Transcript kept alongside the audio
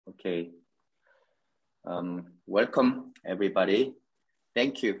Okay. Welcome, everybody.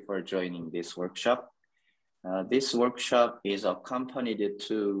 Thank you for joining this workshop. This workshop is accompanied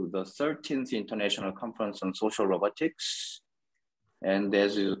to the 13th International Conference on Social Robotics. And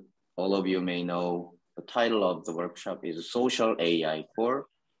as all of you may know, the title of the workshop is Social AI for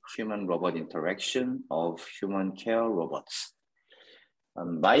Human-Robot Interaction of Human Care Robots.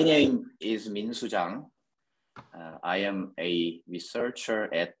 My name is Minsu Jang. I am a researcher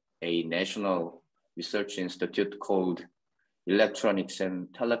at a national research institute called Electronics and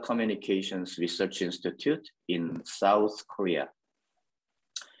Telecommunications Research Institute in South Korea.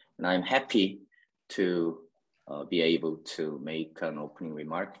 And I'm happy to be able to make an opening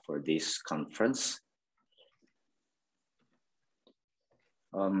remark for this conference.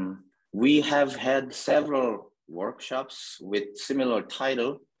 We have had several workshops with similar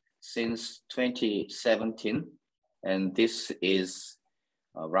title since 2017, and this is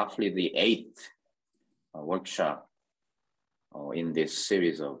roughly the 8th workshop in this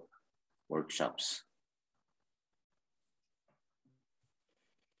series of workshops.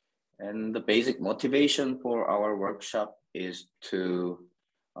 And the basic motivation for our workshop is to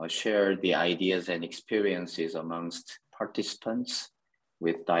share the ideas and experiences amongst participants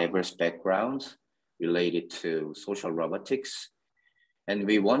with diverse backgrounds related to social robotics. And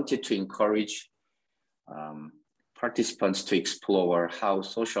we wanted to encourage participants to explore how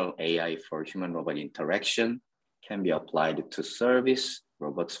social AI for human-robot interaction can be applied to service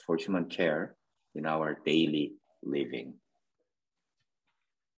robots for human care in our daily living.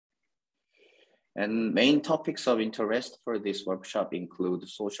 And main topics of interest for this workshop include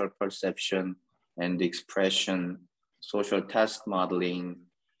social perception and expression, social task modeling,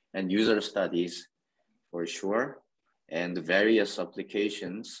 and user studies for sure, and various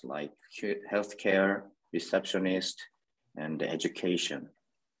applications like healthcare, receptionist, and education.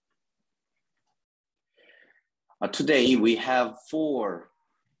 Today, we have 4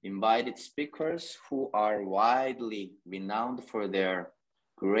 invited speakers who are widely renowned for their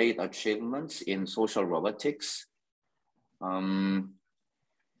great achievements in social robotics.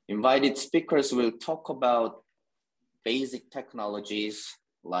 Invited speakers will talk about basic technologies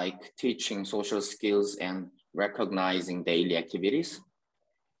like teaching social skills and recognizing daily activities,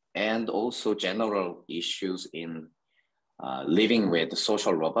 and also general issues in living with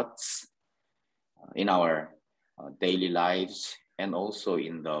social robots in our daily lives and also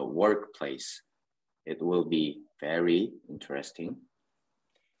in the workplace. It will be very interesting.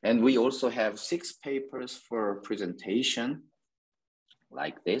 And we also have 6 papers for presentation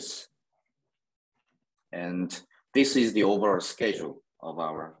like this. And this is the overall schedule of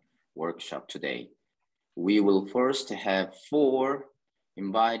our workshop today. We will first have 4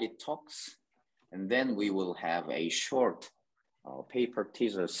 invited talks, and then we will have a short paper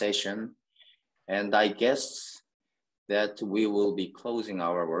teaser session. And I guess that we will be closing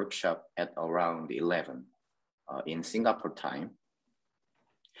our workshop at around 11 in Singapore time.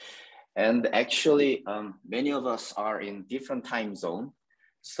 And actually, many of us are in different time zone.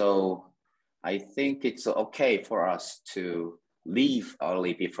 So I think it's okay for us to leave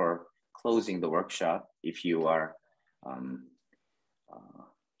early before closing the workshop if you are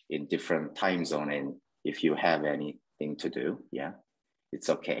in different time zone and if you have anything to do, yeah, it's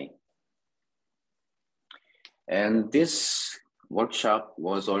okay. And this workshop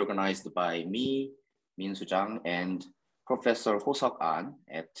was organized by me, Minsu Jang, and Professor Seok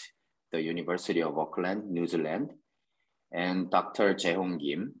at the University of Auckland, New Zealand, and Dr.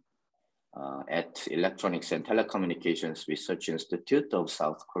 Dohyung at Electronics and Telecommunications Research Institute of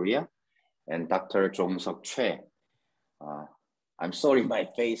South Korea, and Dr. Seok Choi. I'm sorry, my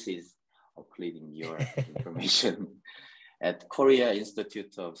face is occluding your information. At Korea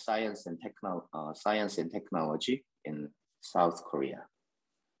Institute of Science and Technology in South Korea.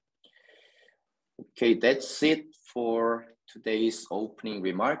 Okay, that's it for today's opening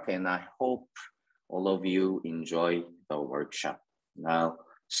remark, and I hope all of you enjoy the workshop. Now,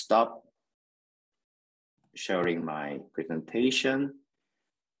 stop sharing my presentation.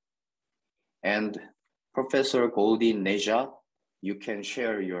 And Professor Goldie, Nejat, you can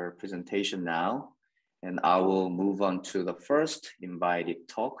share your presentation now, and I will move on to the first invited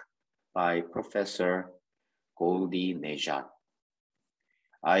talk by Professor Goldie Nejat.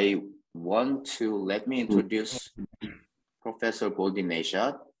 Let me introduce Professor Goldie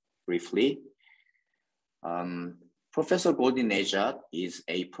Nejat briefly. Professor Goldie Nejat is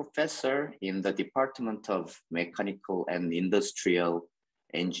a professor in the Department of Mechanical and Industrial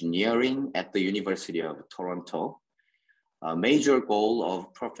Engineering at the University of Toronto. A major goal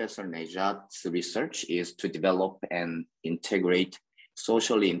of Professor Nejat's research is to develop and integrate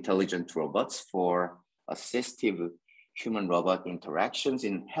socially intelligent robots for assistive human-robot interactions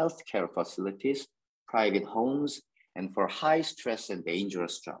in healthcare facilities, private homes, and for high stress and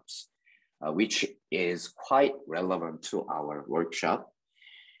dangerous jobs, which is quite relevant to our workshop.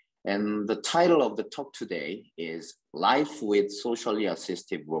 And the title of the talk today is Life with Socially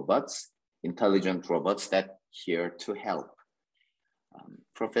Assistive Robots, Intelligent Robots That Here to Help.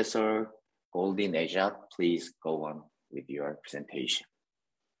 Professor Goldie, Nejat, please go on with your presentation.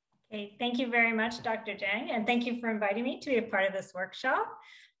 Okay, thank you very much, Dr. Jang, and thank you for inviting me to be a part of this workshop.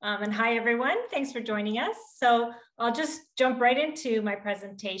 And hi, everyone. Thanks for joining us. So I'll just jump right into my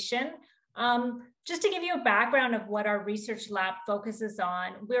presentation. Just to give you a background of what our research lab focuses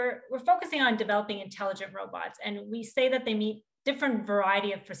on, we're focusing on developing intelligent robots, and we say that they meet different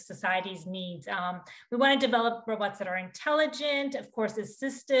variety of society's needs. We want to develop robots that are intelligent, of course,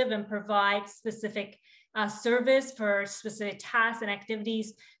 assistive, and provide specific service for specific tasks and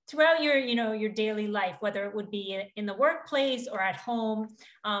activities throughout your daily life, whether it would be in the workplace or at home,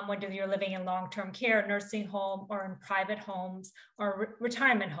 whether you're living in long-term care, nursing home, or in private homes or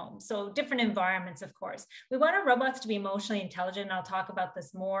retirement homes. So different environments, of course. We want our robots to be emotionally intelligent, and I'll talk about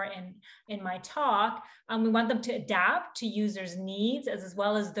this more in my talk. We want them to adapt to users' needs as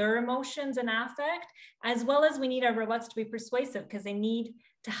well as their emotions and affect, as well as we need our robots to be persuasive because they need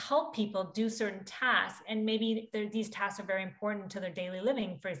to help people do certain tasks. And maybe these tasks are very important to their daily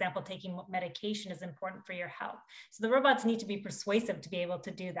living. For example, taking medication is important for your health. So the robots need to be persuasive to be able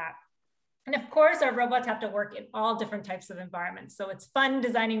to do that. And of course, our robots have to work in all different types of environments. So it's fun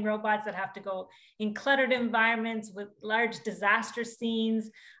designing robots that have to go in cluttered environments with large disaster scenes,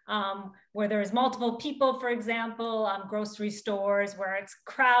 where there's multiple people, for example, grocery stores, where it's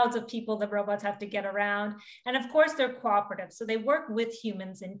crowds of people the robots have to get around. And of course, they're cooperative. So they work with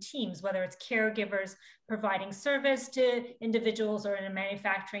humans in teams, whether it's caregivers providing service to individuals or in a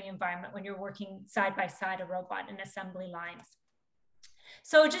manufacturing environment when you're working side by side a robot in assembly lines.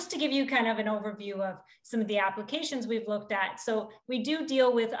 So just to give you kind of an overview of some of the applications we've looked at. So we do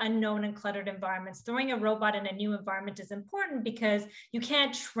deal with unknown and cluttered environments. Throwing a robot in a new environment is important because you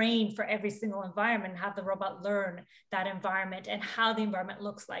can't train for every single environment and have the robot learn that environment and how the environment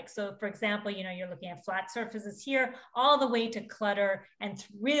looks like. So for example, you're looking at flat surfaces here, all the way to clutter and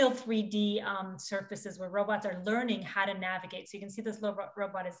real 3D surfaces where robots are learning how to navigate. So you can see this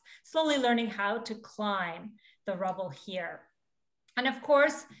robot is slowly learning how to climb the rubble here. And of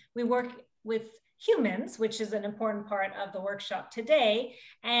course, we work with humans, which is an important part of the workshop today.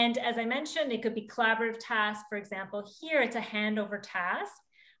 And as I mentioned, it could be collaborative tasks. For example, here it's a handover task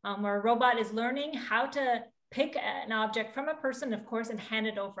where a robot is learning how to pick an object from a person, of course, and hand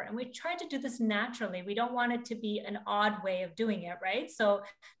it over. And we try to do this naturally. We don't want it to be an odd way of doing it, right? So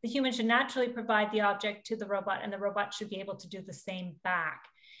the human should naturally provide the object to the robot, and the robot should be able to do the same back.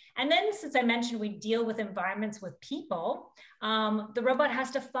 And then, since I mentioned we deal with environments with people, the robot has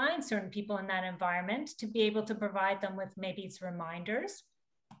to find certain people in that environment to be able to provide them with maybe it's reminders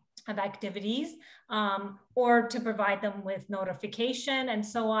of activities, or to provide them with notification and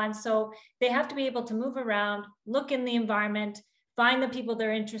so on. So they have to be able to move around, look in the environment, find the people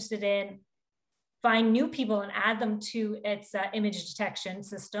they're interested in, find new people and add them to its image detection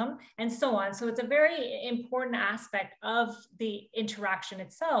system, and so on. So it's a very important aspect of the interaction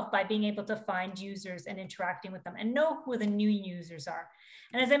itself by being able to find users and interacting with them and know who the new users are.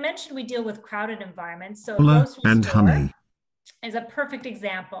 And as I mentioned, we deal with crowded environments. So a grocery store is a perfect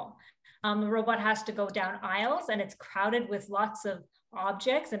example. The robot has to go down aisles and it's crowded with lots of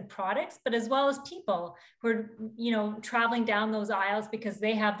objects and products, but as well as people who are, traveling down those aisles because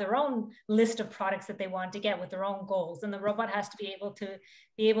they have their own list of products that they want to get with their own goals. And the robot has to be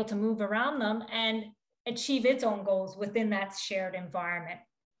able to move around them and achieve its own goals within that shared environment.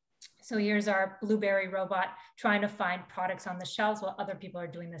 So here's our blueberry robot trying to find products on the shelves while other people are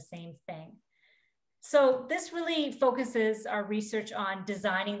doing the same thing. So this really focuses our research on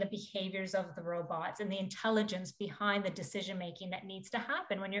designing the behaviors of the robots and the intelligence behind the decision-making that needs to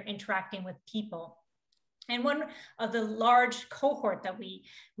happen when you're interacting with people. And one of the large cohort that we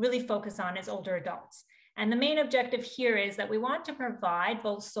really focus on is older adults. And the main objective here is that we want to provide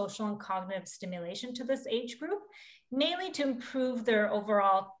both social and cognitive stimulation to this age group, mainly to improve their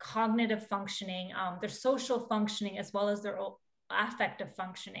overall cognitive functioning, their social functioning, as well as their affective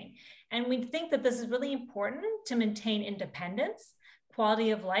functioning. And we think that this is really important to maintain independence,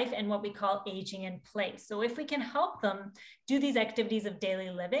 quality of life, and what we call aging in place. So if we can help them do these activities of daily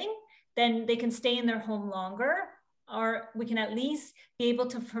living, then they can stay in their home longer, or we can at least be able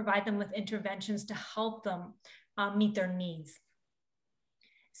to provide them with interventions to help them meet their needs.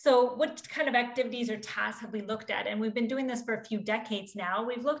 So what kind of activities or tasks have we looked at? And we've been doing this for a few decades now.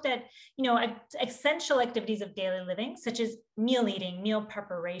 We've looked at, essential activities of daily living, such as meal eating, meal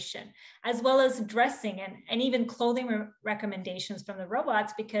preparation, as well as dressing and even clothing recommendations from the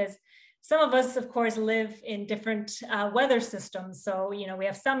robots, because some of us, of course, live in different weather systems. So, we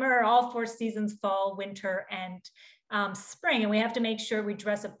have summer, all 4 seasons, fall, winter, and spring, and we have to make sure we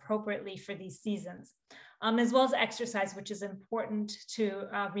dress appropriately for these seasons. As well as exercise, which is important to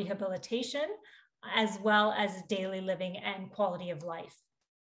rehabilitation, as well as daily living and quality of life.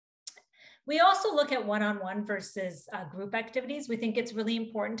 We also look at one-on-one versus group activities. We think it's really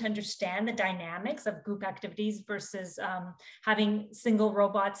important to understand the dynamics of group activities versus having single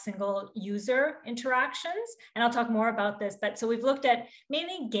robot, single user interactions. And I'll talk more about this, but so we've looked at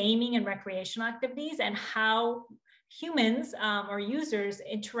mainly gaming and recreational activities and how humans or users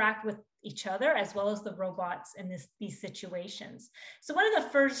interact with each other as well as the robots in these situations. So one of the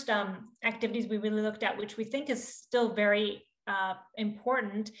first activities we really looked at, which we think is still very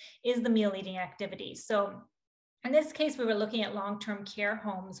important, is the meal eating activity. So in this case, we were looking at long-term care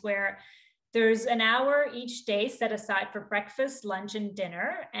homes where there's an hour each day set aside for breakfast, lunch, and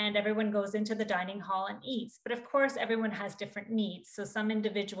dinner, and everyone goes into the dining hall and eats. But of course, everyone has different needs. So some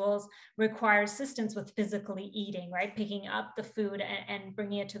individuals require assistance with physically eating, right? Picking up the food and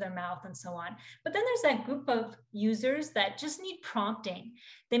bringing it to their mouth and so on. But then there's that group of users that just need prompting.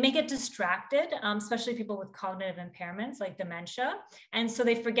 They may get distracted, especially people with cognitive impairments like dementia. And so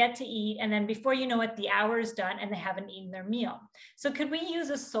they forget to eat. And then before you know it, the hour is done and they haven't eaten their meal. So could we use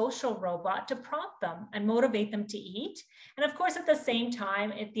a social robot to prompt them and motivate them to eat? And of course, at the same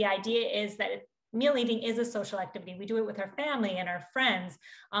time, the idea is that meal eating is a social activity. We do it with our family and our friends.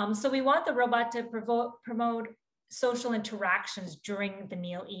 So we want the robot to promote social interactions during the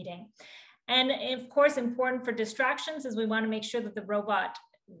meal eating. And of course, important for distractions is we want to make sure that the robot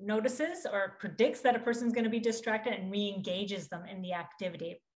notices or predicts that a person is going to be distracted and re-engages them in the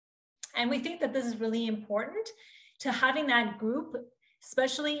activity. And we think that this is really important to having that group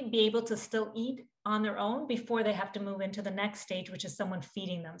especially be able to still eat on their own before they have to move into the next stage, which is someone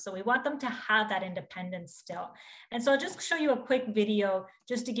feeding them. So we want them to have that independence still. And so I'll just show you a quick video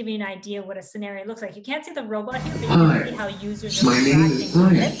just to give you an idea what a scenario looks like. You can't see the robot here, but you can see how users are interacting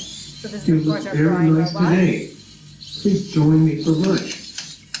with it. So this is, of course, our flying robot. Today. Please join me for lunch.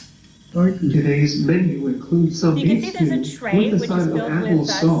 Today's menu includes some. So you can see there's a tray which is filled with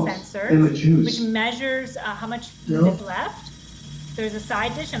sensors, which measures how much food is left. There's a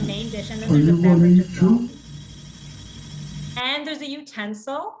side dish, a main dish, and then there's a beverage as well. And there's a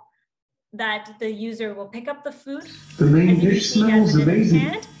utensil that the user will pick up the food. The main dish smells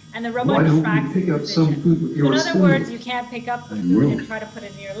amazing. And the robot tracks the position. So in other words, you can't pick up the food and try to put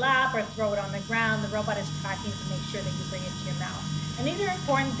it in your lap or throw it on the ground. The robot is tracking to make sure that you bring it to your mouth. And these are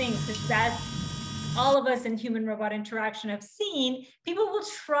important things because as all of us in human-robot interaction have seen, people will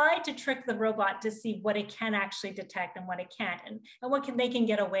try to trick the robot to see what it can actually detect and what it can't, and what they can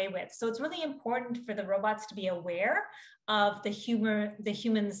get away with. So it's really important for the robots to be aware of the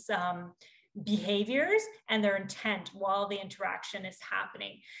humans' behaviors and their intent while the interaction is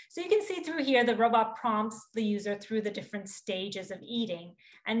happening. So you can see through here, the robot prompts the user through the different stages of eating.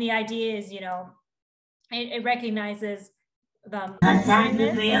 And the idea is, it recognizes the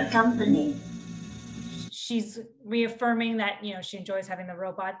company. She's reaffirming that, she enjoys having the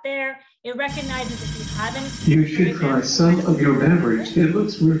robot there. It recognizes if you haven't. You should try some of your beverage. It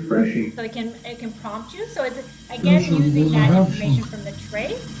looks refreshing. So it can prompt you. So it's, again, using that information from the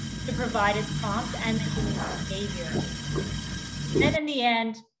tray to provide its prompt and the human behavior. And in the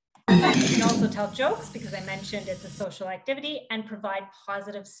end, you can also tell jokes because I mentioned it's a social activity and provide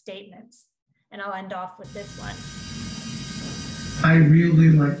positive statements. And I'll end off with this one. I really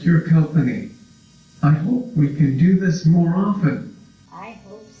like your company. I hope we can do this more often. I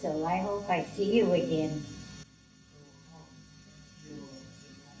hope so. I hope I see you again.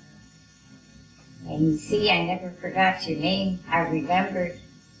 And you see, I never forgot your name. I remembered,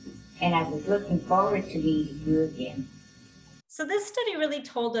 and I was looking forward to meeting you again. So this study really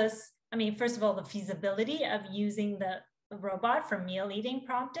told us, first of all, the feasibility of using the robot for meal eating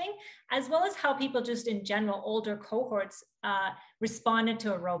prompting, as well as how people just in general, older cohorts responded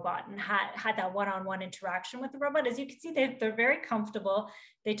to a robot and had that one-on-one interaction with the robot. As you can see, they're very comfortable.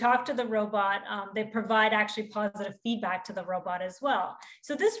 They talk to the robot. They provide actually positive feedback to the robot as well.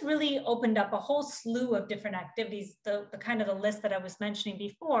 So this really opened up a whole slew of different activities, the kind of the list that I was mentioning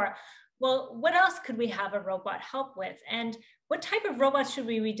before. Well, what else could we have a robot help with? And what type of robots should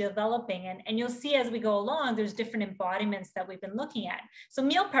we be developing? And you'll see as we go along, there's different embodiments that we've been looking at. So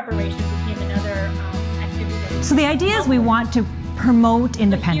meal preparation became another activity. So the idea is we want to promote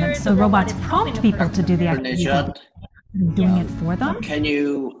independence. So robots prompt people to do the activities, doing it for them. Can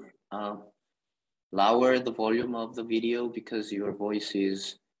you lower the volume of the video because your voice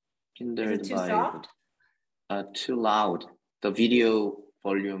is hindered too by soft? Too loud. The video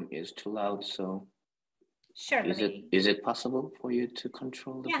volume is too loud, so sure. Is it possible for you to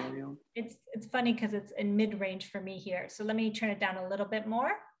control the volume? It's funny because it's in mid-range for me here. So let me turn it down a little bit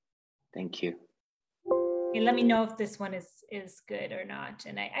more. Thank you. Okay, let me know if this one is good or not,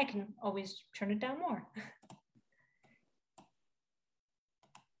 and I can always turn it down more.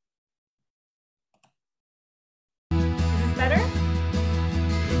 Is this better?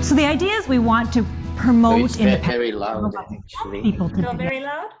 So the idea is we want to promote independence. Very loud, actually. People to Still very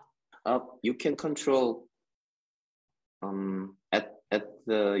loud? You can control at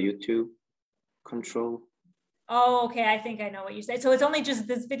the YouTube control. Oh, okay. I think I know what you said. So it's only just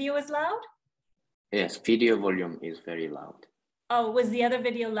this video is loud? Yes, video volume is very loud. Oh, was the other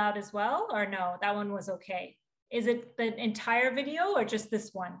video loud as well, or no? That one was okay. Is it the entire video or just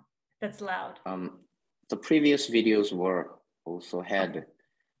this one that's loud? The previous videos were also had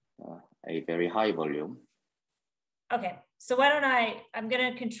a very high volume. Okay, so why don't I'm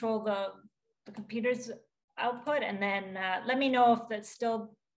gonna control the computer's output, and then let me know if that's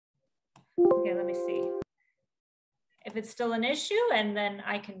still, okay, let me see. If it's still an issue, and then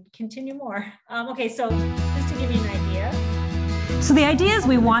I can continue more. Okay, so just to give you an idea. So the idea is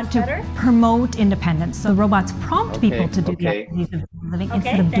we want to promote independence. So robots prompt people to do the activities of living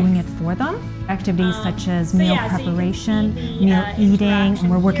instead of doing it for them. Activities such as meal preparation, meal eating,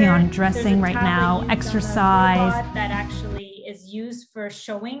 and we're working on dressing right now, exercise. That actually is used for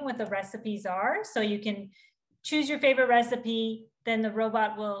showing what the recipes are. So you can choose your favorite recipe, then the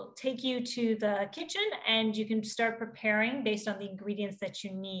robot will take you to the kitchen and you can start preparing based on the ingredients that you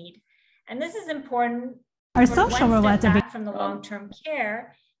need. And this is important. Our social robots are from the long-term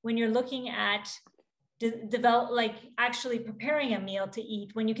care when you're looking at actually preparing a meal to eat,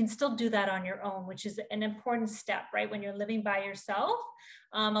 when you can still do that on your own, which is an important step, right? When you're living by yourself,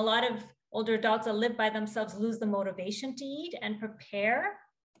 a lot of older adults that live by themselves lose the motivation to eat and prepare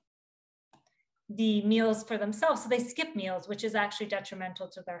the meals for themselves. So they skip meals, which is actually detrimental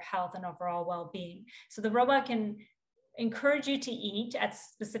to their health and overall well-being. So the robot can encourage you to eat at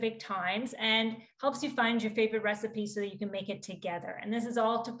specific times and helps you find your favorite recipe so that you can make it together. And this is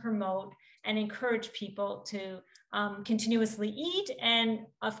all to promote and encourage people to continuously eat and,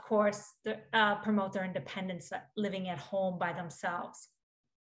 of course, promote their independence, living at home by themselves.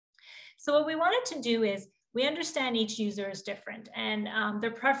 So what we wanted to do is, we understand each user is different and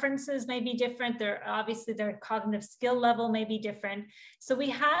their preferences may be different. Obviously their cognitive skill level may be different. So we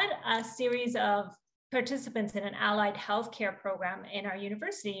had a series of participants in an allied healthcare program in our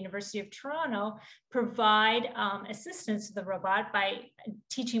University of Toronto, provide assistance to the robot by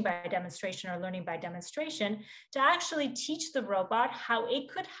teaching by demonstration or learning by demonstration to actually teach the robot how it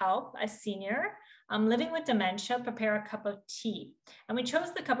could help a senior living with dementia prepare a cup of tea. And we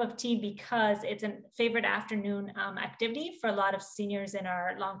chose the cup of tea because it's a favorite afternoon activity for a lot of seniors in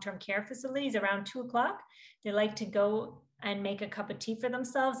our long-term care facilities. Around 2 o'clock, they like to go and make a cup of tea for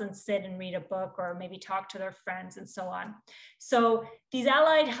themselves and sit and read a book or maybe talk to their friends and so on. So these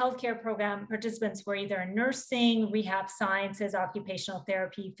allied healthcare program participants were either in nursing, rehab sciences, occupational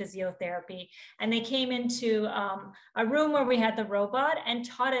therapy, physiotherapy, and they came into a room where we had the robot and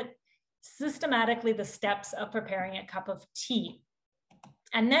taught it systematically the steps of preparing a cup of tea.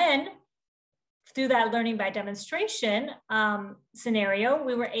 And then through that learning by demonstration scenario,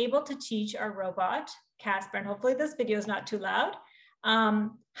 we were able to teach our robot, Casper, and hopefully this video is not too loud,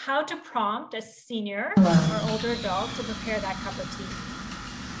 how to prompt a senior or older adult to prepare that cup of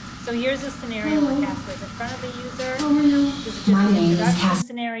tea. So here's a scenario where Casper is in front of the user. This is just an introduction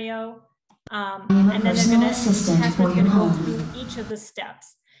scenario. And then Casper's going to go through each of the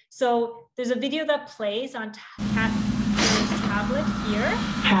steps. So there's a video that plays on Casper's tablet here.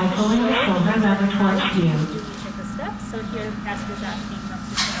 Try pulling the program over towards you. Do each of the steps. So here Casper's asking them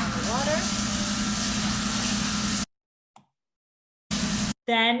to turn on the water.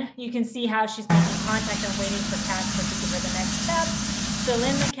 Then you can see how she's making contact and waiting for Casper to give her the next step. Fill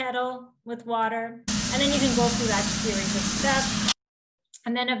in the kettle with water. And then you can go through that series of steps.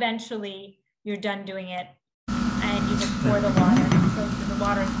 And then eventually you're done doing it and you can pour the water. So if the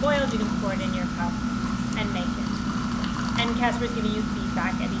water is boiled, you can pour it in your cup and make it. And Casper's giving you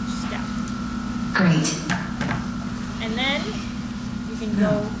feedback at each step. Great. And then you can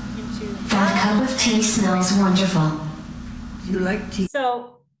go into... That cup of tea smells wonderful. You like tea?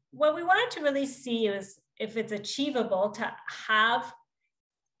 So what we wanted to really see is if it's achievable to have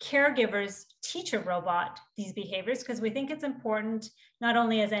caregivers teach a robot these behaviors, because we think it's important, not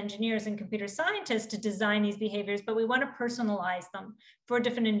only as engineers and computer scientists, to design these behaviors, but we want to personalize them for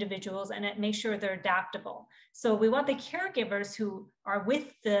different individuals and make sure they're adaptable. So we want the caregivers who are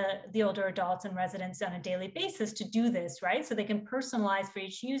with the older adults and residents on a daily basis to do this, right? So they can personalize for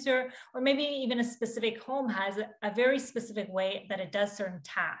each user, or maybe even a specific home has a very specific way that it does certain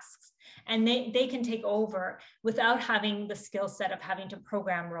tasks. And they can take over without having the skill set of having to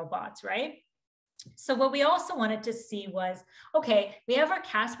program robots, right? So what we also wanted to see was, okay, we have our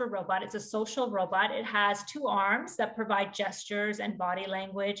Casper robot. It's a social robot. It has 2 arms that provide gestures and body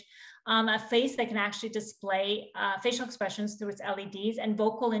language, a face that can actually display facial expressions through its LEDs, and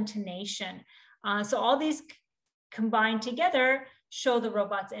vocal intonation. So all these combined together show the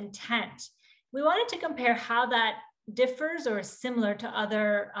robot's intent. We wanted to compare how that differs or is similar to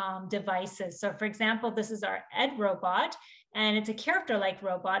other devices. So for example, this is our Ed robot, and it's a character-like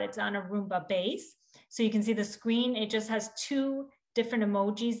robot. It's on a Roomba base. So you can see the screen, it just has 2 different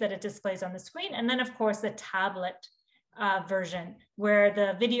emojis that it displays on the screen. And then of course the tablet version, where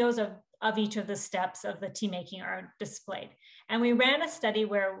the videos of each of the steps of the tea making are displayed. And we ran a study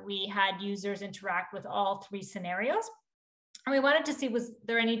where we had users interact with all 3 scenarios. And we wanted to see, was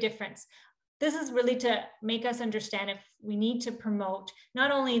there any difference? This is really to make us understand if we need to promote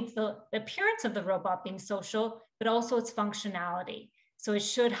not only the appearance of the robot being social, but also its functionality. So it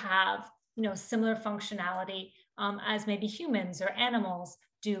should have, similar functionality as maybe humans or animals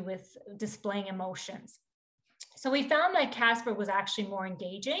do with displaying emotions. So we found that Casper was actually more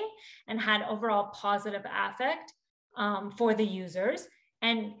engaging and had overall positive affect for the users.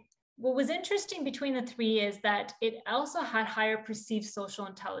 And what was interesting between the 3 is that it also had higher perceived social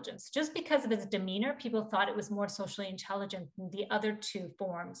intelligence. Just because of its demeanor, people thought it was more socially intelligent than the other 2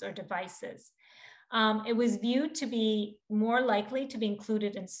 forms or devices. It was viewed to be more likely to be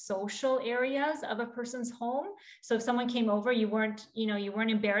included in social areas of a person's home. So if someone came over, you weren't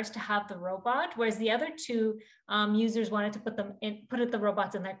embarrassed to have the robot, whereas the other 2 users wanted to put the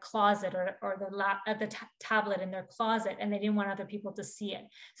robots in their closet or the tablet in their closet, and they didn't want other people to see it.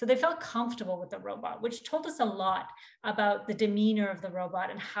 So they felt comfortable with the robot, which told us a lot about the demeanor of the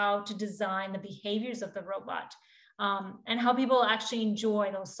robot and how to design the behaviors of the robot, and how people actually enjoy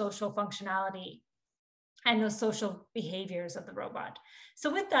those social functionality and those social behaviors of the robot.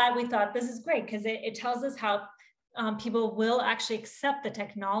 So with that, we thought this is great because it tells us how people will actually accept the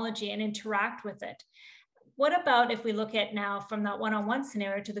technology and interact with it. What about if we look at now from that one-on-one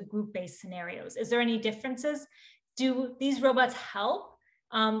scenario to the group-based scenarios? Is there any differences? Do these robots help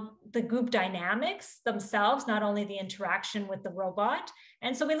the group dynamics themselves, not only the interaction with the robot?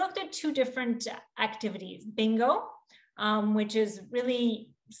 And so we looked at 2 different activities. Bingo, which is really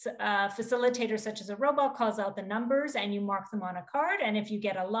facilitator such as a robot calls out the numbers and you mark them on a card. And if you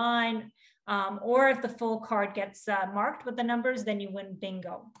get a line or if the full card gets marked with the numbers, then you win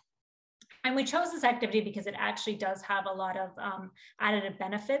bingo. And we chose this activity because it actually does have a lot of additive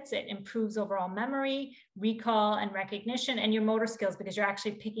benefits. It improves overall memory, recall, and recognition, and your motor skills, because you're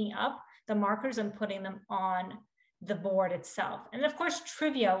actually picking up the markers and putting them on the board itself. And of course,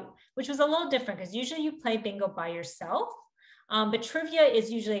 trivia, which was a little different because usually you play bingo by yourself. But trivia is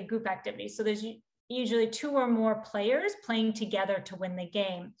usually a group activity. So there's usually 2 or more players playing together to win the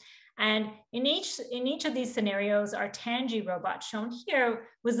game. And in each of these scenarios, our Tangi robot shown here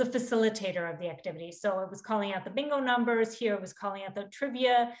was the facilitator of the activity. So it was calling out the bingo numbers. Here it was calling out the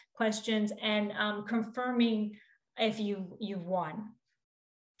trivia questions and confirming if you've won.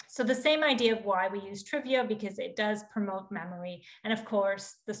 So the same idea of why we use trivia, because it does promote memory. And of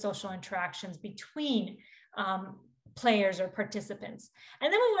course, the social interactions between players or participants.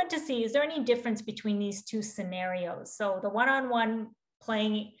 And then we want to see, is there any difference between these 2 scenarios? So the one-on-one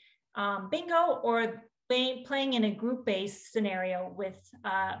playing bingo or playing in a group-based scenario with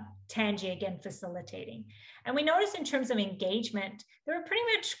Tangi again facilitating. And we noticed in terms of engagement, they were pretty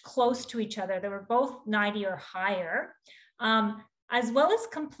much close to each other. They were both 90 or higher, as well as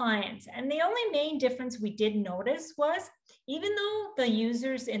compliance. And the only main difference we did notice was, even though the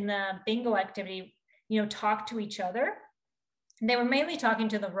users in the bingo activity talk to each other, they were mainly talking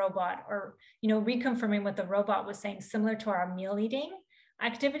to the robot or, reconfirming what the robot was saying, similar to our meal eating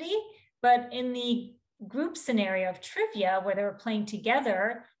activity. But in the group scenario of trivia, where they were playing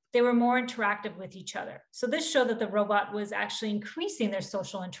together, they were more interactive with each other. So this showed that the robot was actually increasing their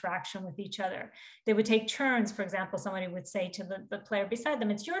social interaction with each other. They would take turns. For example, somebody would say to the player beside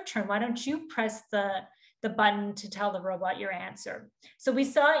them, "It's your turn. Why don't you press the button to tell the robot your answer?" So we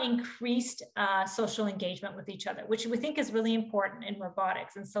saw increased social engagement with each other, which we think is really important in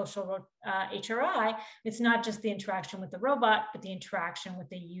robotics and social HRI. It's not just the interaction with the robot, but the interaction with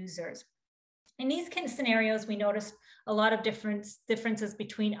the users. In these scenarios, we noticed a lot of differences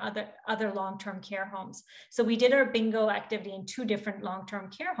between other long-term care homes. So we did our bingo activity in 2 different long-term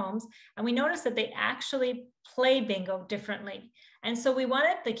care homes, and we noticed that they actually play bingo differently. And so we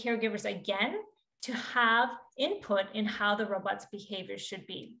wanted the caregivers again to have input in how the robot's behavior should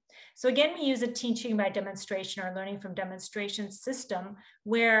be. So again, we use a teaching by demonstration or learning from demonstration system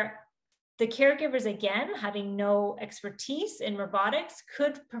where the caregivers, again, having no expertise in robotics,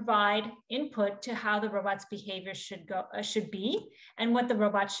 could provide input to how the robot's behavior should be and what the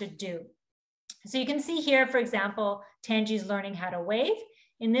robot should do. So you can see here, for example, Tanji's learning how to wave.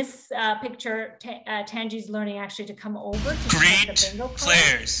 In this picture, Tanji's learning actually to come over to the bingo card.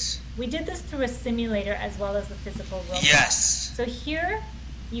 Players. We did this through a simulator as well as the physical robot. Yes. So here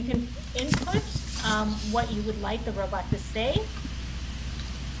you can input what you would like the robot to say.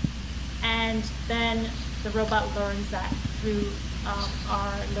 And then the robot learns that through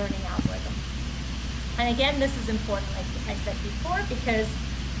our learning algorithm. And again, this is important, like I said before, because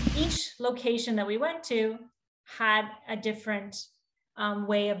each location that we went to had a different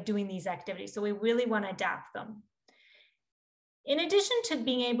way of doing these activities. So we really want to adapt them. In addition to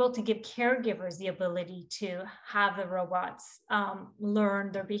being able to give caregivers the ability to have the robots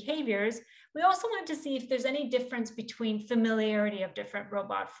learn their behaviors, we also wanted to see if there's any difference between familiarity of different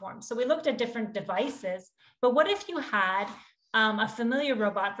robot forms. So we looked at different devices, but what if you had a familiar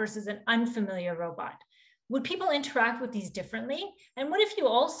robot versus an unfamiliar robot? Would people interact with these differently? And what if you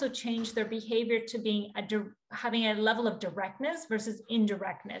also change their behavior to being having a level of directness versus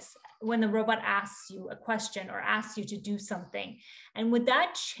indirectness when the robot asks you a question or asks you to do something? And would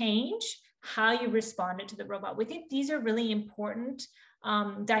that change how you responded to the robot? We think these are really important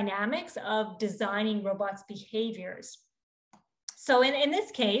dynamics of designing robots' behaviors. So in this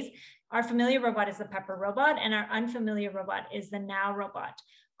case, our familiar robot is the Pepper robot and our unfamiliar robot is the Now robot.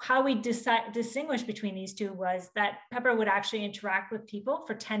 How we distinguished between these two was that Pepper would actually interact with people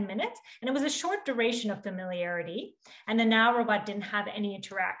for 10 minutes, and it was a short duration of familiarity, and the Now robot didn't have any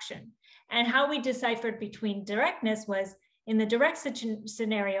interaction. And how we deciphered between directness was in the direct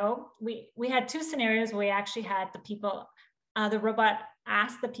scenario, we had 2 scenarios where we actually had the people, the robot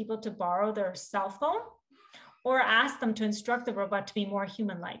asked the people to borrow their cell phone or ask them to instruct the robot to be more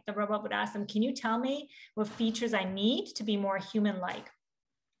human-like. The robot would ask them, can you tell me what features I need to be more human-like?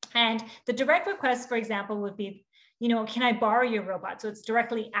 And the direct request, for example, would be, you know, can I borrow your robot? So it's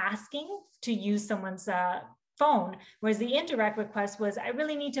directly asking to use someone's phone, whereas the indirect request was, I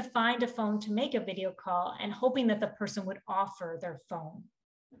really need to find a phone to make a video call and hoping that the person would offer their phone.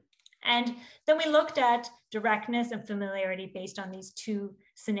 And then we looked at directness and familiarity based on these 2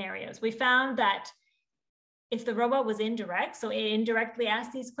 scenarios. We found that if the robot was indirect, so it indirectly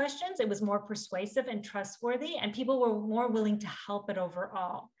asked these questions, it was more persuasive and trustworthy, and people were more willing to help it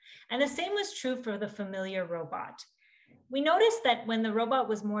overall. And the same was true for the familiar robot. We noticed that when the robot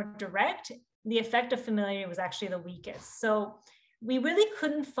was more direct, the effect of familiarity was actually the weakest. So we really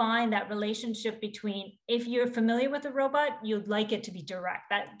couldn't find that relationship between if you're familiar with the robot, you'd like it to be direct.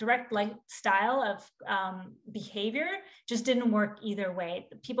 That direct like style of behavior just didn't work either way.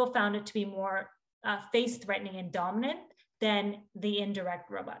 People found it to be more face-threatening and dominant than the indirect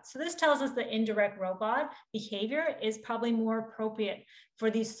robot. So this tells us that indirect robot behavior is probably more appropriate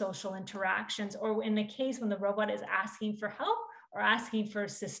for these social interactions, or in the case when the robot is asking for help or asking for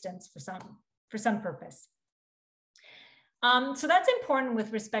assistance for some purpose. So that's important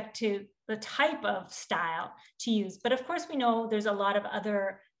with respect to the type of style to use. But of course, we know there's a lot of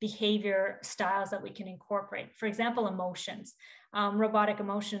other behavior styles that we can incorporate. For example, emotions. Robotic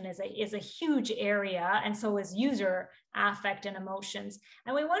emotion is a huge area, and so is user affect and emotions.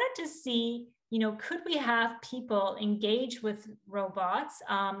 And we wanted to see, you know, could we have people engage with robots,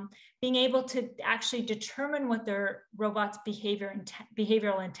 being able to actually determine what their robot's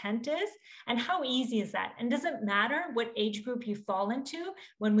behavioral intent is, and how easy is that? And does it matter what age group you fall into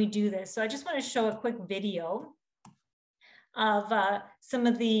when we do this? So I just want to show a quick video of some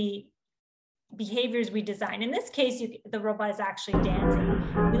of the behaviors we designed. In this case, the robot is actually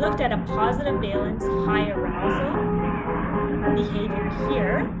dancing. We looked at a positive valence, high arousal behavior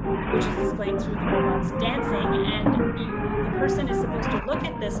here, which is displayed through the robot's dancing. And the person is supposed to look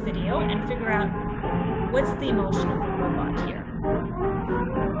at this video and figure out what's the emotion of the robot here.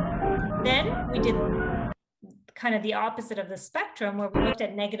 Then we did kind of the opposite of the spectrum, where we looked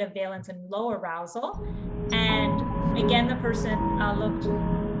at negative valence and low arousal. And again, the person looked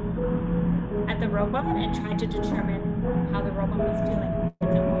at the robot and tried to determine how the robot was feeling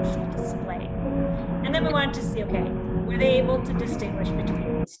its emotional display. And then we wanted to see, okay, were they able to distinguish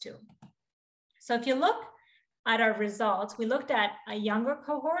between these two? So if you look at our results, we looked at a younger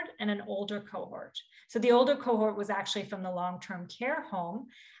cohort and an older cohort. So the older cohort was actually from the long-term care home.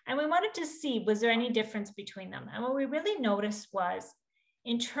 And we wanted to see, was there any difference between them? And what we really noticed was,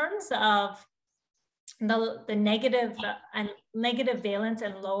 in terms of the negative valence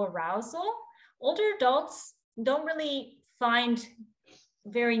and low arousal, older adults don't really find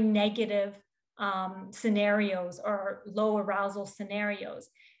very negative scenarios or low arousal scenarios.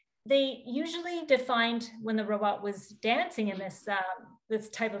 They usually defined when the robot was dancing in this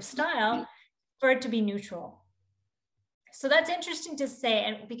type of style for it to be neutral. So that's interesting to say,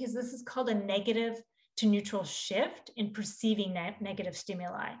 and because this is called a negative to neutral shift in perceiving negative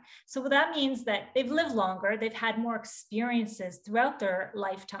stimuli. So that means that they've lived longer, they've had more experiences throughout their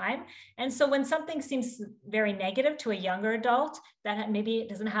lifetime. And so when something seems very negative to a younger adult that maybe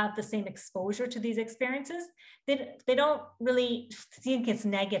doesn't have the same exposure to these experiences, they don't really think it's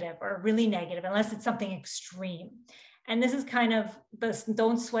negative or really negative unless it's something extreme. And this is kind of the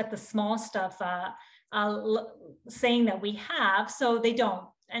don't sweat the small stuff saying that we have, so they don't.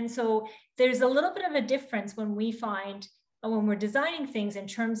 And so there's a little bit of a difference when we find, when we're designing things in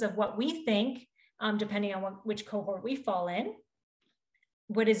terms of what we think, depending on which cohort we fall in,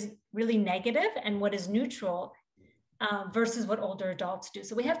 what is really negative and what is neutral versus what older adults do.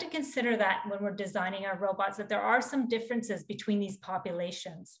 So we have to consider that when we're designing our robots, that there are some differences between these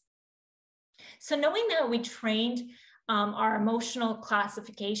populations. So knowing that we trained our emotional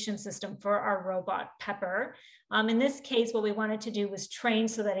classification system for our robot, Pepper. In this case, what we wanted to do was train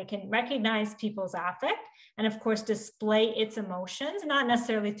so that it can recognize people's affect and of course display its emotions, not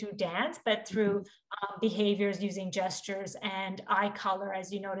necessarily through dance, but through behaviors using gestures and eye color.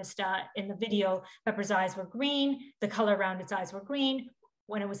 As you noticed in the video, Pepper's eyes were green, the color around its eyes were green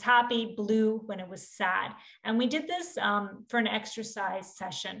when it was happy, blue when it was sad. And we did this for an exercise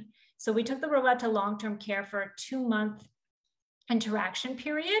session. So we took the robot to long-term care for a 2-month interaction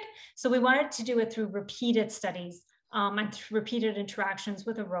period. So we wanted to do it through repeated studies and repeated interactions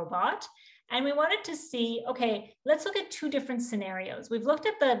with a robot. And we wanted to see, okay, let's look at 2 different scenarios. We've looked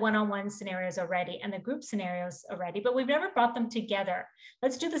at the one-on-one scenarios already and the group scenarios already, but we've never brought them together.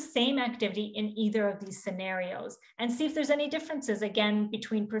 Let's do the same activity in either of these scenarios and see if there's any differences, again,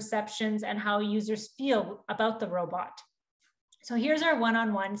 between perceptions and how users feel about the robot. So here's our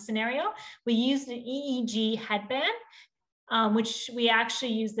one-on-one scenario. We used an EEG headband, which we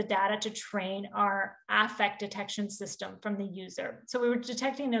actually used the data to train our affect detection system from the user. So we were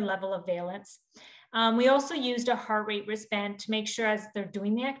detecting their level of valence. We also used a heart rate wristband to make sure as they're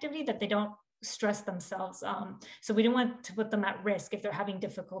doing the activity that they don't stress themselves. So we didn't want to put them at risk if they're having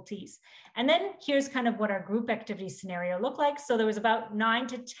difficulties. And then here's kind of what our group activity scenario looked like. So there was about 9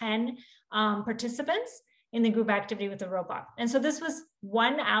 to 10 participants in the group activity with the robot. And so this was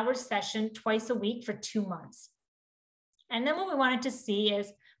 1 hour session twice a week for 2 months. And then what we wanted to see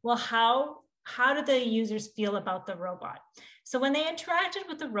is, well, how did the users feel about the robot? So when they interacted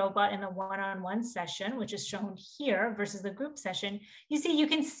with the robot in the one-on-one session, which is shown here versus the group session, you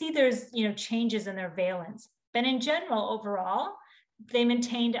can see there's changes in their valence. But in general, overall, they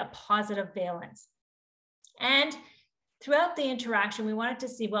maintained a positive valence. And throughout the interaction, we wanted to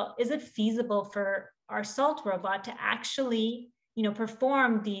see, well, is it feasible for our SALT robot to actually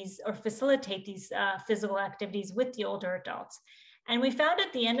perform these or facilitate these physical activities with the older adults? And we found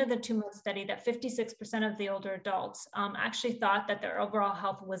at the end of the 2-month study that 56% of the older adults actually thought that their overall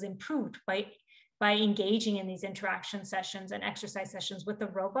health was improved by engaging in these interaction sessions and exercise sessions with the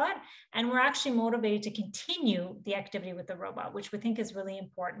robot. And we're actually motivated to continue the activity with the robot, which we think is really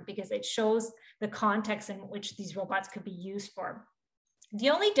important because it shows the context in which these robots could be used for. The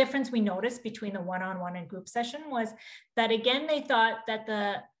only difference we noticed between the one-on-one and group session was that, again, they thought that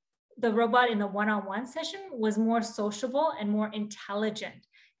the robot in the one-on-one session was more sociable and more intelligent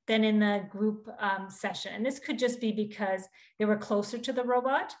than in the group session. And this could just be because they were closer to the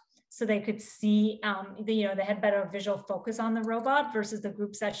robot, so they could see, they had better visual focus on the robot versus the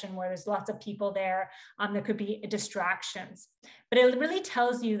group session where there's lots of people there. There could be distractions. But it really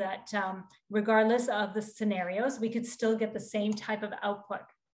tells you that regardless of the scenarios, we could still get the same type of output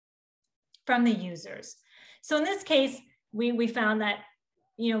from the users. So in this case, we found that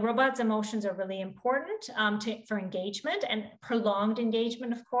robots' emotions are really important for engagement and prolonged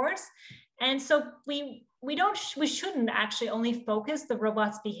engagement, of course. And so we shouldn't actually only focus the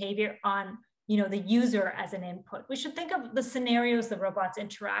robot's behavior on the user as an input. We should think of the scenarios the robots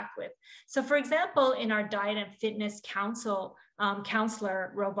interact with. So for example, in our diet and fitness counselor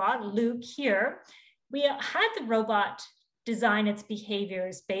robot, Luke here, we had the robot design its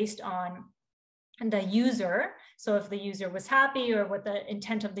behaviors based on the user. So if the user was happy or what the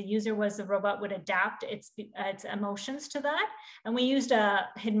intent of the user was, the robot would adapt its emotions to that. And we used a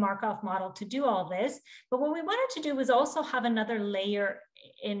hidden Markov model to do all this. But what we wanted to do was also have another layer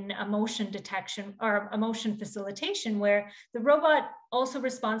in emotion detection or emotion facilitation, where the robot also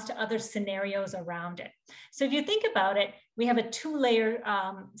responds to other scenarios around it. So if you think about it, we have a two-layer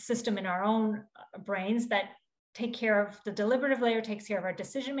system in our own brains that take care of the deliberative layer, takes care of our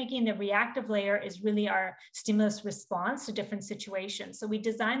decision making. The reactive layer is really our stimulus response to different situations. So we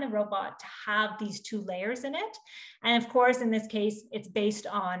designed the robot to have these two layers in it. And of course, in this case, it's based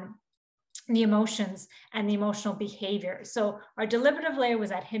on the emotions and the emotional behavior. So our deliberative layer was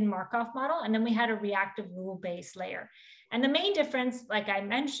that hidden Markov model, and then we had a reactive rule-based layer. And the main difference, like I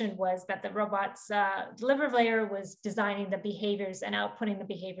mentioned, was that the robot's deliberative layer was designing the behaviors and outputting the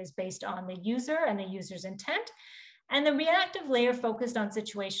behaviors based on the user and the user's intent. And the reactive layer focused on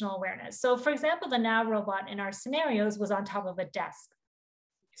situational awareness. So for example, the Now robot in our scenarios was on top of a desk.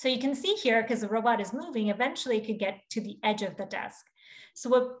 So you can see here, because the robot is moving, eventually it could get to the edge of the desk. So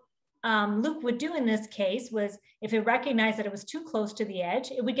what Luke would do in this case was, if it recognized that it was too close to the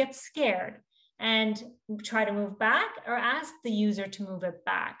edge, it would get scared and try to move back or ask the user to move it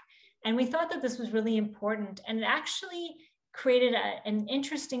back. And we thought that this was really important, and it actually created an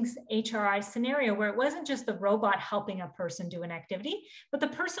interesting HRI scenario where it wasn't just the robot helping a person do an activity, but the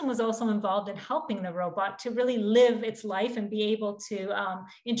person was also involved in helping the robot to really live its life and be able to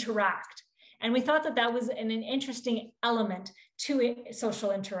interact. And we thought that that was an interesting element to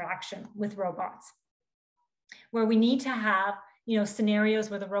social interaction with robots, where we need to have scenarios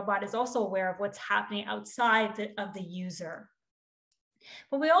where the robot is also aware of what's happening outside of the user.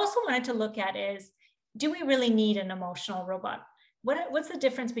 What we also wanted to look at is, do we really need an emotional robot? What's the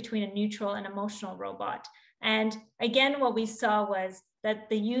difference between a neutral and emotional robot? And again, what we saw was that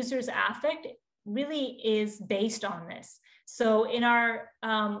the user's affect really is based on this. So in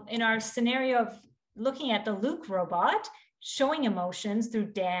our scenario of looking at the Luke robot, showing emotions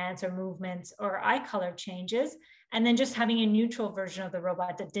through dance or movements or eye color changes, and then just having a neutral version of the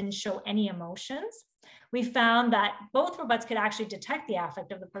robot that didn't show any emotions, we found that both robots could actually detect the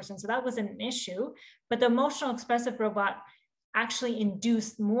affect of the person. So that wasn't an issue, but the emotional expressive robot actually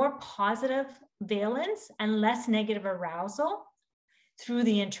induced more positive valence and less negative arousal through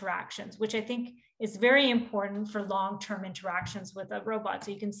the interactions, which I think is very important for long-term interactions with a robot.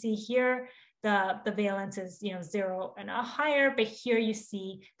 So you can see here, the valence is 0 and higher, but here you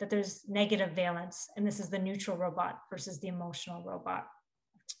see that there's negative valence, and this is the neutral robot versus the emotional robot.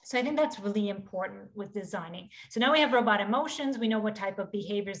 So I think that's really important with designing. So now we have robot emotions. We know what type of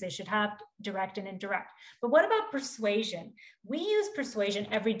behaviors they should have, direct and indirect. But what about persuasion? We use persuasion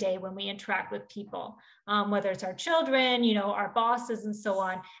every day when we interact with people, whether it's our children, our bosses and so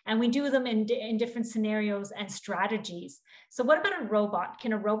on. And we do them in different scenarios and strategies. So what about a robot?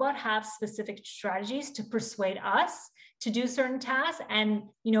 Can a robot have specific strategies to persuade us to do certain tasks and,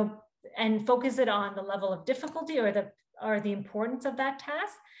 and focus it on the level of difficulty or the importance of that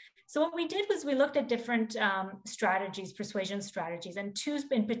task? So what we did was we looked at different strategies, persuasion strategies, and two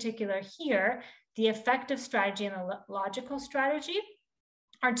in particular here, the effective strategy and the logical strategy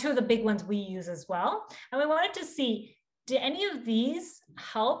are two of the big ones we use as well. And we wanted to see, do any of these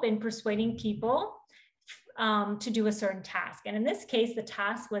help in persuading people to do a certain task? And in this case, the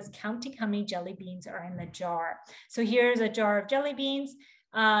task was counting how many jelly beans are in the jar. So here's a jar of jelly beans.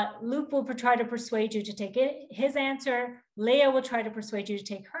 Luke will try to persuade you to take his answer. Leia will try to persuade you to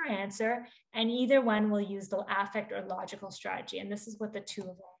take her answer, and either one will use the affect or logical strategy. And this is what the two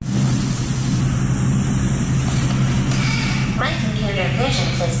of them. My computer vision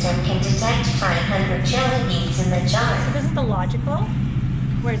system can detect 500 jelly beans in the jar. So this is the logical,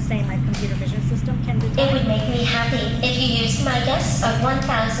 where it's saying my computer vision system can detect. It would make me happy if you used my guess of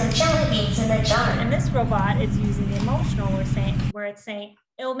 1,000 jelly beans in the jar. And this robot is using the emotional, where it's saying,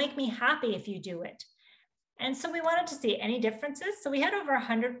 it will make me happy if you do it. And so we wanted to see any differences. So we had over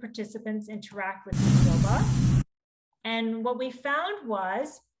 100 participants interact with this robot. And what we found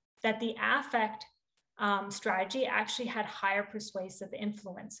was that the affect strategy actually had higher persuasive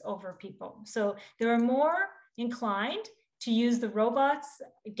influence over people. So they were more inclined to use the robot's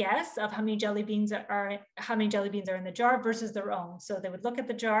guess of how many jelly beans are in the jar versus their own. So they would look at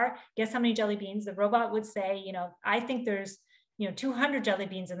the jar, guess how many jelly beans. The robot would say, I think there's 200 jelly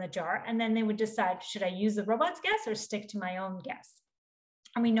beans in the jar. And then they would decide, should I use the robot's guess or stick to my own guess?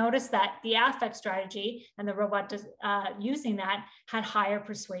 And we noticed that the affect strategy and the robot using that had higher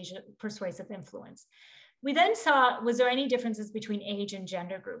persuasive influence. We then saw, was there any differences between age and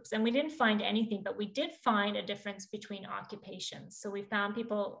gender groups? And we didn't find anything, but we did find a difference between occupations. So we found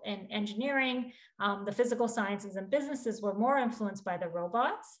people in engineering, the physical sciences and businesses were more influenced by the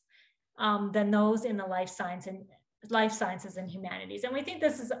robots than those in the life sciences and humanities. And we think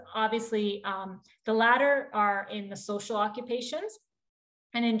this is obviously, the latter are in the social occupations,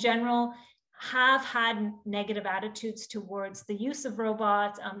 and in general, have had negative attitudes towards the use of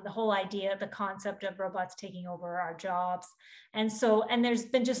robots, the whole idea, the concept of robots taking over our jobs. And there's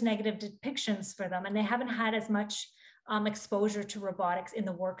been just negative depictions for them, and they haven't had as much exposure to robotics in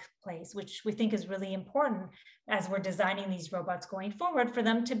the workplace, which we think is really important as we're designing these robots going forward, for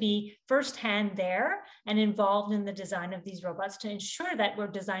them to be firsthand there and involved in the design of these robots to ensure that we're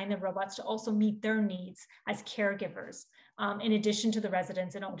designing the robots to also meet their needs as caregivers, in addition to the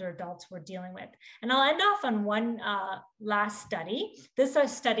residents and older adults we're dealing with. And I'll end off on one last study. This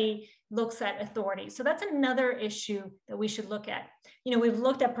study looks at authority. So that's another issue that we should look at. You know, we've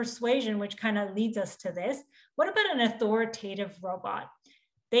looked at persuasion, which kind of leads us to this. What about an authoritative robot?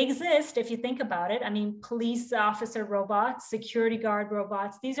 They exist, if you think about it. I mean, police officer robots, security guard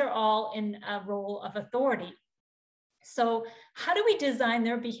robots, these are all in a role of authority. So how do we design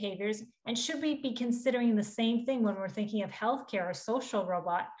their behaviors? And should we be considering the same thing when we're thinking of healthcare or social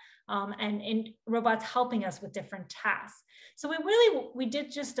robot and in robots helping us with different tasks? So we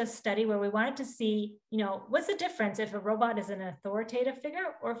did just a study where we wanted to see, you know, what's the difference if a robot is an authoritative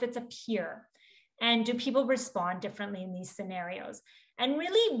figure or if it's a peer? And do people respond differently in these scenarios? And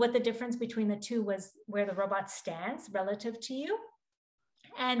really what the difference between the two was where the robot stands relative to you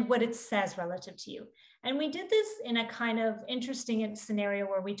and what it says relative to you. And we did this in a kind of interesting scenario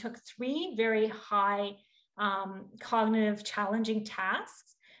where we took 3 very high cognitive challenging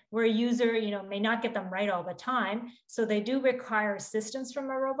tasks where a user, you know, may not get them right all the time. So they do require assistance from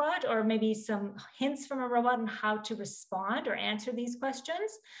a robot or maybe some hints from a robot on how to respond or answer these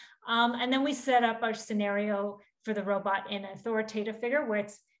questions. And then we set up our scenario for the robot in an authoritative figure where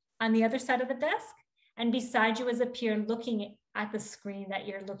it's on the other side of the desk and beside you as a peer looking at the screen that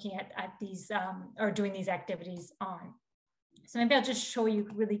you're looking at these or doing these activities on. So maybe I'll just show you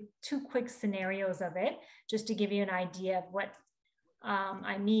really 2 quick scenarios of it, just to give you an idea of what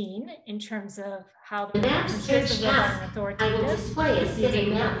I mean in terms of how the authoritative is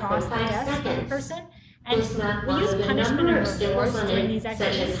using across the desk for the person. And we use punishment or rewards during these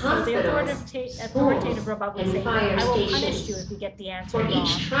activities. So the authoritative robot would say, I will punish you if you get the answer wrong.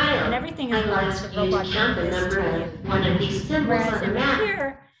 And everything is like the robot doing this to you. Whereas in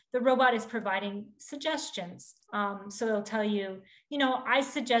here, the robot is providing suggestions. So it'll tell you, you know, I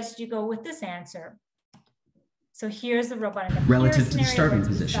suggest you go with this answer. So here's the robot in the relative to the starting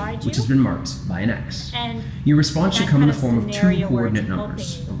position, which has been marked by an X. And your response should come in the form of 2 coordinate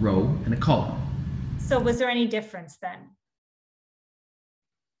numbers, a row and a column. So was there any difference then?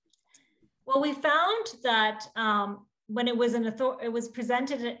 Well, we found that when it was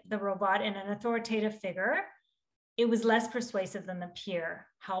presented the robot in an authoritative figure, it was less persuasive than the peer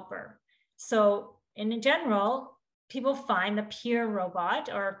helper. So in general, people find the peer robot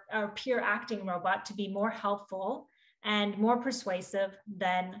or peer acting robot to be more helpful and more persuasive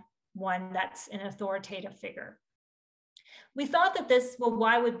than one that's an authoritative figure. We thought that this, well,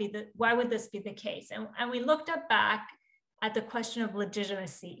 why would this be the case? And we looked back at the question of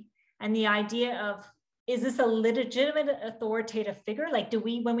legitimacy and the idea of, is this a legitimate authoritative figure? Like,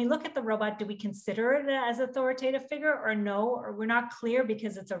 when we look at the robot, do we consider it as an authoritative figure or no? Or we're not clear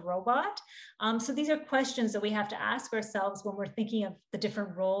because it's a robot? So these are questions that we have to ask ourselves when we're thinking of the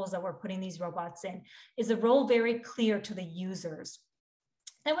different roles that we're putting these robots in. Is the role very clear to the users?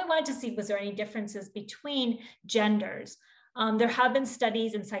 Then we wanted to see, was there any differences between genders? There have been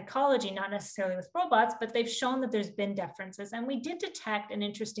studies in psychology, not necessarily with robots, but they've shown that there's been differences. And we did detect an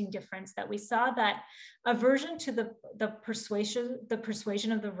interesting difference that we saw that aversion to the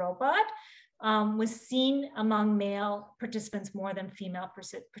persuasion of the robot was seen among male participants more than female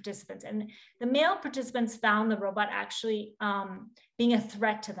participants. And the male participants found the robot actually being a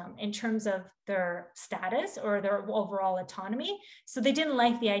threat to them in terms of their status or their overall autonomy. So they didn't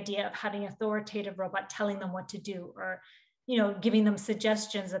like the idea of having an authoritative robot telling them what to do or, you know, giving them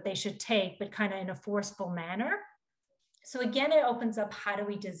suggestions that they should take, but kind of in a forceful manner. So again, it opens up, how do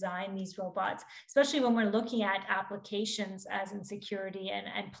we design these robots, especially when we're looking at applications as in security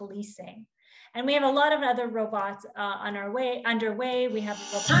and policing. And we have a lot of other robots underway. We have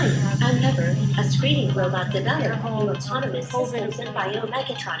Uncover, a screening robot developed in autonomous systems and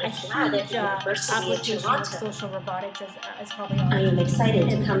biomechatronics lab at the University of Toronto. Social robotics is probably I am excited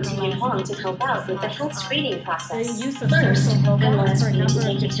to come to Huang to help out with the health screening process. The use of First, I will ask you to number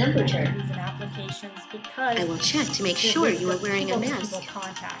take your temperature. situations because I will check to make sure you are wearing a mask.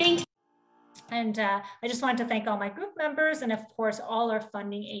 Thank you. And I just wanted to thank all my group members and of course all our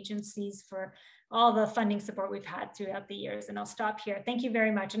funding agencies for all the funding support we've had throughout the years. And I'll stop here. Thank you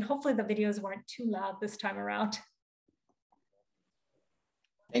very much. And hopefully the videos weren't too loud this time around.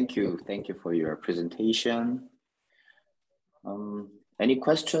 Thank you. Thank you for your presentation. Any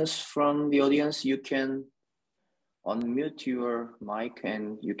questions from the audience? You can unmute your mic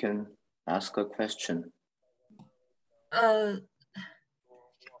and you can ask a question. I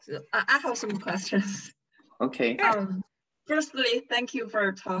have some questions. Okay. Firstly, thank you for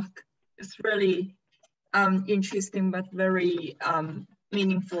your talk. It's really interesting, but very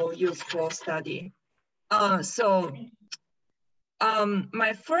meaningful, useful study. My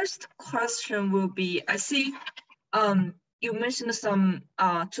first question will be, I see you mentioned some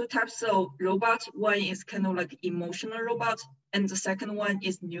two types of robot. One is kind of like emotional robot, and the second one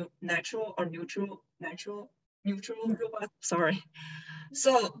is neutral robot. Sorry.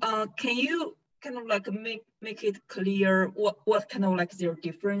 So can you kind of like make it clear what kind of like their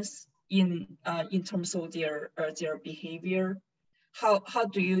difference in terms of their behavior? How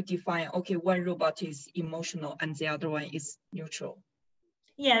do you define, okay, one robot is emotional and the other one is neutral?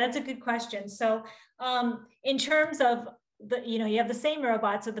 Yeah, that's a good question. So in terms of you have the same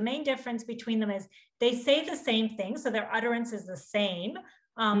robot. So the main difference between them is they say the same thing. So their utterance is the same,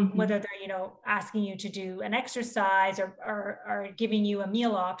 whether they're, asking you to do an exercise or giving you a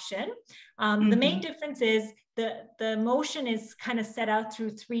meal option. The main difference is the motion is kind of set out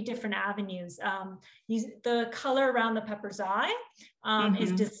through three different avenues. The color around the Pepper's eye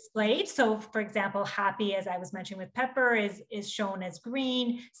is displayed. So for example, happy, as I was mentioning with Pepper, is shown as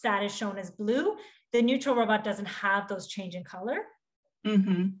green, sad is shown as blue. The neutral robot doesn't have those change in color.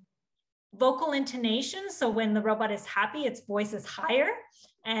 Vocal intonation. So when the robot is happy, its voice is higher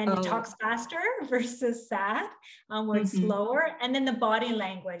and it talks faster versus sad, where it's slower. And then the body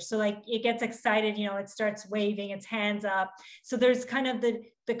language. So like it gets excited, it starts waving its hands up. So there's kind of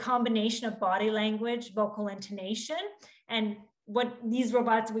the combination of body language, vocal intonation, and what these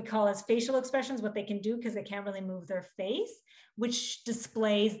robots we call as facial expressions, what they can do because they can't really move their face, which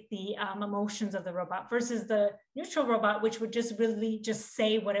displays the emotions of the robot, versus the neutral robot, which would just really just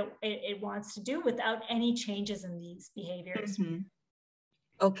say what it wants to do without any changes in these behaviors.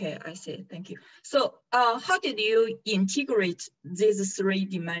 Okay, I see. Thank you. So how did you integrate these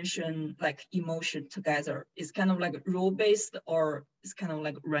three-dimension like emotion together? It's kind of like rule-based or it's kind of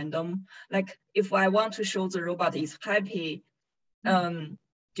like random? Like if I want to show the robot is happy,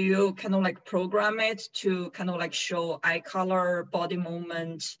 do you kind of like program it to kind of like show eye color, body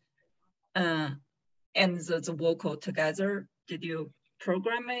movement, and the vocal together? Did you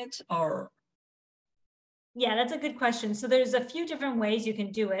program it or? Yeah, that's a good question. So there's a few different ways you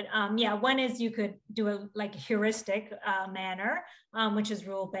can do it. One is you could do a like heuristic manner, which is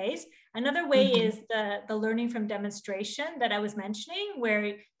rule-based. Another way is the learning from demonstration that I was mentioning,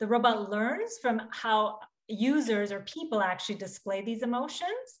 where the robot learns from how users or people actually display these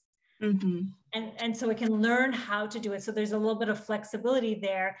emotions. And so it can learn how to do it. So there's a little bit of flexibility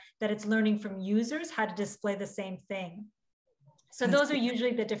there that it's learning from users how to display the same thing. So those are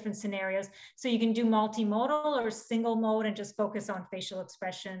usually the different scenarios. So you can do multimodal or single mode and just focus on facial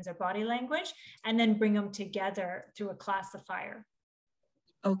expressions or body language, and then bring them together through a classifier.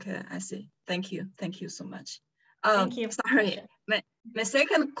 Okay, I see. Thank you. Thank you so much. Thank you. Sorry, my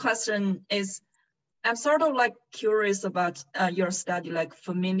second question is, I'm sort of like curious about your study, like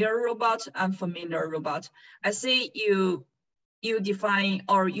familiar robot, unfamiliar robot. I see you define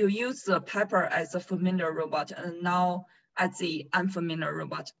or you use the Pepper as a familiar robot and now as the unfamiliar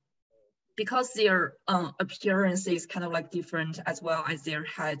robot. Because their appearance is kind of like different as well as their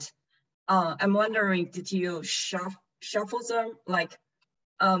head. I'm wondering, did you shuffle them? Like,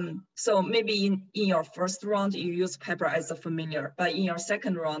 so maybe in your first round, you use Pepper as a familiar, but in your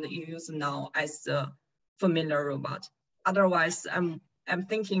second round, you use now as a familiar robot. Otherwise, I'm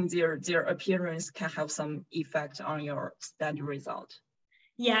thinking their appearance can have some effect on your study result.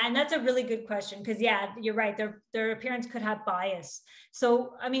 Yeah, and that's a really good question because yeah, you're right. Their appearance could have bias.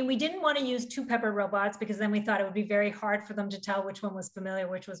 So, I mean, we didn't want to use two Pepper robots because then we thought it would be very hard for them to tell which one was familiar,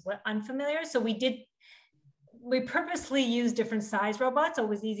 which was unfamiliar. So we purposely used different size robots. So it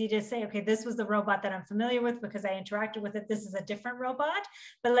was easy to say, okay, this was the robot that I'm familiar with because I interacted with it. This is a different robot.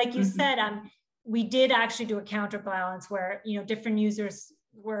 But like you said, we did actually do a counterbalance where, different users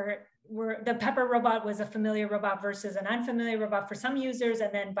were the Pepper robot was a familiar robot versus an unfamiliar robot for some users,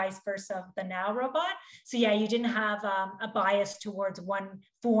 and then vice versa, the Now robot. So yeah, you didn't have a bias towards one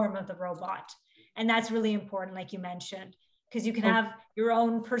form of the robot. And that's really important, like you mentioned. because you can have your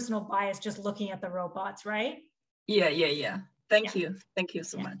own personal bias just looking at the robots, right? Yeah. Thank you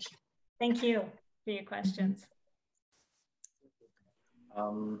so much. Thank you for your questions.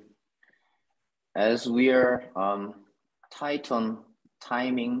 As we are tight on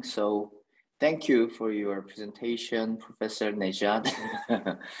timing, so thank you for your presentation, Professor Nejat.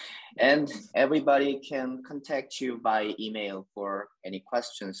 And everybody can contact you by email for any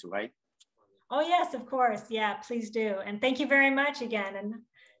questions, right? Oh yes, of course. Yeah, please do. And thank you very much again. And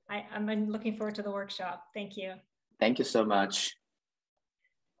I'm looking forward to the workshop. Thank you. Thank you so much.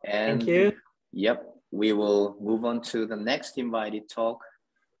 And thank you. Yep, we will move on to the next invited talk.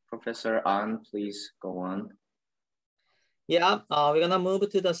 Professor An, please go on. Yeah, we're gonna move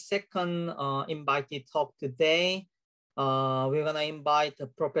to the second invited talk today. We're gonna invite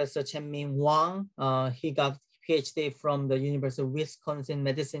Professor Chien-Ming Huang. He got PhD from the University of Wisconsin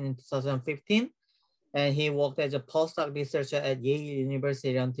Medicine in 2015, and he worked as a postdoc researcher at Yale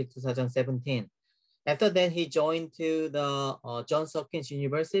University until 2017. After that, he joined to the Johns Hopkins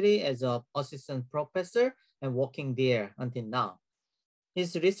University as an assistant professor and working there until now.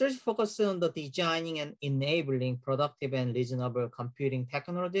 His research focuses on the designing and enabling productive and reasonable computing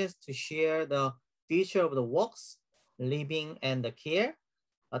technologies to share the future of the works, living, and the care.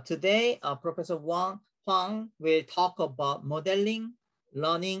 Today, Professor Huang will talk about modeling,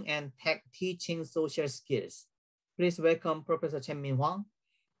 learning, and teaching social skills. Please welcome Professor Chien-Ming Huang.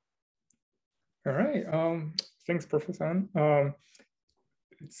 All right, thanks, Professor.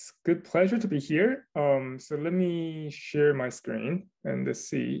 It's a good pleasure to be here. So let me share my screen and let's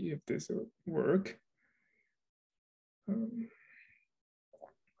see if this will work. And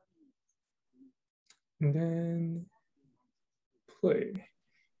then play.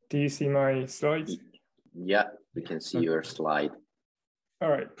 Do you see my slides? Yeah, we can see your slide. All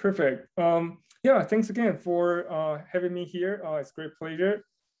right, perfect. Yeah, thanks again for having me here. It's a great pleasure.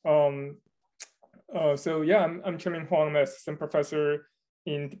 So yeah, I'm Chien-Ming Huang, I'm an assistant professor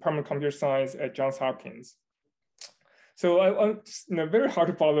in Department of Computer Science at Johns Hopkins. So I'm very hard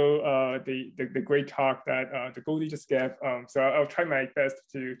to follow the great talk that the Goldie just gave. So I'll try my best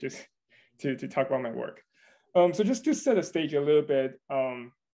to just to talk about my work. So just to set the stage a little bit.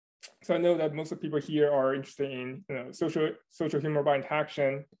 So I know that most of the people here are interested in social human robot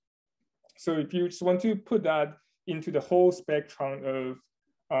interaction. So if you just want to put that into the whole spectrum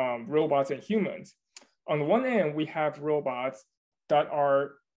of robots and humans, on the one hand, we have robots that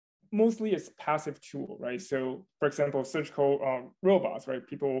are mostly a passive tool, right? So for example, surgical robots, right?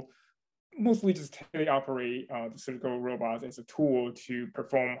 People mostly just teleoperate the surgical robots as a tool to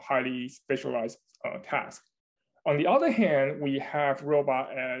perform highly specialized tasks. On the other hand, we have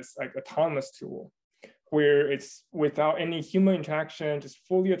robot as like autonomous tool, where it's without any human interaction, just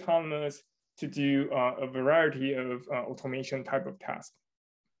fully autonomous to do a variety of automation type of tasks.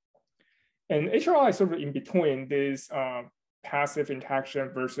 And HRI is sort of in between this passive interaction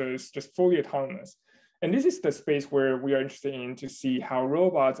versus just fully autonomous. And this is the space where we are interested in to see how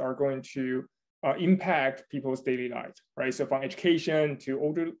robots are going to impact people's daily lives, right? So from education to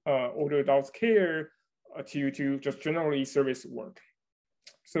older adults care to just generally service work.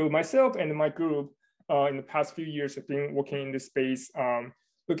 So myself and my group in the past few years have been working in this space,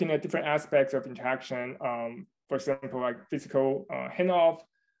 looking at different aspects of interaction. For example, like physical handoff,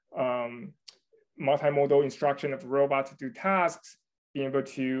 multimodal instruction of the robot to do tasks, being able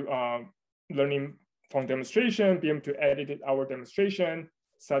to learning from demonstration, be able to edit our demonstration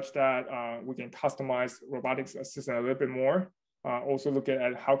such that we can customize robotics assistant a little bit more. Also look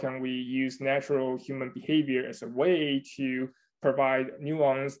at how can we use natural human behavior as a way to provide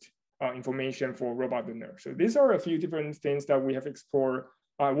nuanced information for robot learner. So these are a few different things that we have explored.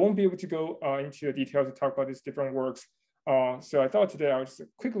 I won't be able to go into the details to talk about these different works. So I thought today I'll just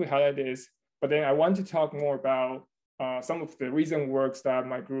quickly highlight this, but then I want to talk more about some of the recent works that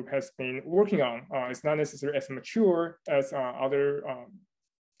my group has been working on. It's not necessarily as mature as other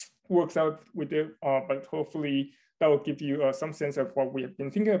works that we did, but hopefully that will give you some sense of what we have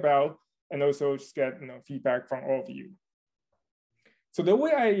been thinking about, and also just get feedback from all of you. So the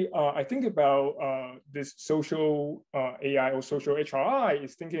way I think about this social AI or social HRI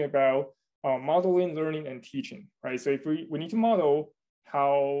is thinking about modeling, learning, and teaching, right? So if we need to model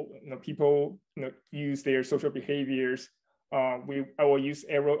how people use their social behaviors, I will use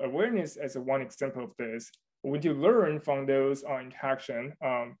error awareness as one example of this. We need to learn from those interaction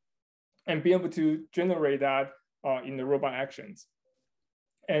and be able to generate that in the robot actions.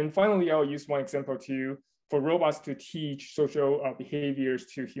 And finally, I'll use one example for robots to teach social behaviors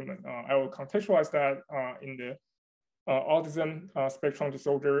to humans. I will contextualize that in the autism spectrum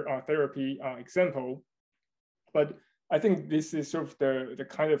disorder therapy example. But I think this is sort of the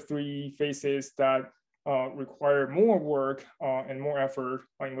kind of three phases that require more work and more effort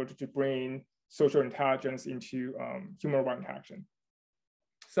in order to bring social intelligence into human-robot interaction.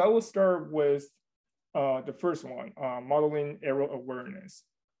 So I will start with the first one, modeling error awareness.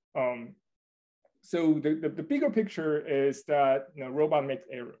 So the bigger picture is that robot makes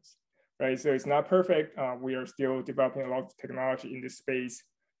errors, right? So it's not perfect. We are still developing a lot of technology in this space.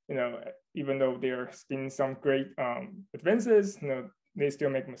 Even though there's been some great advances, they still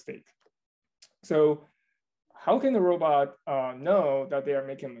make mistakes. So how can the robot know that they are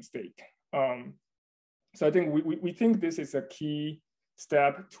making a mistake? So I think we think this is a key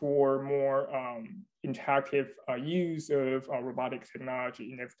step toward more interactive use of robotic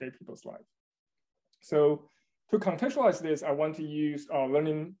technology in everyday people's life. So to contextualize this, I want to use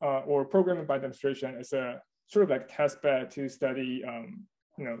learning or programming by demonstration as a sort of like test bed to study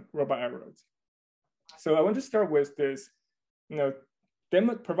robot errors. So I want to start with this,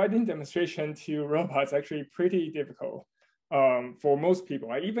 providing demonstration to robots actually pretty difficult for most people.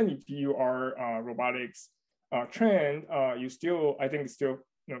 Even if you are robotics trained, I think it's still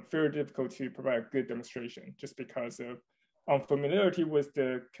very difficult to provide a good demonstration just because of unfamiliarity with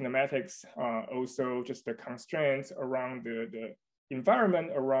the kinematics, also just the constraints around the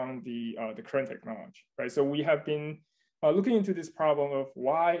environment around the current technology, right? So we have been looking into this problem of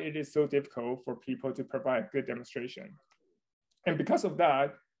why it is so difficult for people to provide good demonstration. And because of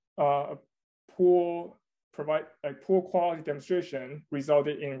that, poor quality demonstration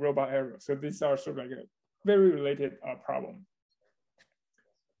resulted in robot errors. So these are sort of like a very related problem.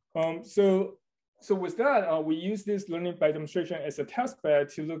 So with that, we use this learning by demonstration as a test bed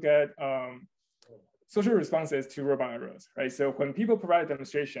to look at social responses to robot errors, right? So when people provide a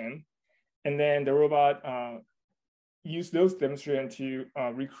demonstration, and then the robot use those demonstrations to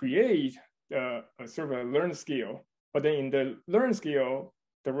recreate sort of a learned skill, but then in the learned skill,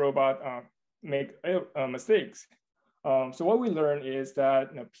 the robot make mistakes. So what we learn is that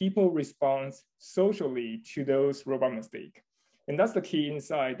people respond socially to those robot mistakes. And that's the key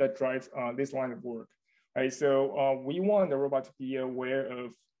insight that drives this line of work, right? So we want the robot to be aware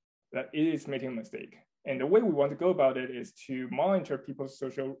of that it is making a mistake. And the way we want to go about it is to monitor people's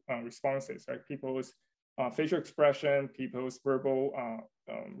social responses, right? People's facial expression, people's verbal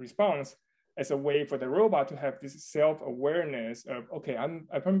response as a way for the robot to have this self-awareness of, okay, I'm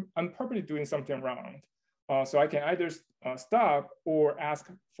probably doing something wrong. So I can either stop or ask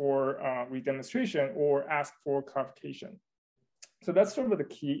for redemonstration or ask for clarification. So that's sort of the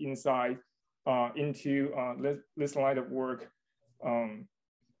key insight into this line of work.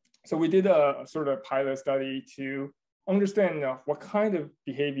 So we did a sort of pilot study to understand what kind of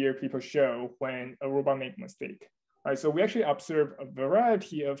behavior people show when a robot makes a mistake. Right? So we actually observed a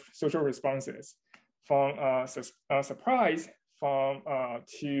variety of social responses from surprise,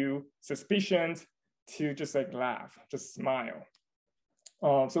 to suspicion, to just like laugh, just smile.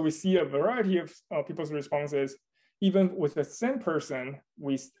 So we see a variety of people's responses. Even with the same person,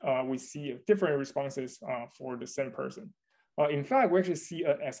 we see different responses for the same person. In fact, we actually see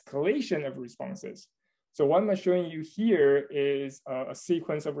an escalation of responses. So what I'm showing you here is a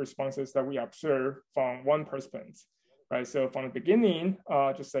sequence of responses that we observe from one participant, right? So from the beginning,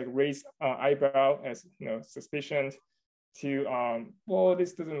 just like raise eyebrow as suspicion, to well,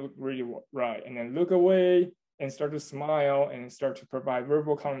 this doesn't look really right, and then look away and start to smile and start to provide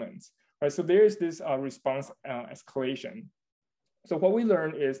verbal comments. Right, so there's this response escalation. So what we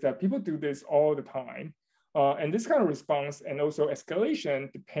learned is that people do this all the time. And this kind of response and also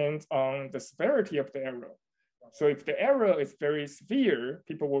escalation depends on the severity of the error. So if the error is very severe,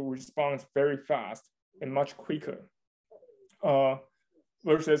 people will respond very fast and much quicker.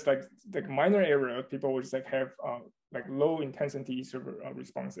 Versus like minor error, people will just like have like low intensity sort of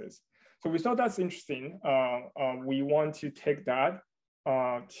responses. So we thought that's interesting. We want to take that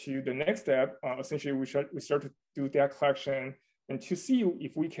to the next step. Essentially, we start to do data collection and to see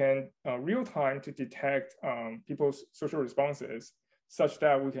if we can real time to detect people's social responses such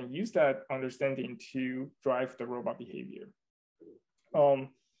that we can use that understanding to drive the robot behavior.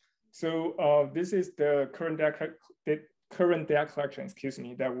 So this is the current data collection, excuse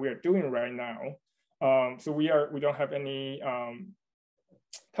me, that we are doing right now. So we don't have any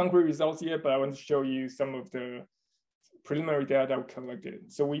concrete results yet, but I want to show you some of the preliminary data that we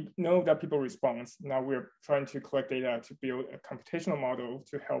collected. So we know that people respond. Now we're trying to collect data to build a computational model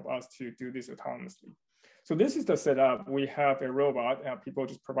to help us to do this autonomously. So this is the setup. We have a robot and people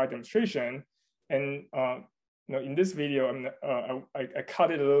just provide demonstration. And in this video, I cut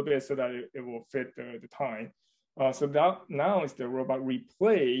it a little bit so that it will fit the time. So that now is the robot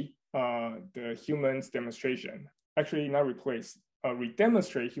replay the human's demonstration. actually not replace,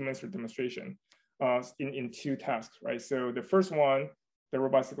 redemonstrate human-centered demonstration in two tasks, right? So the first one, the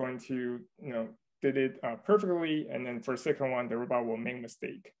robot's going to, did it perfectly, and then for the second one, the robot will make a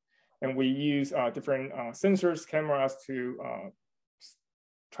mistake. And we use different sensors, cameras to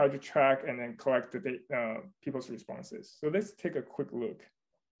try to track and then collect the people's responses. So let's take a quick look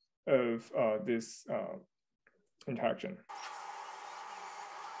of this interaction.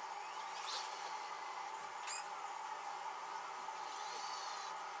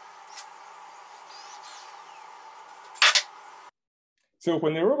 So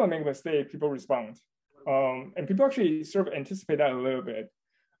when the robot makes a mistake, people respond. And people actually sort of anticipate that a little bit.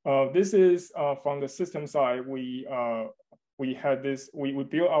 This is from the system side. We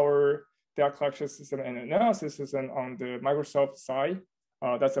built our data collection system and analysis system on the Microsoft side.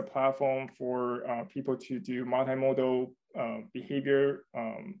 That's a platform for people to do multimodal behavior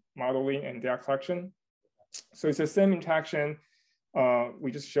modeling and data collection. So it's the same interaction. We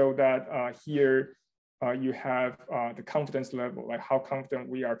just showed that here you have the confidence level, like how confident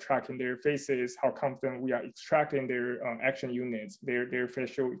we are tracking their faces, how confident we are extracting their action units, their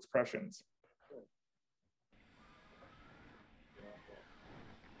facial expressions.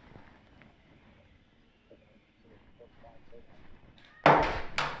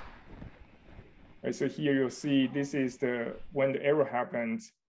 Right, so here you'll see this is when the error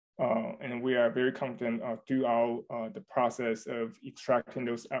happens, and we are very confident throughout the process of extracting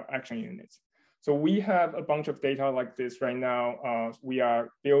those action units. So we have a bunch of data like this right now. We are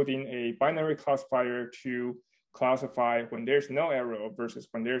building a binary classifier to classify when there's no error versus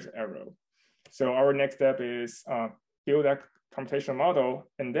when there's error. So our next step is build that computational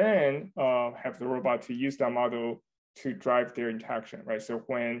model and then have the robot to use that model to drive their interaction, right? So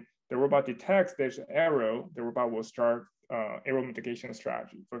when the robot detects there's an error, the robot will start error mitigation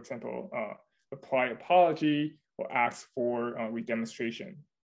strategy. For example, apply apology or ask for redemonstration.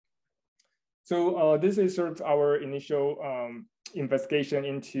 So this is sort of our initial investigation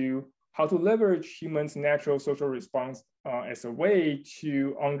into how to leverage humans' natural social response as a way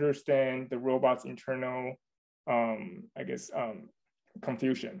to understand the robot's internal,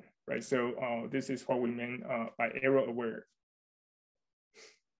 confusion, right? So this is what we mean by error aware.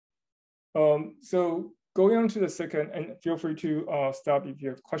 So going on to the second, and feel free to stop if you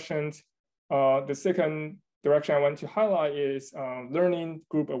have questions. The second direction I want to highlight is learning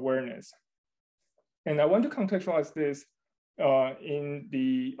group awareness. And I want to contextualize this in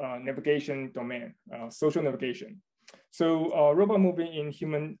the navigation domain, social navigation. So robot moving in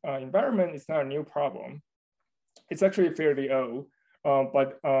human environment is not a new problem. It's actually fairly old,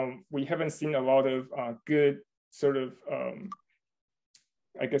 but we haven't seen a lot of good sort of,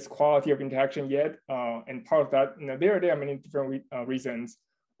 quality of interaction yet. And part of that, there are many different reasons.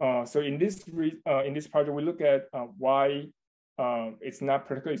 So in this project, we look at why it's not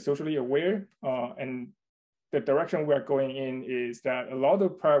particularly socially aware. And the direction we're going in is that a lot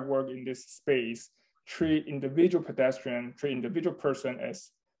of prior work in this space treat individual pedestrian, treat individual person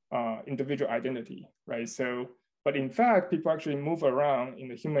as individual identity, right? So, but in fact, people actually move around in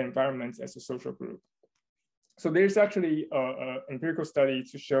the human environments as a social group. So there's actually an empirical study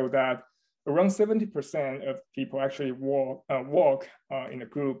to show that around 70% of people actually walk in a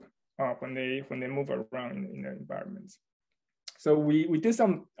group when they move around in their environments. So we did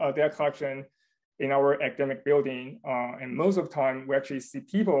some data collection in our academic building, and most of the time we actually see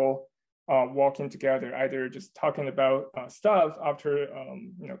people walking together, either just talking about stuff after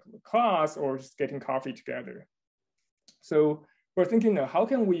class or just getting coffee together. So we're thinking, how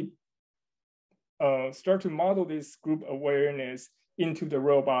can we start to model this group awareness into the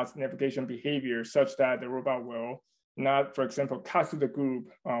robot's navigation behavior such that the robot will not, for example, cut to the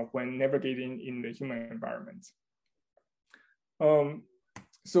group when navigating in the human environment.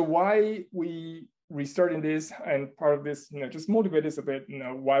 So why we restarting this, and part of this, just motivate us a bit,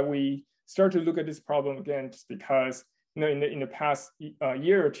 why we start to look at this problem again, just because, in the past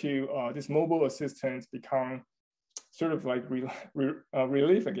year or two, this mobile assistants become sort of like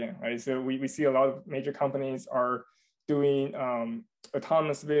relief again, right? So we see a lot of major companies are doing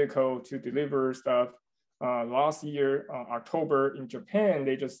autonomous vehicle to deliver stuff. Last year, October in Japan,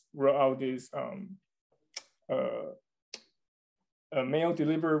 they just rolled out this mail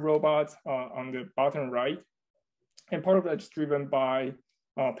delivery robot on the bottom right. And part of that is driven by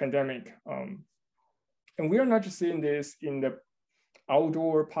pandemic. And we are not just seeing this in the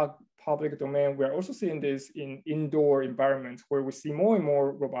outdoor public domain, we are also seeing this in indoor environments where we see more and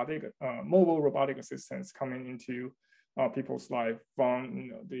more mobile robotic assistants coming into people's life,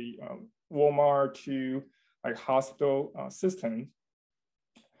 from the Walmart to like hospital systems.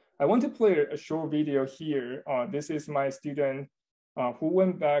 I want to play a short video here. This is my student who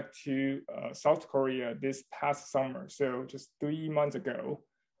went back to South Korea this past summer, so just 3 months ago,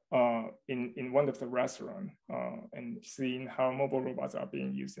 in one of the restaurants, and seeing how mobile robots are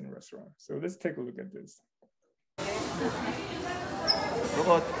being used in restaurants. So let's take a look at this.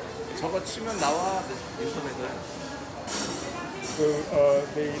 저거 치면 나와 인터넷에. So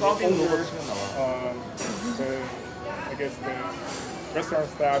the owner, I guess the restaurant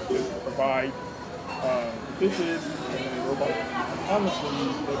staff just provide dishes and the robot honestly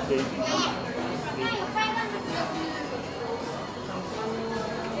they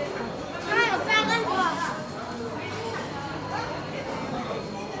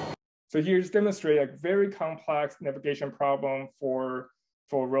So here's demonstrate a very complex navigation problem for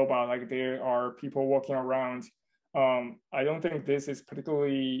robot, like there are people walking around. I don't think this is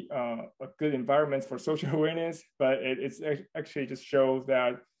particularly a good environment for social awareness, but it's actually just shows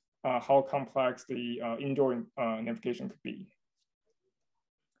that how complex the indoor navigation could be.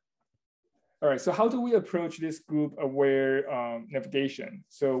 All right, so how do we approach this group aware navigation?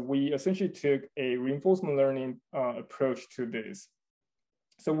 So we essentially took a reinforcement learning approach to this.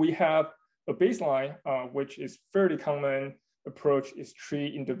 So we have a baseline, which is fairly common approach is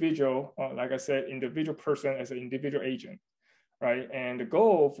treat individual, like I said, individual person as an individual agent, right? And the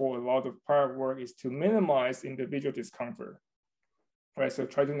goal for a lot of prior work is to minimize individual discomfort, right? So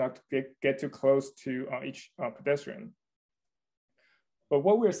try to not get too close to each pedestrian. But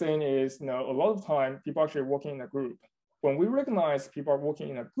what we're saying is, you know, a lot of time people are actually working in a group. When we recognize people are working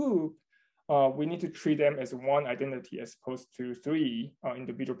in a group, we need to treat them as one identity as opposed to 3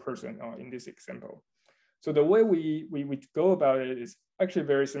 individual person in this example. So the way we go about it is actually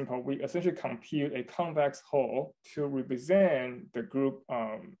very simple. We essentially compute a convex hull to represent the group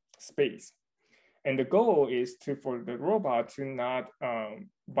space. And the goal is for the robot to not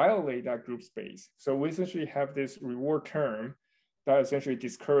violate that group space. So we essentially have this reward term that essentially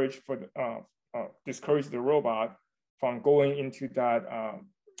discourage the robot from going into that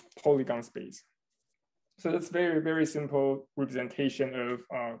polygon space. So that's very, very simple representation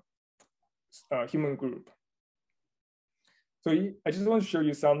of human group. So I just want to show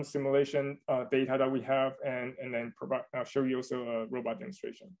you some simulation data that we have and then show you also a robot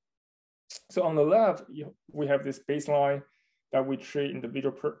demonstration. So on the left, we have this baseline that we treat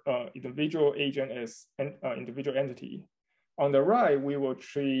individual agent as an individual entity. On the right, we will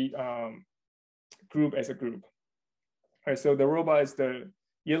treat group as a group. All right, so the robot is the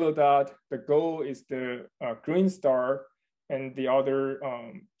yellow dot, the goal is the green star, and the other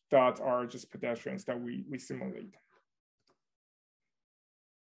dots are just pedestrians that we simulate.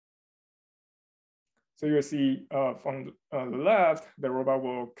 So you'll see from the left, the robot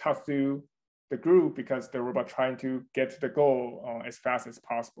will cut through the group because the robot trying to get to the goal as fast as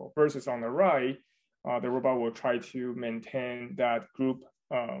possible, versus on the right, the robot will try to maintain that group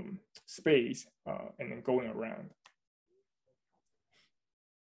space and then going around.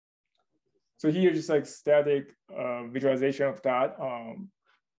 So here, just like static visualization of that.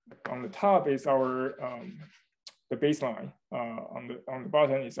 On the top is our the baseline. On the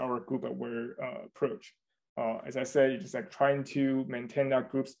bottom is our group aware approach. As I said, it's just like trying to maintain that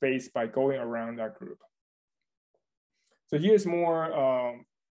group space by going around that group. So here's more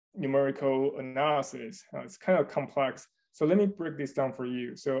numerical analysis. It's kind of complex. So let me break this down for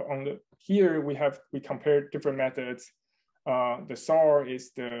you. So here we compare different methods. The SAR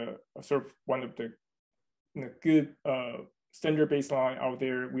is the sort of one of the good standard baseline out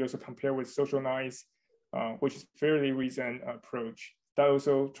there. We also compare with social noise, which is fairly recent approach that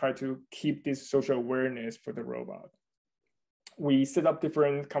also try to keep this social awareness for the robot. We set up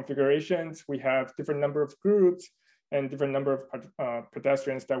different configurations. We have different number of groups and different number of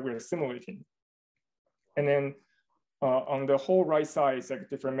pedestrians that we're simulating. And then on the whole right side is like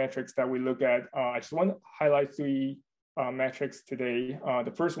different metrics that we look at. I just want to highlight 3 metrics today.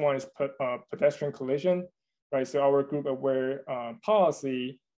 The first one is pedestrian collision, right? So our group aware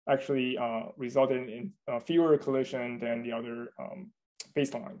policy actually resulted in fewer collision than the other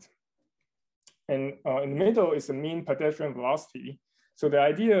baselines. And in the middle is the mean pedestrian velocity. So the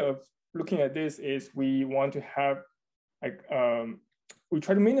idea of looking at this is we want to have, like, we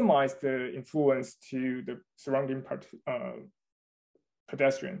try to minimize the influence to the surrounding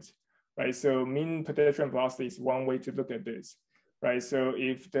pedestrians, right? So mean pedestrian velocity is one way to look at this, right? So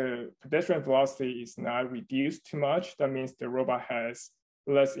if the pedestrian velocity is not reduced too much, that means the robot has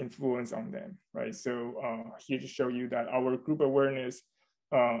less influence on them, right? So here to show you that our group awareness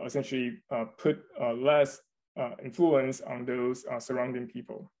essentially put less influence on those surrounding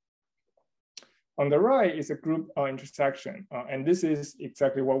people. On the right is a group intersection, and this is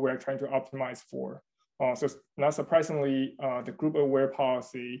exactly what we're trying to optimize for. So not surprisingly, the group aware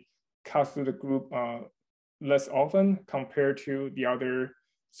policy cuts through the group less often compared to the other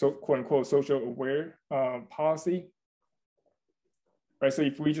quote unquote social aware policy. Right, so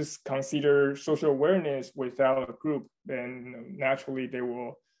if we just consider social awareness without a group, then naturally they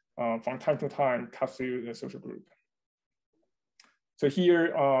will, from time to time, cut through the social group. So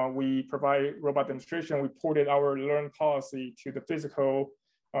here we provide robot demonstration. We ported our learn policy to the physical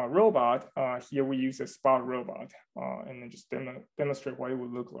robot. Here we use a spot robot and then just demonstrate what it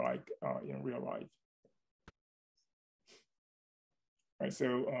would look like in real life. Right,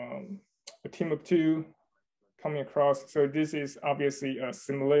 so a team of two coming across. So this is obviously a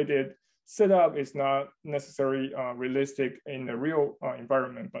simulated setup. It's not necessarily realistic in the real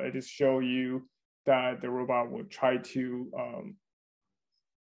environment, but it just show you that the robot will try to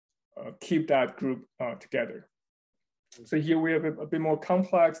keep that group together. So here we have a bit more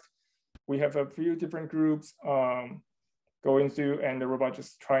complex. We have a few different groups going through, and the robot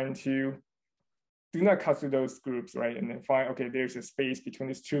just trying to do not cut through those groups, right? And then find, okay, there's a space between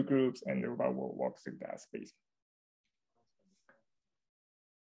these two groups, and the robot will walk through that space.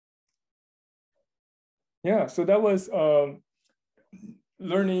 Yeah, so that was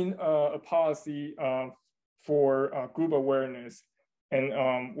learning a policy for group awareness.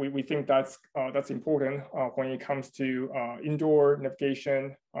 And we think that's important when it comes to indoor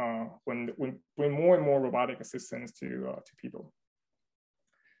navigation, when we bring more and more robotic assistance to people.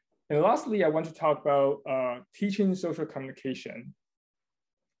 And lastly, I want to talk about teaching social communication.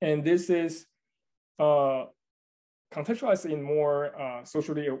 And this is contextualized in more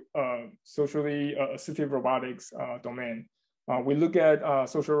socially assistive robotics domain. We look at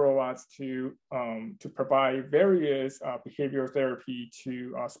social robots to provide various behavioral therapy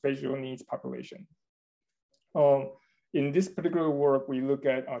to special needs population. In this particular work, we look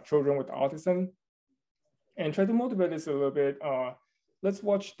at children with autism and try to motivate this a little bit. Let's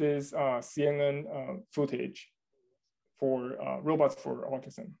watch this CNN footage for robots for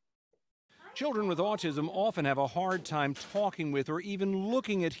autism. Children with autism often have a hard time talking with or even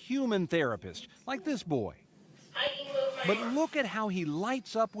looking at human therapists, like this boy. But look at how he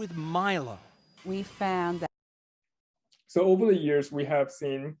lights up with Milo. We found that. So over the years, we have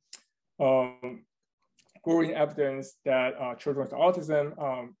seen growing evidence that children with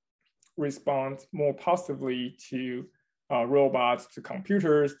autism respond more positively to robots, to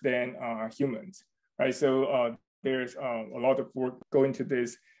computers than humans, right? So there's a lot of work going to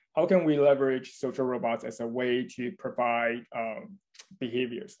this. How can we leverage social robots as a way to provide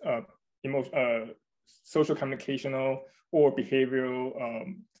behaviors, social communicational or behavioral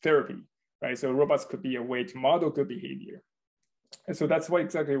therapy, right? So robots could be a way to model good behavior. And so that's what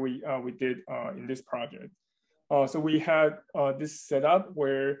exactly we did in this project. So we had this setup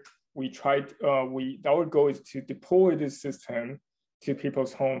where we tried, our goal is to deploy this system to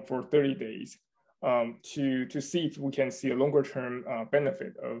people's home for 30 days to see if we can see a longer term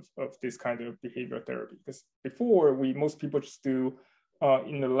benefit of this kind of behavioral therapy. Because before, most people just do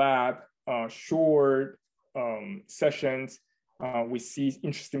in the lab, short sessions, we see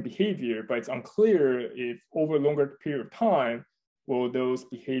interesting behavior, but it's unclear if over a longer period of time, will those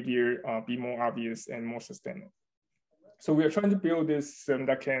behavior be more obvious and more sustainable. So we are trying to build this system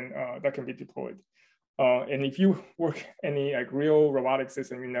that can be deployed. And if you work any like real robotic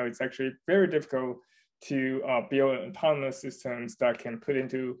system, you know it's actually very difficult to build autonomous systems that can put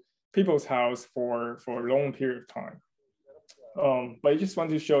into people's house for a long period of time. But I just want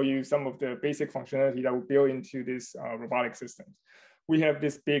to show you some of the basic functionality that we build into this robotic systems. We have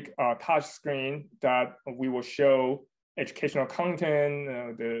this big touch screen that we will show educational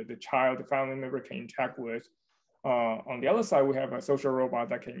content, the child, the family member can interact with. On the other side, we have a social robot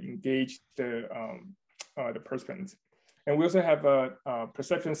that can engage the participants. And we also have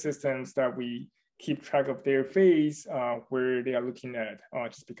perception systems that we keep track of their face, where they are looking at,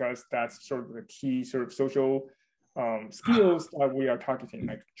 just because that's sort of the key sort of social skills that we are targeting,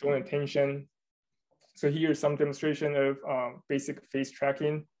 like joint attention. So here's some demonstration of basic face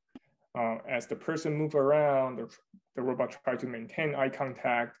tracking. As the person move around, the robot try to maintain eye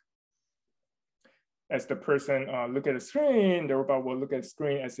contact. As the person look at the screen, the robot will look at the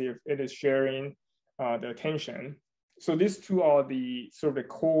screen as if it is sharing the attention. So these two are the sort of the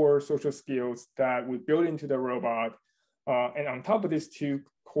core social skills that we build into the robot. And on top of these two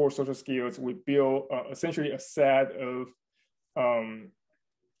core social skills, we build essentially a set of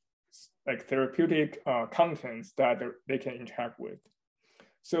like therapeutic contents that they can interact with.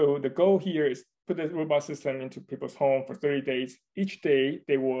 So the goal here is put the robot system into people's home for 30 days. Each day,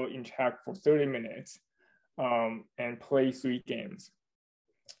 they will interact for 30 minutes and play 3 games.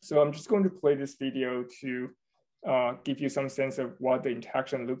 So I'm just going to play this video to give you some sense of what the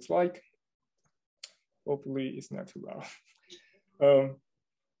interaction looks like. Hopefully it's not too loud.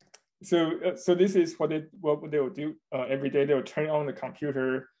 So this is what they will do every day. They will turn on the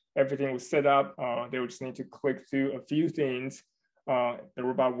computer, everything will set up. They will just need to click through a few things. The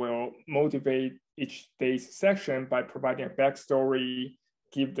robot will motivate each day's section by providing a backstory,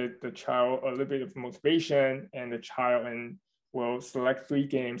 give the child a little bit of motivation, and the child will select 3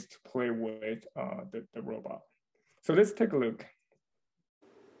 games to play with the robot. So let's take a look.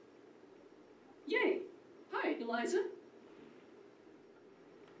 Yay! Hi, Eliza.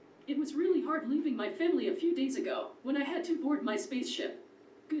 It was really hard leaving my family a few days ago when I had to board my spaceship.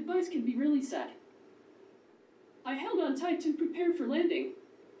 Goodbyes can be really sad. I held on tight to prepare for landing.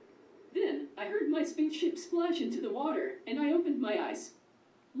 Then I heard my spaceship splash into the water and I opened my eyes.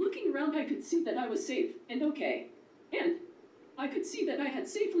 Looking around, I could see that I was safe and okay. And I could see that I had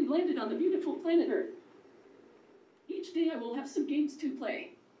safely landed on the beautiful planet Earth. Each day I will have some games to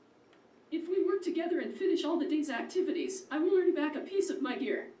play. If we work together and finish all the day's activities, I will earn back a piece of my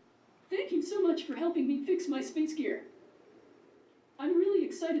gear. Thank you so much for helping me fix my space gear. I'm really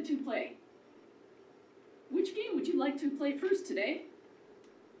excited to play. Which game would you like to play first today?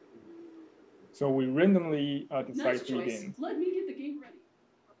 So we randomly decide nice 3 choice. games. Let me get the game ready.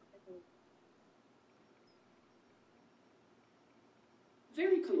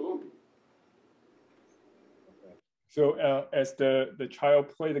 Very cool. So as the child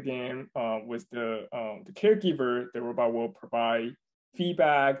play the game with the caregiver, the robot will provide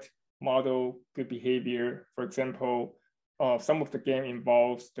feedback, model good behavior. For example, some of the game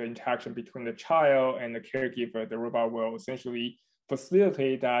involves the interaction between the child and the caregiver. The robot will essentially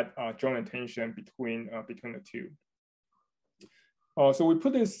facilitate that joint attention between the two. So we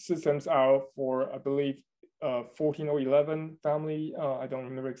put these systems out for, I believe, 14 or 11 family. I don't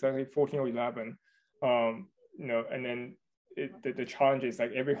remember exactly, 14 or 11. And then the challenge is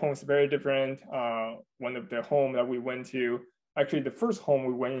like every home is very different. One of the home that we went to, actually the first home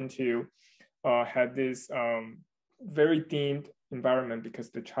we went into had this very dimmed environment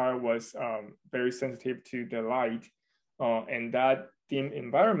because the child was very sensitive to the light. And that dim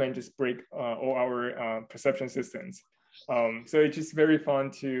environment just break all our perception systems. So it's just very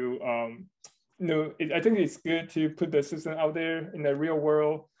fun to, I think it's good to put the system out there in the real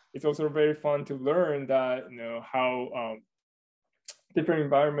world. It's also very fun to learn that, how different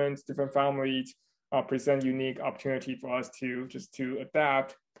environments, different families present unique opportunity for us to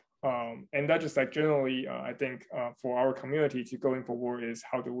adapt. And that just like generally, I think for our community to going forward is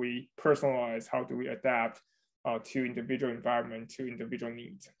how do we personalize, how do we adapt to individual environment, to individual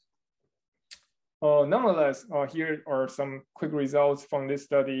needs. Nonetheless, here are some quick results from this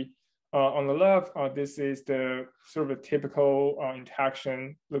study. On the left, this is the sort of a typical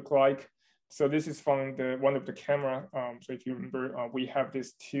interaction look like. So this is from one of the camera. So if you remember, we have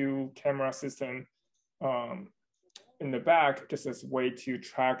this 2 camera system in the back, just as a way to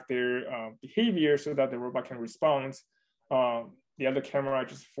track their behavior so that the robot can respond. The other camera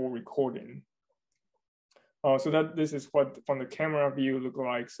just for recording. So that this is what from the camera view look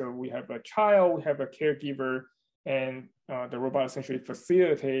like. So we have a child, we have a caregiver, and the robot essentially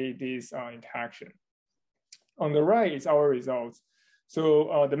facilitate this interaction. On the right is our results.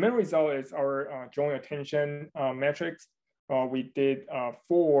 So the main result is our joint attention metrics. We did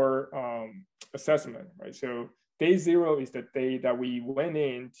 4 assessment, right? So day 0 is the day that we went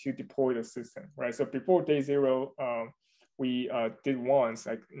in to deploy the system, right? So before day 0, we did once,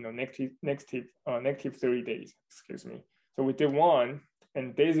 like negative 30 days, excuse me. So we did 1.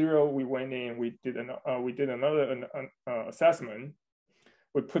 And day 0, we went in, we did another assessment.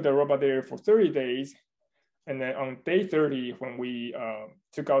 We put the robot there for 30 days. And then on day 30, when we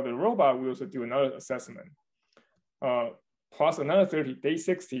took out the robot, we also do another assessment. Plus another 30, day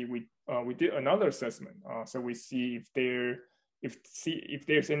 60, we did another assessment. So we see if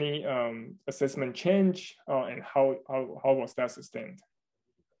there's any assessment change and how was that sustained.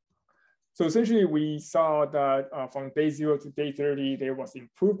 So essentially, we saw that from day 0 to day 30, there was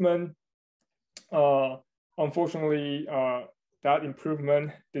improvement. Unfortunately, that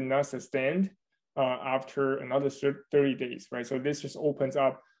improvement did not sustain after another 30 days, right? So this just opens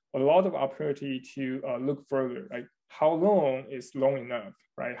up a lot of opportunity to look further, like how long is long enough,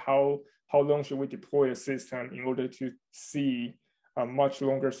 right? How long should we deploy a system in order to see a much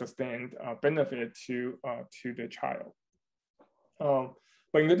longer sustained benefit to the child?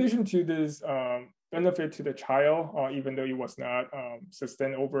 But in addition to this benefit to the child, even though it was not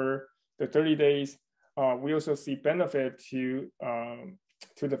sustained over the 30 days, we also see benefit to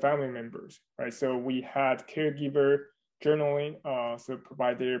the family members, right? So we had caregiver journaling, so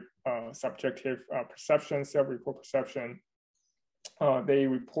provide their subjective perception, self-report perception. They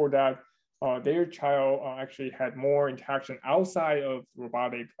report that their child actually had more interaction outside of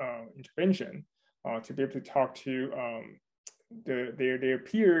robotic intervention to be able to talk to their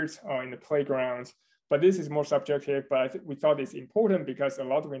peers in the playgrounds. But this is more subjective, but we thought it's important because a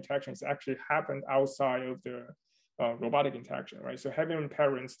lot of interactions actually happened outside of the robotic interaction, right? So having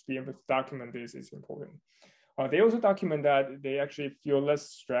parents to be able to document this is important. They also document that they actually feel less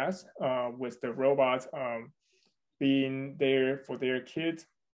stress with the robots being there for their kids.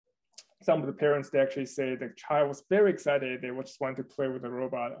 Some of the parents, they actually say the child was very excited. They just want to play with the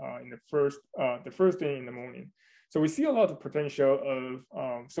robot in the first thing in the morning. So we see a lot of potential of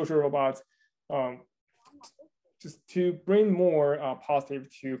social robots just to bring more positive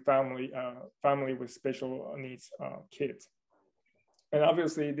to family with special needs kids. And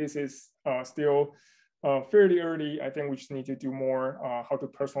obviously this is still fairly early. I think we just need to do more how to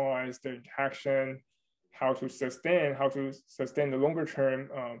personalize the interaction, how to sustain the longer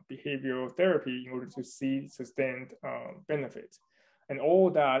term behavioral therapy in order to see sustained benefits. And all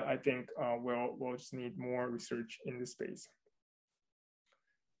that, I think, we'll just need more research in this space.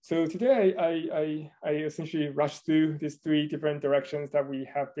 So today, I essentially rushed through these 3 different directions that we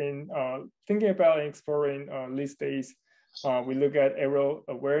have been thinking about and exploring these days. We look at error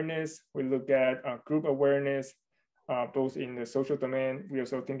awareness, we look at group awareness, both in the social domain. We're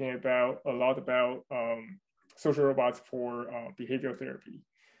also thinking a lot about social robots for behavioral therapy.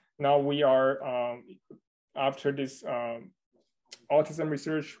 Now we are, after this autism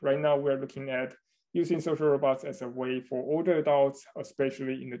research, right now we're looking at using social robots as a way for older adults,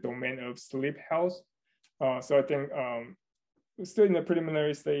 especially in the domain of sleep health. So I think we're still in the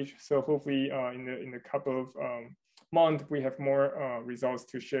preliminary stage. So hopefully in a couple of months, we have more results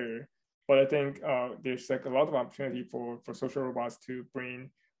to share. But I think there's like a lot of opportunity for social robots to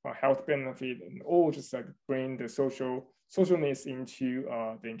bring health benefit and all just like bring the socialness into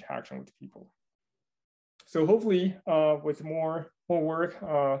the interaction with people. So hopefully with more work,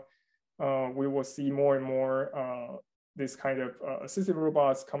 we will see more and more this kind of assistive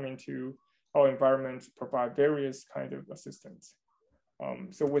robots come into our environment, provide various kind of assistance.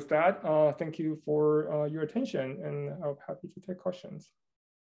 So with that, thank you for your attention, and I'm happy to take questions.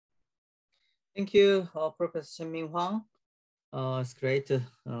 Thank you, Professor Chien-Ming Huang. It's great to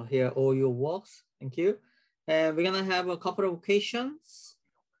hear all your works. Thank you. And we're gonna have a couple of questions.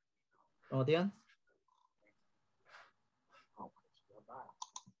 Audience.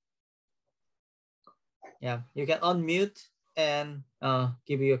 Yeah, you can unmute and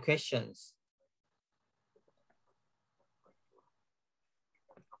give your questions.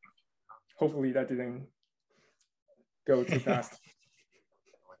 Hopefully that didn't go too fast.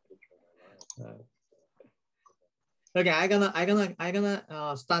 Okay, I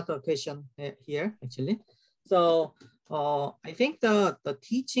gonna start a question here actually. So I think the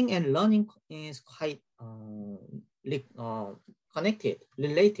teaching and learning is quite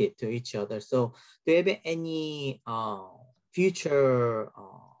related to each other. So do you have any future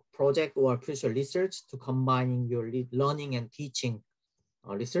project or future research to combining your learning and teaching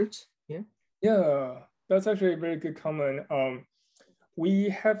research here? Yeah, that's actually a very good comment. We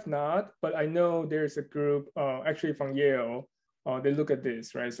have not, but I know there's a group actually from Yale. They look at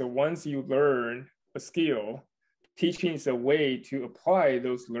this, right? So once you learn a skill, teaching is a way to apply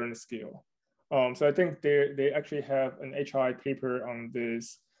those learned skill. So I think they actually have an HI paper on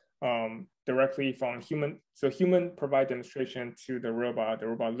this directly from human. So human provide demonstration to the robot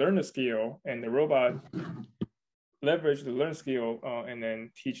learn the skill, and the robot leverage the learned skill and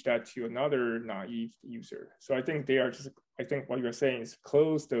then teach that to another naive user. So I think they are just, I think what you're saying is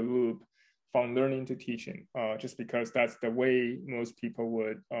close the loop from learning to teaching, just because that's the way most people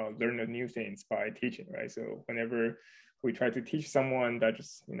would learn the new things by teaching, right? So whenever we try to teach someone, that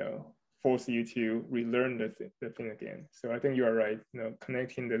just, force you to relearn the thing again. So I think you are right.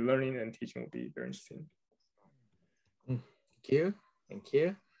 Connecting the learning and teaching will be very interesting. Thank you. Thank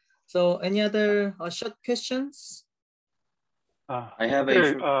you. So any other short questions? I have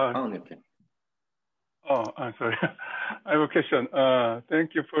I'm sorry. I have a question.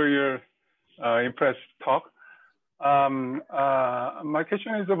 Thank you for your impressive talk. My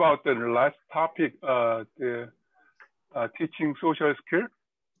question is about the last topic, the teaching social skill.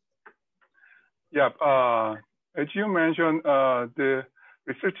 Yeah, as you mentioned, the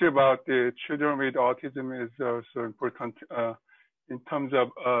research about the children with autism is also important in terms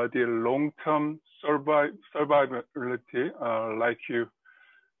of the long-term survivability, like you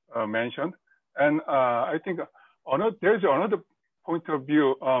mentioned. And I think there's another point of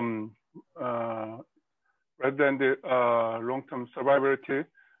view rather than the long-term survivability,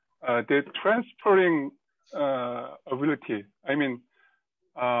 the transferring ability. I mean,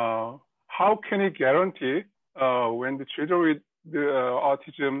 how can you guarantee when the children with the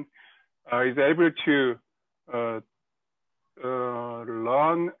autism is able to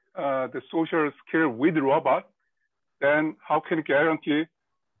learn the social skill with robot, then how can you guarantee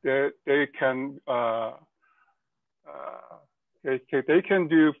that they can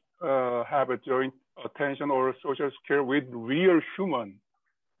do have a joint attention or social skill with real human?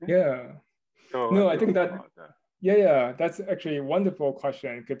 Yeah. So no, I think that. Yeah, that's actually a wonderful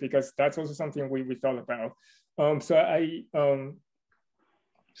question because that's also something we thought about. So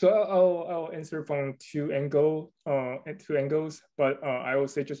I'll answer from two angles, but I will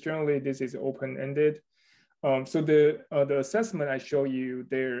say just generally this is open-ended. So the assessment I show you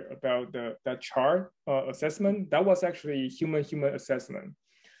there about that chart assessment, that was actually human assessment.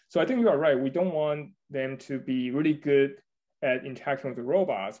 So I think you are right. We don't want them to be really good at interaction with the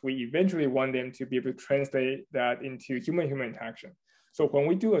robots. We eventually want them to be able to translate that into human interaction. So when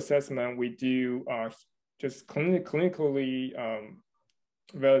we do assessment, we do just clinically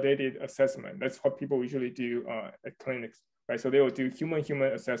validated assessment. That's what people usually do at clinics, right? So they will do human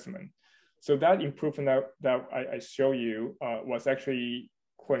assessment. So that improvement that I show you was actually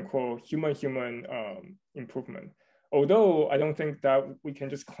quote unquote human improvement. Although I don't think that we can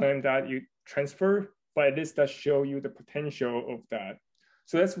just claim that you transfer, but at least that show you the potential of that.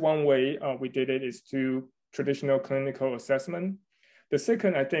 So that's one way we did it, is through traditional clinical assessment. The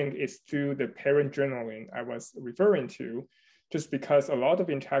second, I think, is through the parent journaling I was referring to, just because a lot of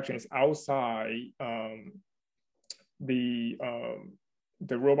interaction is outside the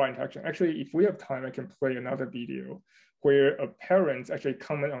robot interaction. Actually, if we have time, I can play another video where a parent actually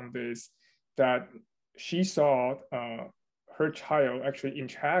comment on this, that she saw her child actually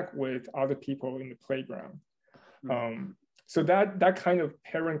interact with other people in the playground. So that kind of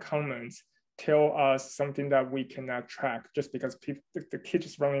parent comments tell us something that we cannot track just because the kid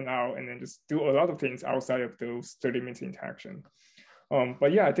is running out and then just do a lot of things outside of those 30 minutes interaction.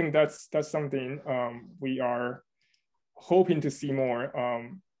 But yeah, I think that's something we are hoping to see more.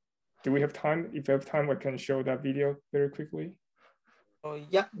 Do we have time? If we have time, I can show that video very quickly. Oh,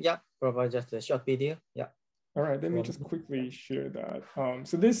 yeah, provide just a short video, yeah. All right, let me just quickly share that.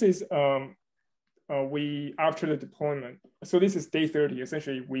 So this is, after the deployment, so this is day 30.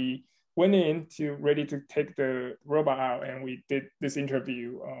 Essentially, we went in ready to take the robot out, and we did this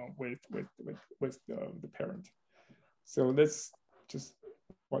interview with the parent. So let's just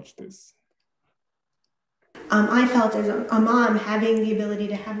watch this. I felt as a mom, having the ability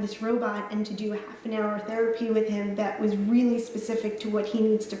to have this robot and to do a half-an-hour therapy with him that was really specific to what he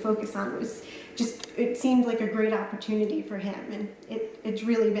needs to focus on was just, it seemed like a great opportunity for him. And it's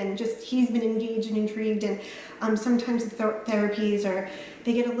really been just, he's been engaged and intrigued, and sometimes the therapies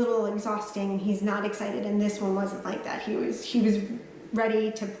they get a little exhausting and he's not excited, and this one wasn't like that. He was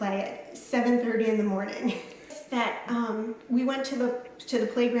ready to play at 7:30 in the morning. That we went to the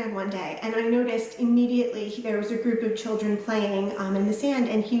playground one day, and I noticed immediately there was a group of children playing in the sand,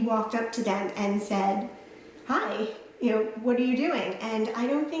 and he walked up to them and said, "Hi, what are you doing?" And I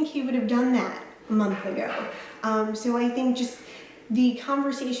don't think he would have done that a month ago. So I think just the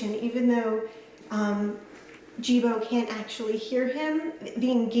conversation, even though Jibo can't actually hear him,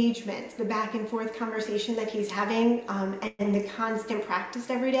 the engagement, the back and forth conversation that he's having, and the constant practice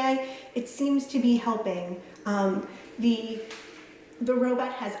every day, it seems to be helping. The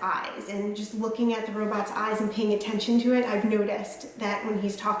robot has eyes, and just looking at the robot's eyes and paying attention to it, I've noticed that when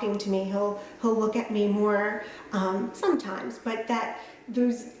he's talking to me, he'll look at me more sometimes, but that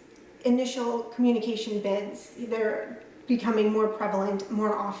those initial communication bits, they're becoming more prevalent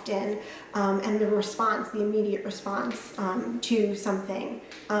more often, and the response, the immediate response to something,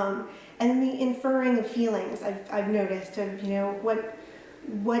 and the inferring of feelings I've noticed of,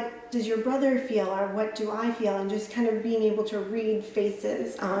 what does your brother feel, or what do I feel, and just kind of being able to read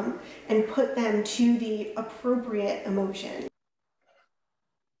faces and put them to the appropriate emotion.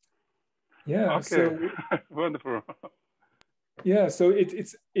 Yeah, okay. So wonderful. Yeah, so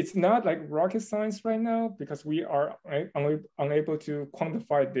it's not like rocket science right now, because we are unable to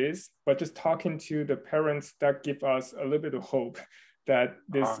quantify this, but just talking to the parents, that give us a little bit of hope that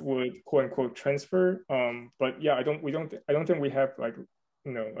this would quote unquote transfer. But yeah, I don't think we have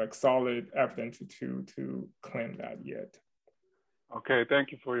like solid evidence to claim that yet. Okay,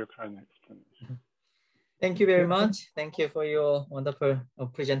 thank you for your kind explanation. Thank you very much. Thank you for your wonderful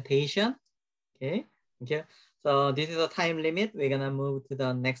presentation. Okay, thank you. So this is a time limit. We're gonna move to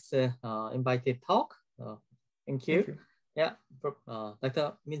the next invited talk. Thank you. Thank you. Yeah,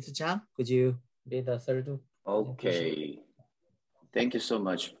 Dr. Minsu Jang, could you read the third? Okay. Thank you so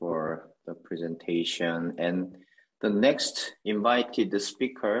much for the presentation. And the next invited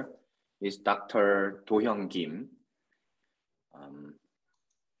speaker is Dr. Dohyung Kim.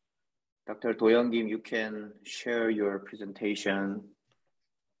 Dr. Dohyung Kim, you can share your presentation.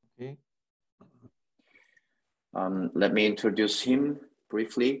 Okay. Let me introduce him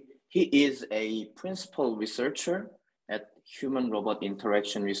briefly. He is a principal researcher at Human-Robot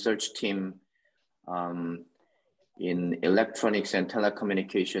Interaction Research Team in Electronics and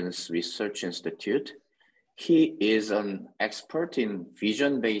Telecommunications Research Institute. He is an expert in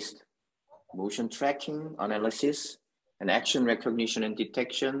vision-based motion tracking, analysis, and action recognition and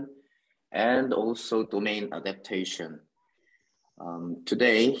detection, and also domain adaptation.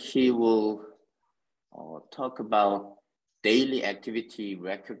 Today, he will talk about daily activity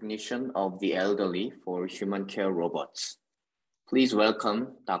recognition of the elderly for human care robots. Please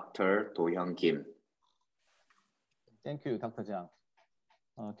welcome Dr. Dohyung Kim. Thank you, Dr. Jang.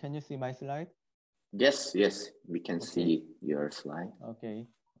 Can you see my slide? Yes, we can see your slide. Okay.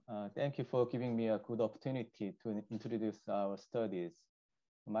 Thank you for giving me a good opportunity to introduce our studies.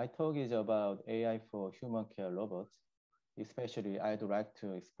 My talk is about AI for human care robots. Especially, I'd like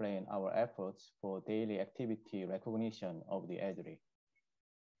to explain our efforts for daily activity recognition of the elderly.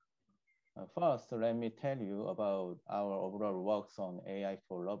 First, let me tell you about our overall works on AI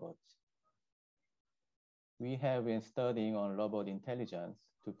for robots. We have been studying on robot intelligence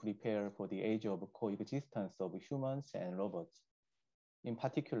to prepare for the age of coexistence of humans and robots. In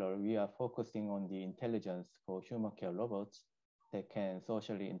particular, we are focusing on the intelligence for human care robots that can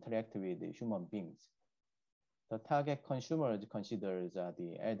socially interact with human beings. The target consumers considered are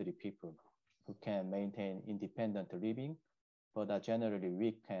the elderly people who can maintain independent living, but are generally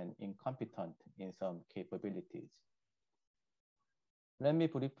weak and incompetent in some capabilities. Let me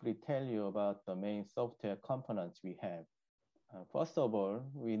briefly tell you about the main software components we have. First of all,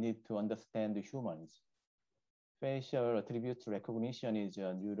 we need to understand the humans. Facial attribute recognition is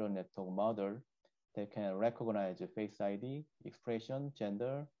a neural network model that can recognize face ID, expression,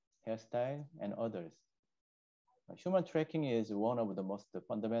 gender, hairstyle, and others. Human tracking is one of the most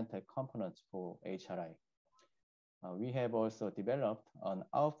fundamental components for HRI. We have also developed an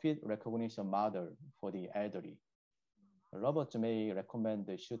outfit recognition model for the elderly. Robots may recommend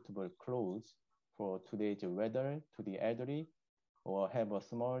the suitable clothes for today's weather to the elderly or have a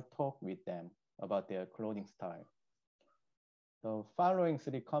small talk with them about their clothing style. The following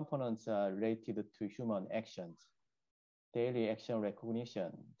three components are related to human actions. Daily action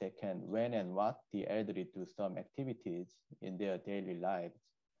recognition that can when and what the elderly do some activities in their daily lives.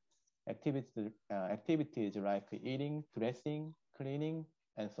 Activities like eating, dressing, cleaning,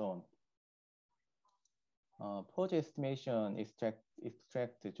 and so on. Pose estimation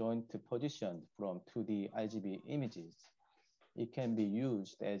extract joint position from 2D RGB images. It can be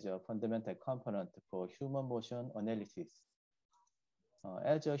used as a fundamental component for human motion analysis.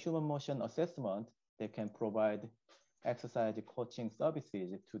 As a human motion assessment, they can provide exercise coaching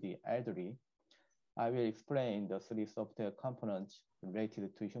services to the elderly. I will explain the three software components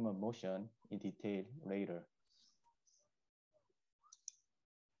related to human motion in detail later.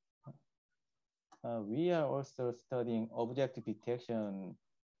 We are also studying object detection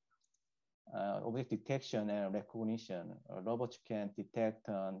and recognition. Robots can detect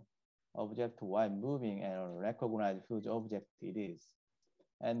an object while moving and recognize whose object it is,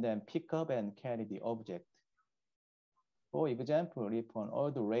 and then pick up and carry the object. For example, if an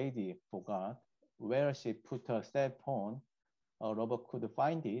old lady forgot where she put her cell phone, a robot could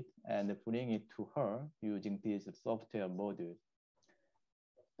find it and bring it to her using this software module.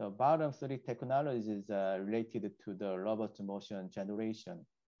 The bottom three technologies are related to the robot motion generation.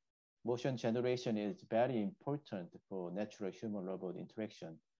 Motion generation is very important for natural human-robot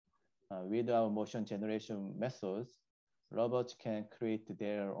interaction. With our motion generation methods, robots can create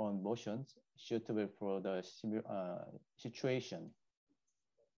their own motions suitable for the situation.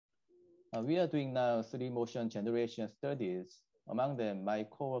 We are doing now 3 motion generation studies. Among them, my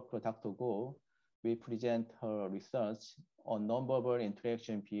coworker, Dr. Go, will present her research on nonverbal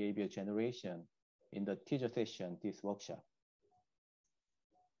interaction behavior generation in the teaser session this workshop.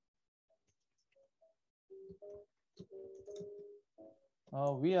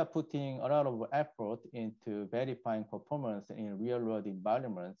 We are putting a lot of effort into verifying performance in real-world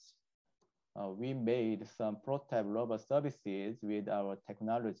environments. We made some prototype robot services with our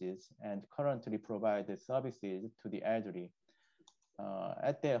technologies and currently provide the services to the elderly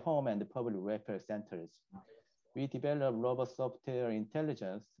at their home and the public welfare centers. We develop robot software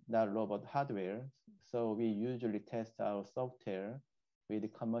intelligence, not robot hardware. So we usually test our software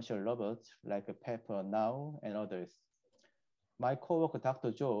with commercial robots like Pepper Now and others. My coworker,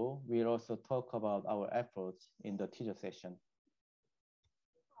 Dr. Joe, will also talk about our efforts in the teacher session.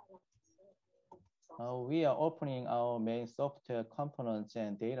 We are opening our main software components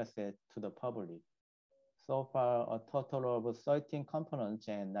and dataset to the public. So far, a total of 13 components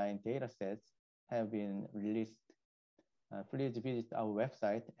and 9 datasets have been released. Please visit our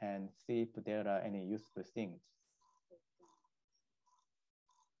website and see if there are any useful things.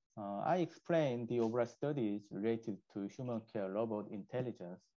 I explained the overall studies related to human care robot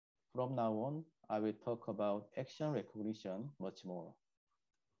intelligence. From now on, I will talk about action recognition much more.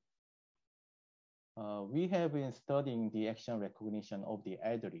 We have been studying the action recognition of the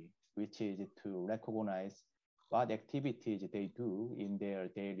elderly, which is to recognize what activities they do in their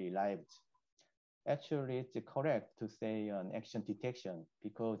daily lives. Actually, it's correct to say an action detection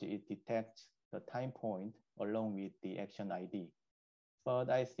because it detects the time point along with the action ID.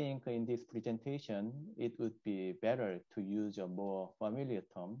 But I think in this presentation, it would be better to use a more familiar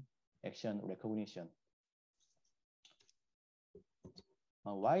term, action recognition.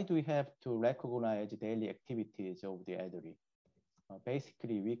 Why do we have to recognize daily activities of the elderly?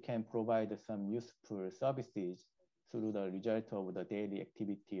 Basically, we can provide some useful services through the result of the daily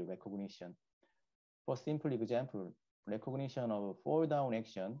activity recognition. For simple example, recognition of fall down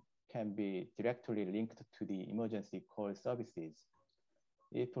action can be directly linked to the emergency call services.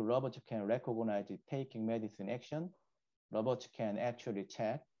 If robots can recognize taking medicine action, robots can actually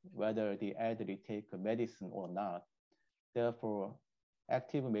check whether the elderly take medicine or not. Therefore,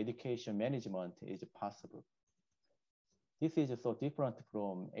 active medication management is possible. This is so different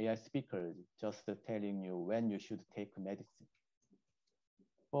from AI speakers just telling you when you should take medicine.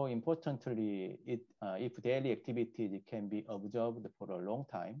 More importantly, if daily activities can be observed for a long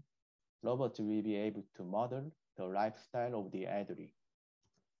time, robots will be able to model the lifestyle of the elderly.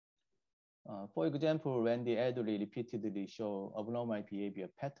 For example, when the elderly repeatedly show abnormal behavior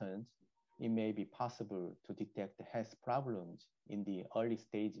patterns, it may be possible to detect health problems in the early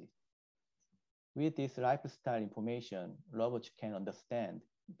stages. With this lifestyle information, robots can understand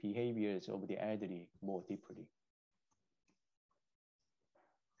behaviors of the elderly more deeply.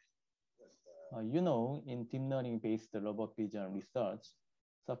 In deep learning-based robot vision research,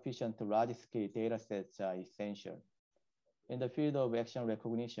 sufficient large-scale data sets are essential. In the field of action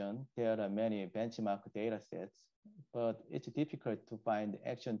recognition, there are many benchmark data sets, but it's difficult to find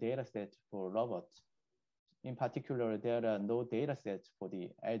action data sets for robots. In particular, there are no data sets for the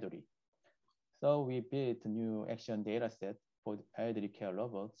elderly. So we built new action data set for elderly care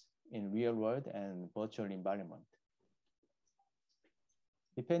robots in real world and virtual environment.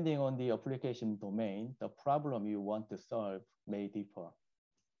 Depending on the application domain, the problem you want to solve may differ.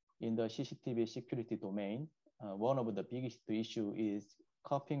 In the CCTV security domain, one of the biggest issues is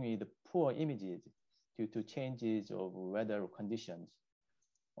coping with poor images due to changes of weather conditions.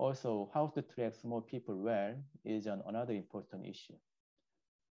 Also, how to track small people well is another important issue.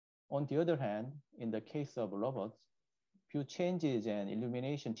 On the other hand, in the case of robots, view changes and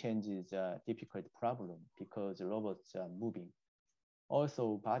illumination changes are a difficult problem because robots are moving.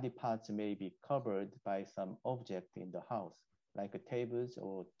 Also, body parts may be covered by some object in the house, like tables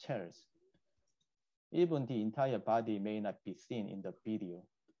or chairs. Even the entire body may not be seen in the video.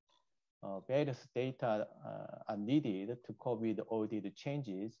 Various data are needed to cope with all these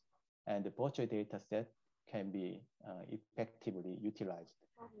changes, and the virtual data set can be effectively utilized.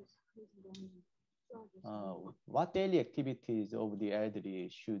 What daily activities of the elderly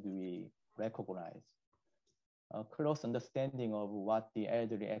should we recognize? A close understanding of what the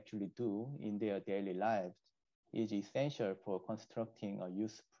elderly actually do in their daily lives is essential for constructing a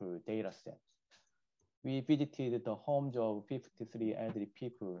useful data set. We visited the homes of 53 elderly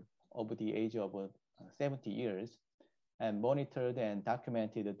people over the age of 70 years and monitored and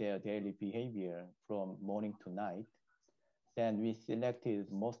documented their daily behavior from morning to night. Then we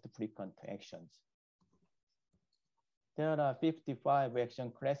selected most frequent actions. There are 55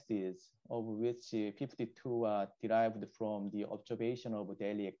 action classes, of which 52 are derived from the observation of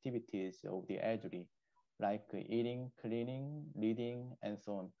daily activities of the elderly, like eating, cleaning, reading, and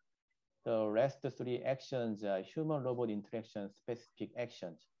so on. The rest 3 actions are human-robot interaction-specific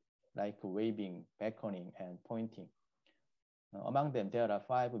actions, like waving, beckoning, and pointing. Among them, there are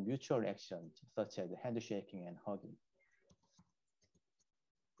 5 mutual actions, such as handshaking and hugging.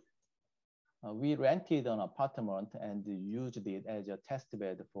 We rented an apartment and used it as a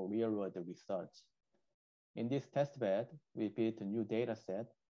testbed for real-world research. In this testbed, we built a new data set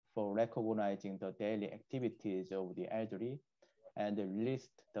for recognizing the daily activities of the elderly and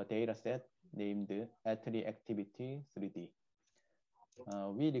released the data set named Elderly Activity 3D.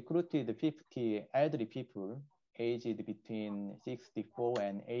 We recruited 50 elderly people aged between 64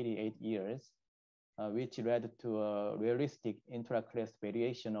 and 88 years, which led to a realistic intra-class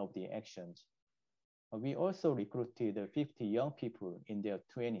variation of the actions. We also recruited 50 young people in their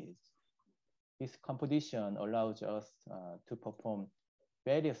 20s. This composition allows us to perform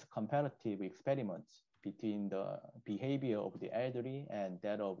various comparative experiments between the behavior of the elderly and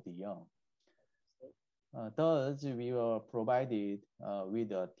that of the young. Thus, we were provided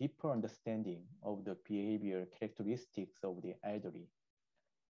with a deeper understanding of the behavior characteristics of the elderly.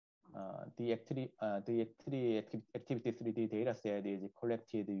 The activity 3D dataset is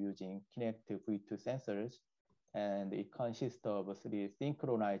collected using Kinect V2 sensors, and it consists of 3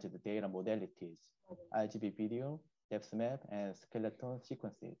 synchronized data modalities: RGB video, depth map, and skeleton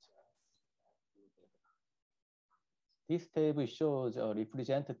sequences. This table shows a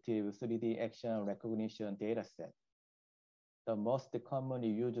representative 3D action recognition dataset. The most commonly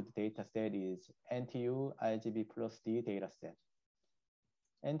used dataset is NTU RGB plus D dataset.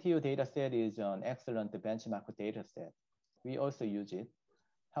 NTU dataset is an excellent benchmark dataset. We also use it.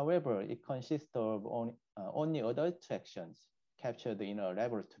 However, it consists of only adult actions captured in a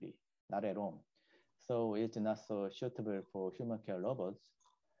laboratory, not at home. So it's not so suitable for human care robots.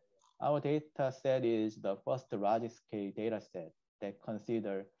 Our data set is the first large-scale data set that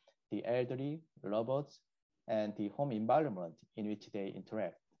considers the elderly, robots, and the home environment in which they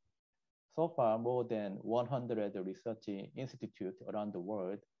interact. So far, more than 100 research institutes around the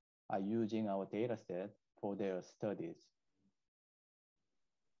world are using our data set for their studies.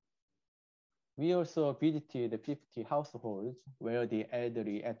 We also visited 50 households where the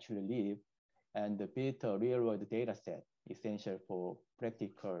elderly actually live and built a real-world data set essential for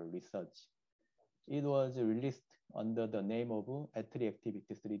practical research. It was released under the name of Elderly Activity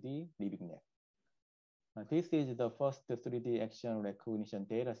 3D LivingNet. This is the first 3D action recognition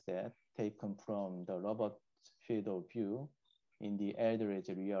data set taken from the robot field of view in the elderly's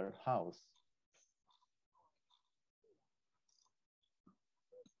real house.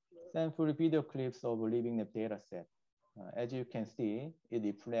 Sample video clips of LivingNet dataset. As you can see, it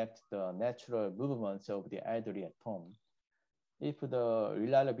reflects the natural movements of the elderly at home. If the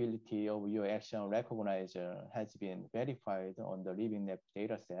reliability of your action recognizer has been verified on the LivingNet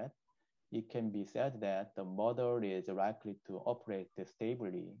dataset, it can be said that the model is likely to operate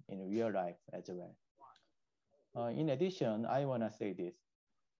stably in real life as well. In addition, I want to say this.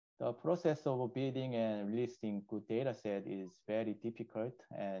 The process of building and releasing good dataset is very difficult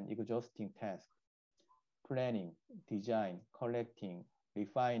and exhausting task. Planning, design, collecting,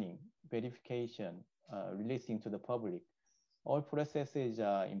 refining, verification, releasing to the public, all processes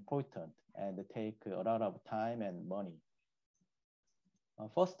are important and take a lot of time and money.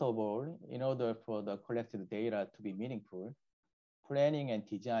 First of all, in order for the collected data to be meaningful, planning and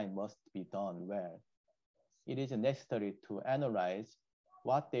design must be done well. It is necessary to analyze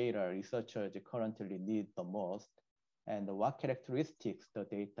what data researchers currently need the most and what characteristics the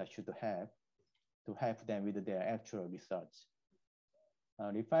data should have to help them with their actual research.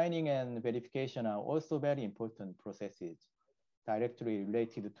 Refining and verification are also very important processes directly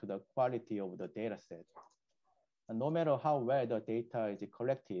related to the quality of the data set. And no matter how well the data is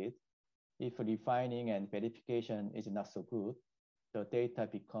collected, if refining and verification is not so good, the data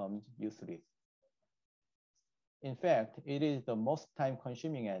becomes useless. In fact, it is the most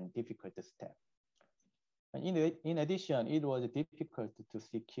time-consuming and difficult step. And in addition, it was difficult to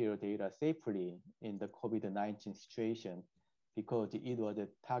secure data safely in the COVID-19 situation because it was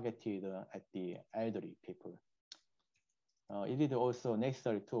targeted at the elderly people. It is also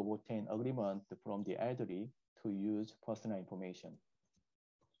necessary to obtain agreement from the elderly to use personal information.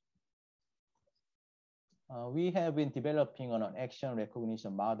 We have been developing an action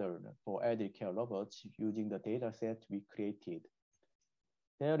recognition model for elderly care robots using the dataset we created.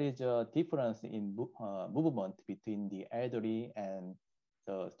 There is a difference in movement between the elderly and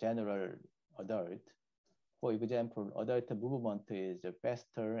the general adult. For example, adult movement is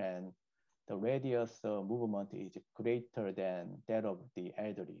faster and the radius of movement is greater than that of the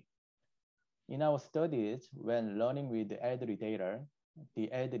elderly. In our studies, when learning with the elderly data,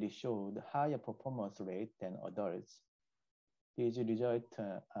 the elderly showed higher performance rate than adults. These results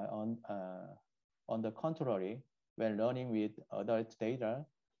on the contrary, when learning with adult data,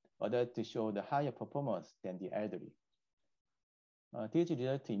 adults showed higher performance than the elderly. These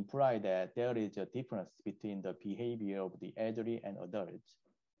results imply that there is a difference between the behavior of the elderly and adults.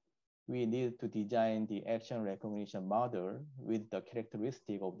 we need to design the action recognition model with the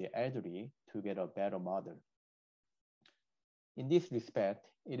characteristic of the elderly to get a better model. In this respect,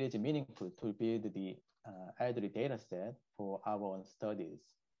 it is meaningful to build the elderly data set for our own studies.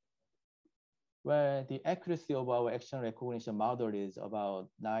 Where the accuracy of our action recognition model is about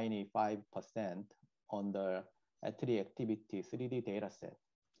 95% on the athlete activity 3D dataset.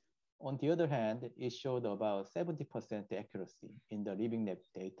 On the other hand, it showed about 70% accuracy in the living lab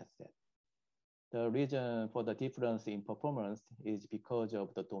dataset. The reason for the difference in performance is because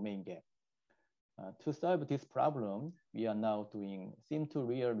of the domain gap. To solve this problem, we are now doing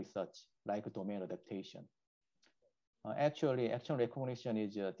sim-to-real research like domain adaptation. Actually, action recognition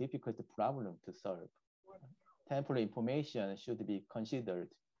is a difficult problem to solve. Temporal information should be considered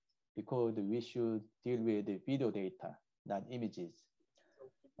because we should deal with video data, not images.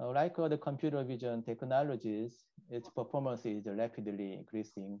 Like other computer vision technologies, its performance is rapidly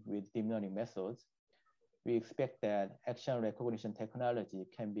increasing with deep learning methods. We expect that action recognition technology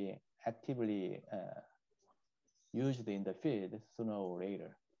can be actively used in the field sooner or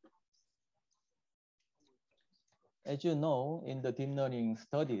later. As you know, in the deep learning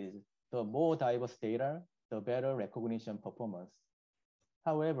studies, the more diverse data, the better recognition performance.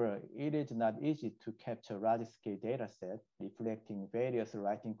 However, it is not easy to capture large-scale data set reflecting various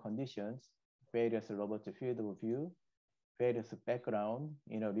writing conditions, various robot field of view, various background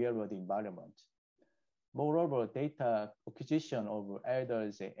in a real-world environment. Moreover, data acquisition of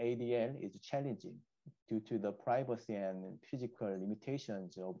elders ADL is challenging due to the privacy and physical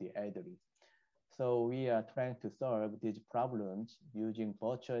limitations of the elderly. So we are trying to solve these problems using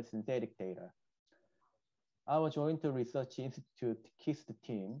virtual synthetic data. Our Joint Research Institute KIST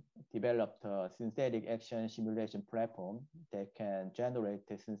team developed a synthetic action simulation platform that can generate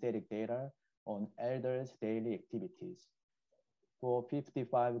synthetic data on elders' daily activities. For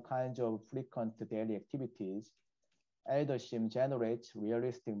 55 kinds of frequent daily activities, ElderSim generates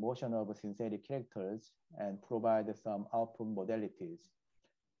realistic motion of synthetic characters and provide some output modalities.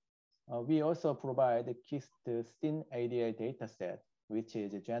 We also provide the KIST Scene ADL dataset, which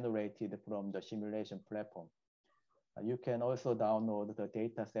is generated from the simulation platform. You can also download the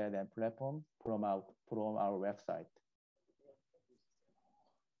dataset and platform from our website.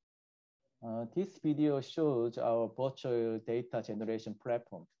 This video shows our virtual data generation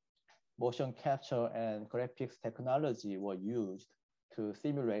platform. Motion capture and graphics technology were used to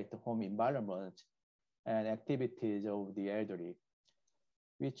simulate the home environment and activities of the elderly.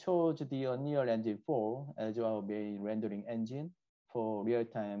 We chose the Unreal Engine 4 as our main rendering engine for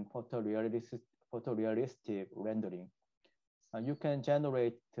real-time photorealistic rendering. You can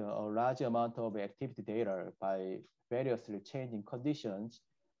generate a large amount of activity data by variously changing conditions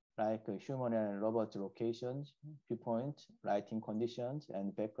like human and robot locations, viewpoint, lighting conditions,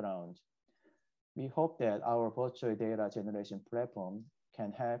 and background. We hope that our virtual data generation platform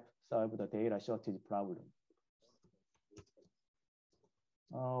can help solve the data shortage problem.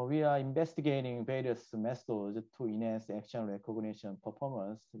 We are investigating various methods to enhance action recognition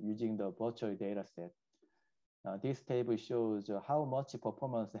performance using the virtual data set. This table shows how much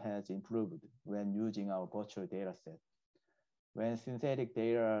performance has improved when using our virtual data set. When synthetic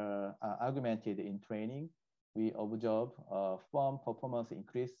data are augmented in training, we observe a firm performance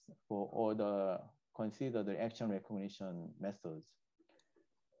increase for all the considered action recognition methods.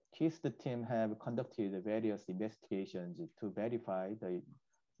 KIST team have conducted various investigations to verify the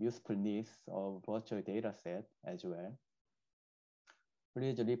usefulness of virtual data set as well.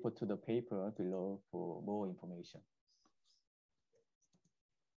 Please refer to the paper below for more information.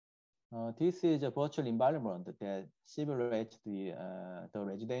 This is a virtual environment that simulates the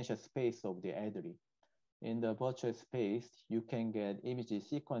residential space of the elderly. In the virtual space, you can get image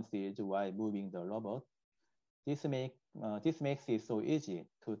sequences while moving the robot. This makes it so easy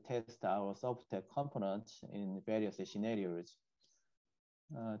to test our software components in various scenarios.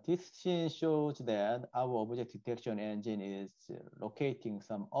 This scene shows that our object detection engine is locating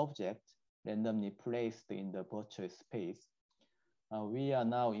some object randomly placed in the virtual space. We are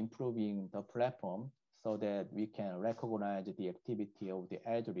now improving the platform so that we can recognize the activity of the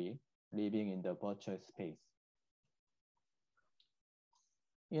elderly living in the virtual space.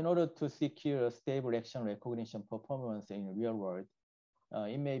 In order to secure stable action recognition performance in real world,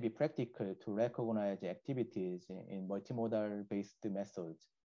 it may be practical to recognize activities in multimodal-based methods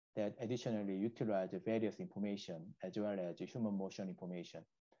that additionally utilize various information as well as human motion information.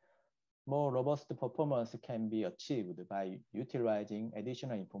 More robust performance can be achieved by utilizing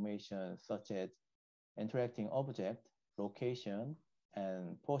additional information such as interacting object, location,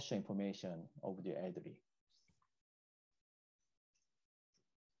 and posture information of the elderly.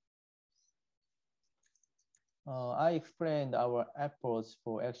 I explained our approach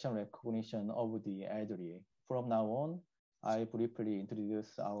for action recognition of the elderly. From now on, I briefly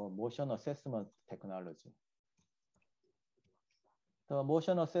introduce our motion assessment technology. The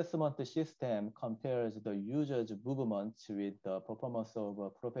motion assessment system compares the user's movements with the performance of a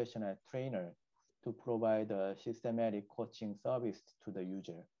professional trainer to provide a systematic coaching service to the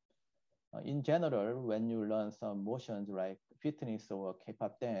user. In general, when you learn some motions like fitness or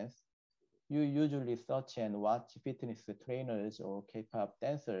K-pop dance, you usually search and watch fitness trainers or K-pop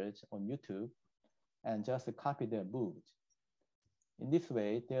dancers on YouTube and just copy their moves. In this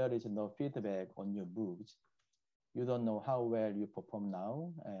way, there is no feedback on your moves. You don't know how well you perform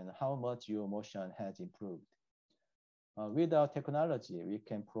now and how much your motion has improved. With our technology, we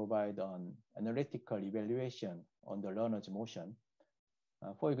can provide an analytical evaluation on the learner's motion.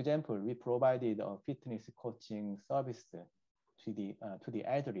 For example, we provided a fitness coaching service to the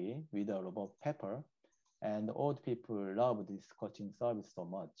elderly with a robot pepper, and old people love this coaching service so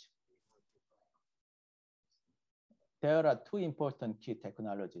much. There are two important key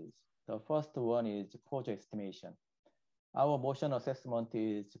technologies. The first one is pose estimation. Our motion assessment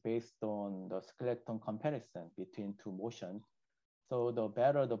is based on the skeleton comparison between two motions. So the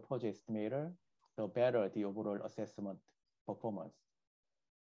better the pose estimator, the better the overall assessment performance.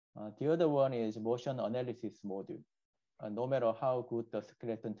 The other one is motion analysis module. No matter how good the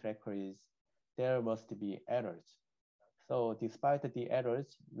skeleton tracker is, there must be errors. So despite the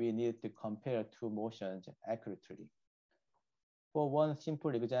errors, we need to compare two motions accurately. For one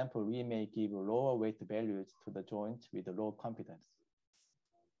simple example, we may give lower weight values to the joint with low confidence.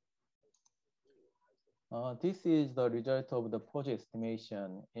 This is the result of the pose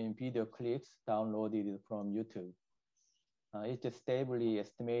estimation in video clips downloaded from YouTube. It's stably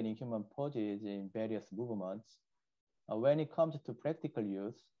estimating human poses in various movements. When it comes to practical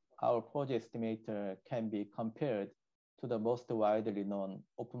use, our pose estimator can be compared to the most widely known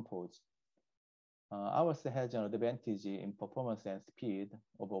open pose. Ours has an advantage in performance and speed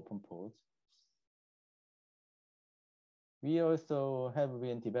of open pose. We also have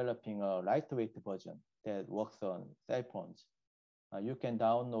been developing a lightweight version that works on cell phones. You can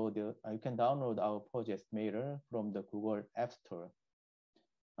download our pose estimator from the Google App Store.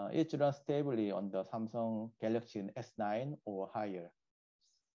 It runs stably on the Samsung Galaxy S9 or higher.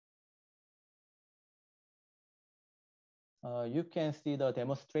 You can see the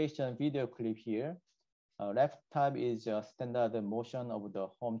demonstration video clip here. Left tab is a standard motion of the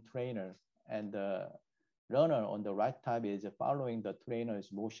home trainer, and the learner on the right tab is following the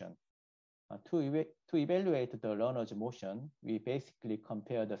trainer's motion. To evaluate the learner's motion, we basically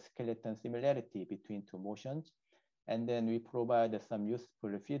compare the skeleton similarity between two motions, and then we provide some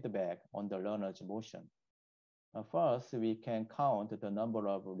useful feedback on the learner's motion. First, we can count the number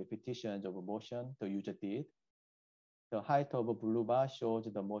of repetitions of motion the user did. The height of a blue bar shows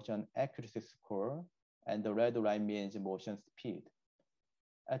the motion accuracy score, and the red line means motion speed.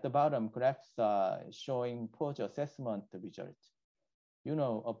 At the bottom, graphs are showing pose assessment results. You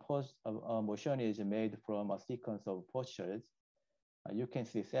know, a motion is made from a sequence of postures. You can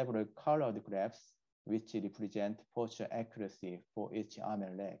see several colored graphs which represent posture accuracy for each arm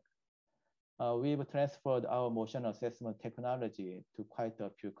and leg. We've transferred our motion assessment technology to quite a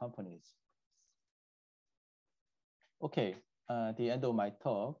few companies. Okay, the end of my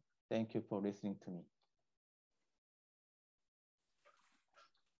talk. Thank you for listening to me.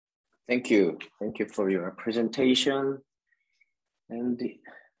 Thank you. Thank you for your presentation. And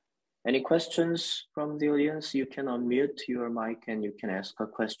any questions from the audience? You can unmute your mic and you can ask a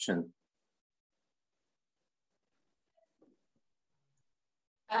question.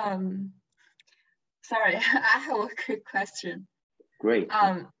 Sorry, I have a quick question. Great.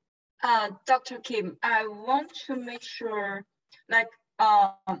 Dr. Kim, I want to make sure, like,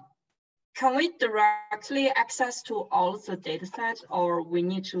 can we directly access to all the data sets, or we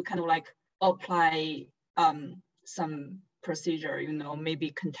need to kind of like apply some procedure, you know,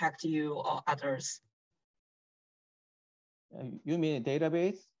 maybe contact you or others? You mean a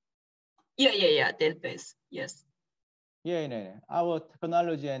database? Yeah, database, yes. Yeah. Our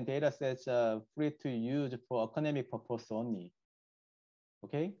technology and data sets are free to use for academic purpose only.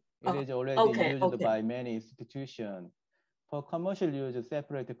 Okay? It is already used by many institutions. For commercial use,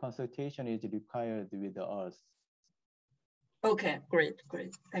 separate consultation is required with us. Okay, great.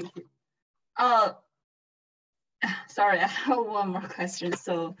 Thank you. Sorry, I have one more question.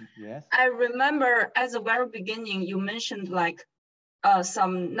 So yes. I remember at the very beginning, you mentioned like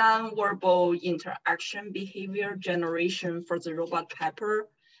some non-verbal interaction behavior generation for the robot pepper.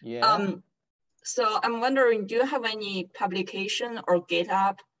 Yeah. So I'm wondering, do you have any publication or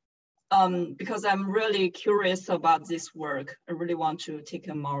GitHub because I'm really curious about this work. I really want to take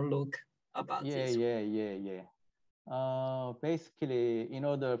a more look about this. Basically, in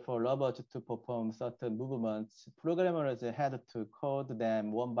order for robots to perform certain movements, programmers had to code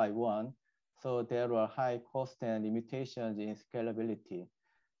them one by one. So there were high cost and limitations in scalability.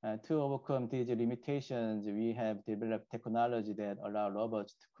 To overcome these limitations, we have developed technology that allow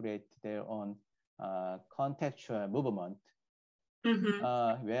robots to create their own contextual movement.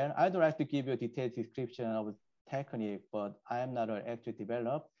 Well, I don't like to give you a detailed description of the technique, but I am not an actual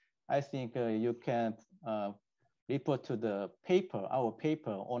developer. I think you can refer to the paper, our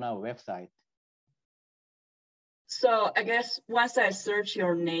paper on our website. So I guess once I search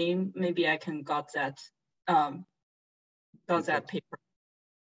your name, maybe I can got that paper.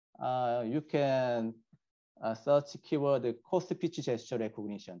 You can search keyword coarse-pitch gesture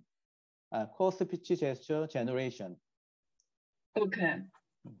recognition, coarse-pitch gesture generation. Okay.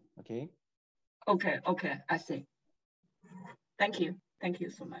 Okay. Okay, I see. Thank you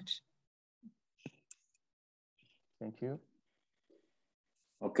so much. Thank you.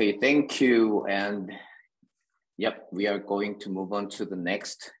 Okay, thank you. And yep, we are going to move on to the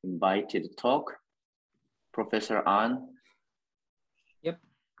next invited talk. Professor An. Yep.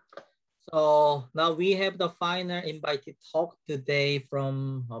 So now we have the final invited talk today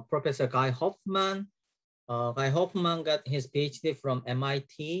from Professor Guy Hoffman. Guy Hoffman got his PhD from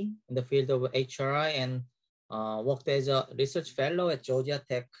MIT in the field of HRI and worked as a research fellow at Georgia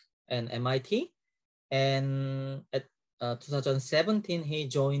Tech and MIT. And at 2017, he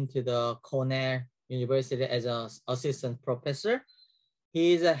joined to the Cornell University as an assistant professor.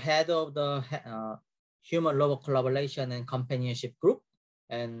 He is a head of the human-robot collaboration and companionship group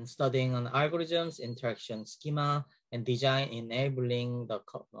and studying on algorithms, interaction schema, and design enabling the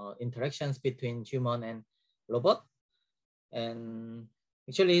interactions between human and robot. And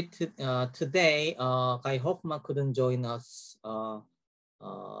actually today, Guy Hoffman couldn't join us.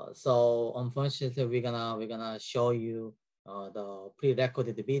 So unfortunately, we're gonna show you the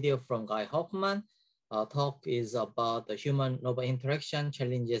pre-recorded video from Guy Hoffman. Talk is about the human-robot interaction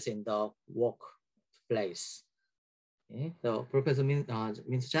challenges in the workplace. Okay, so Professor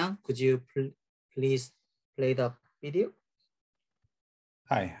Minsu Jang, could you please play the video?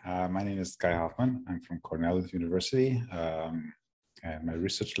 Hi, my name is Guy Hoffman. I'm from Cornell University. And my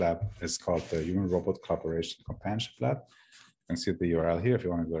research lab is called the Human Robot Collaboration Companionship Lab. You can see the URL here if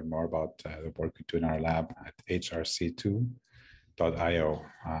you want to learn more about the work we do in our lab at hrc2.io.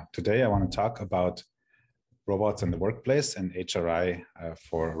 Today, I want to talk about robots in the workplace and HRI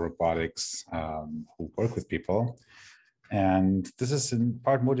for robotics who work with people. And this is in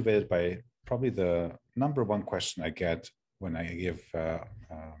part motivated by probably the #1 question I get when I give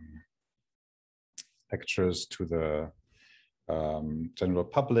lectures to the general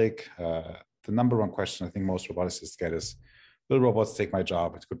public. The #1 question I think most roboticists get is, will robots take my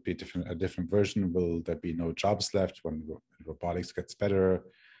job? It could be a different version. Will there be no jobs left when robotics gets better?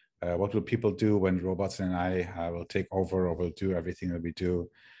 What will people do when robots and I will take over or will do everything that we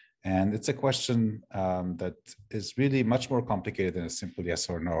do? And it's a question that is really much more complicated than a simple yes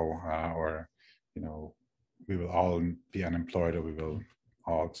or no, or we will all be unemployed or we will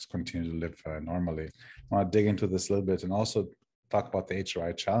all just continue to live normally. I want to dig into this a little bit and also talk about the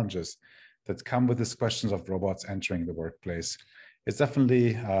HRI challenges that come with these questions of robots entering the workplace. It's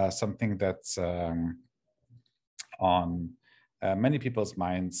definitely something that's on many people's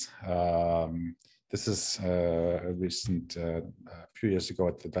minds. This is a recent, a few years ago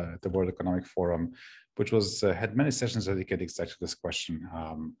at the World Economic Forum, which was had many sessions dedicated exactly to this question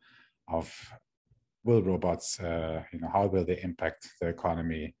of will robots, how will they impact the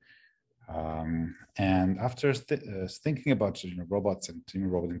economy? And after thinking about robots and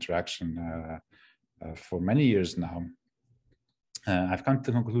human-robot interaction for many years now, I've come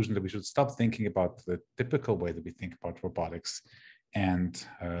to the conclusion that we should stop thinking about the typical way that we think about robotics and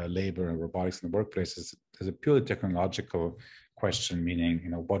labor and robotics in the workplace as a purely technological question,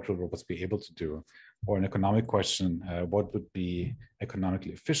 meaning, what will robots be able to do? Or an economic question, what would be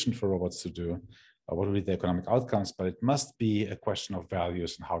economically efficient for robots to do? What will be the economic outcomes? But it must be a question of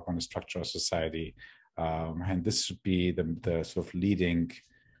values and how we're going to structure our society. And this should be the sort of leading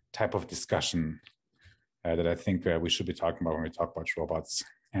type of discussion that I think we should be talking about when we talk about robots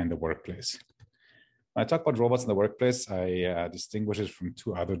and the workplace. When I talk about robots in the workplace, I distinguish it from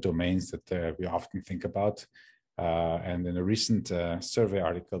two other domains that we often think about. And in a recent survey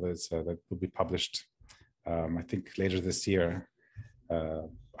article that will be published, I think later this year,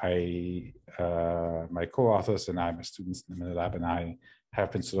 my co-authors and I, my students in the lab and I,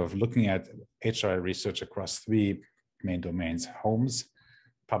 have been sort of looking at HRI research across three main domains: homes,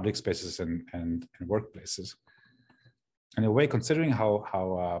 public spaces and workplaces. In a way, considering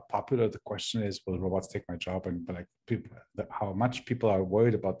how popular the question is, will robots take my job, and like people, how much people are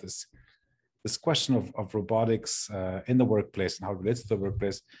worried about this question of robotics in the workplace and how it relates to the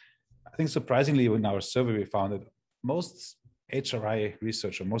workplace, I think surprisingly in our survey we found that most HRI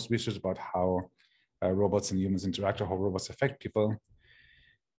research, or most research about how robots and humans interact or how robots affect people,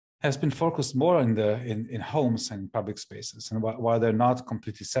 has been focused more in homes and public spaces. And while they're not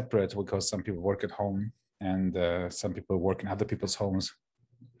completely separate, because some people work at home and some people work in other people's homes,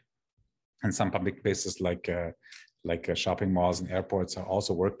 and some public spaces like shopping malls and airports are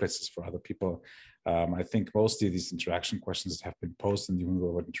also workplaces for other people. I think mostly these interaction questions that have been posed in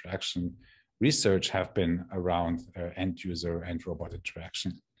human-robot interaction research have been around end user and robot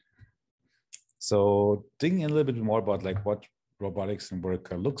interaction. So digging in a little bit more about like what robotics and work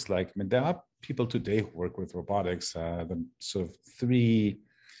looks like. I mean, there are people today who work with robotics. The sort of three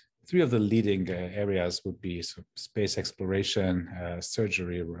of the leading areas would be sort of space exploration,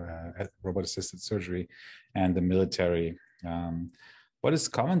 surgery, robot-assisted surgery, and the military. What is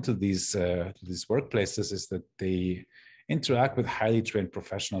common to these workplaces is that they interact with highly trained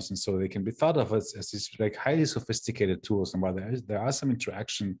professionals, and so they can be thought of as these like highly sophisticated tools. And while there are some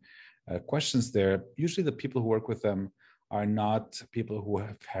interaction questions there, usually the people who work with them are not people who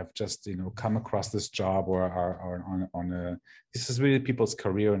have just come across this job or are on a. This is really people's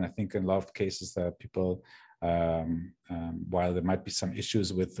career, and I think in a lot of cases that people, while there might be some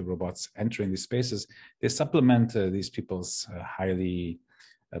issues with the robots entering these spaces, they supplement these people's highly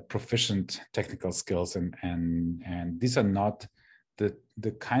proficient technical skills, and these are not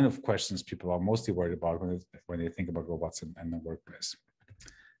the kind of questions people are mostly worried about when they think about robots in the workplace.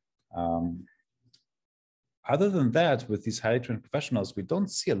 Other than that, with these highly trained professionals, we don't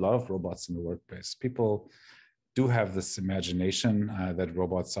see a lot of robots in the workplace. People do have this imagination that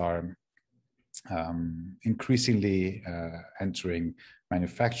robots are increasingly entering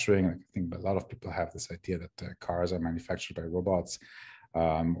manufacturing. I think a lot of people have this idea that cars are manufactured by robots,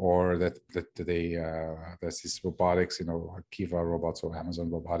 or that there's these robotics, Kiva robots or Amazon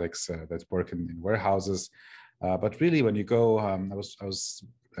robotics that work in warehouses. But really, when you go, I was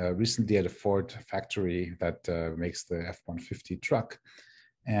recently at a Ford factory that makes the F-150 truck,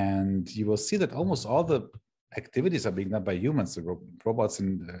 and you will see that almost all the activities are being done by humans. The robots,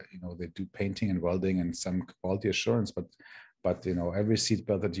 and they do painting and welding and some quality assurance, but every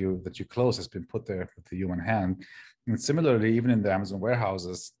seatbelt that you close has been put there with the human hand. And similarly, even in the Amazon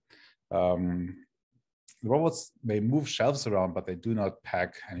warehouses, the robots may move shelves around, but they do not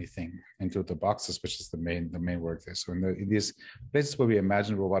pack anything into the boxes, which is the main work there. So in these places where we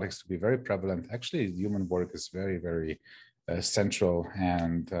imagine robotics to be very prevalent, actually human work is very, very central.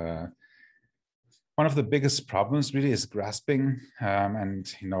 And one of the biggest problems really is grasping.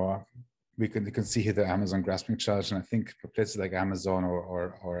 And you can see here the Amazon grasping challenge. And I think places like Amazon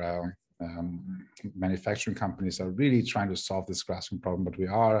or manufacturing companies are really trying to solve this grasping problem, but we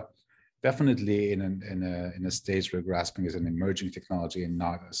are definitely in a stage where grasping is an emerging technology and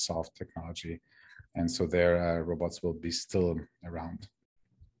not a soft technology, and so their robots will be still around.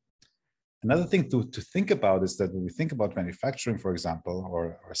 Another thing to think about is that when we think about manufacturing, for example,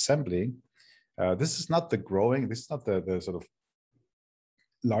 or assembly, this is not the sort of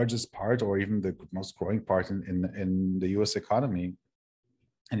largest part or even the most growing part in the U.S. economy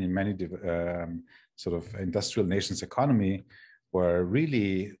and in many sort of industrial nations' economy, where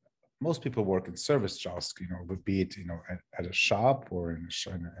really most people work in service jobs, be it at a shop or in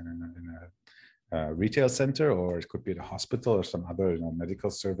a retail center, or it could be at a hospital or some other medical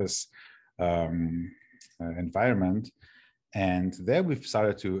service environment. And there we've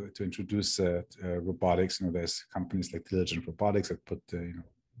started to introduce robotics. There's companies like Diligent Robotics that put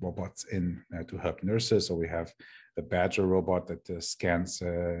robots in to help nurses, or we have the Badger robot that scans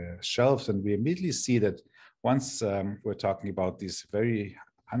shelves, and we immediately see that once we're talking about these very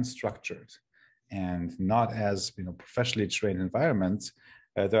unstructured and not as professionally trained environments,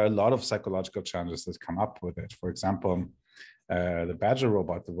 there are a lot of psychological challenges that come up with it. For example, the Badger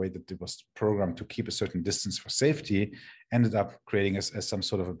robot, the way that it was programmed to keep a certain distance for safety, ended up creating as some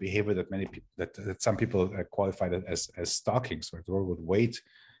sort of a behavior that many people, that some people qualified it as stalking. So the robot would wait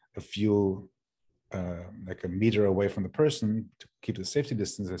a few, like a meter away from the person to keep the safety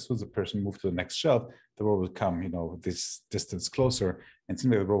distance. As soon as the person moved to the next shelf, the robot would come, this distance closer, and it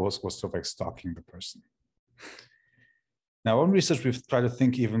seemed like the robot was sort of like stalking the person. Now, in research, we've tried to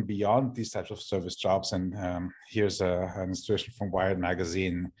think even beyond these types of service jobs, and here's an illustration from Wired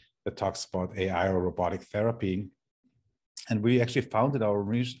magazine that talks about AI or robotic therapy. And we actually found in our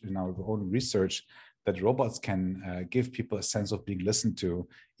own research that robots can give people a sense of being listened to,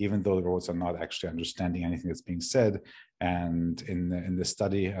 even though the robots are not actually understanding anything that's being said. And in the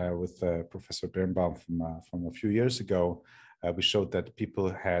study with Professor Birnbaum from a few years ago, we showed that people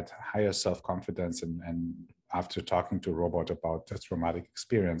had higher self-confidence and after talking to a robot about a traumatic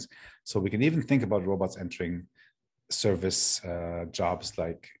experience. So we can even think about robots entering service jobs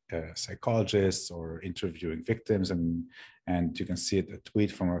like psychologists or interviewing victims. And you can see a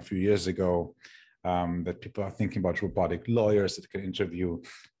tweet from a few years ago that people are thinking about robotic lawyers that can interview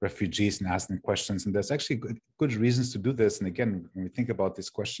refugees and ask them questions. And there's actually good reasons to do this. And again, when we think about this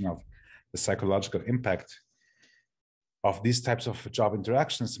question of the psychological impact of these types of job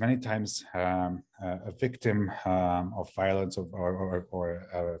interactions, many times a victim of violence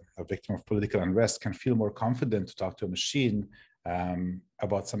or a victim of political unrest can feel more confident to talk to a machine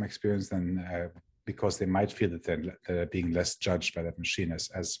about some experience than because they might feel that they're being less judged by that machine,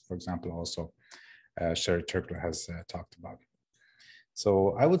 as for example, also Sherry Turkler has talked about.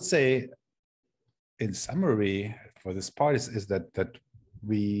 So I would say, in summary, for this part is that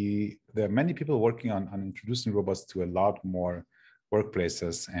there are many people working on introducing robots to a lot more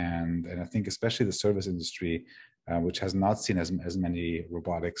workplaces, and I think especially the service industry, which has not seen as many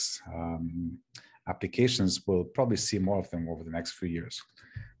robotics applications, will probably see more of them over the next few years.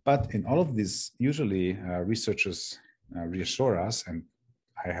 But in all of these, usually researchers reassure us, and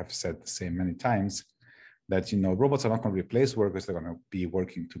I have said the same many times, that robots are not going to replace workers; they're going to be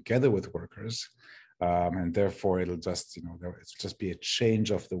working together with workers. And therefore, it'll just, it'll just be a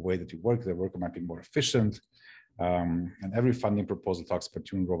change of the way that you work. The worker might be more efficient. And every funding proposal talks about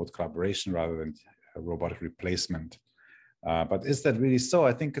human-robot collaboration rather than robotic replacement. But is that really so?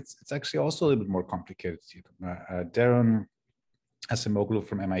 I think it's actually also a little bit more complicated. Darren Asimoglu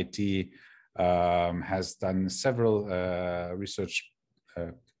from MIT has done several research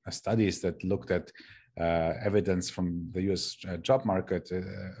studies that looked at evidence from the US job market.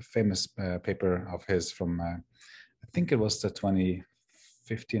 A famous paper of his from, I think it was the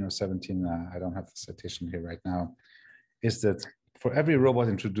 2015 or 17, I don't have the citation here right now, is that for every robot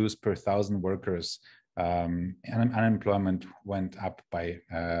introduced per 1,000 workers, unemployment went up by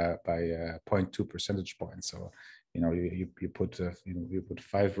 0.2 percentage points. So, you put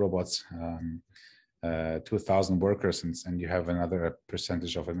 5 robots to 1,000 workers, and you have another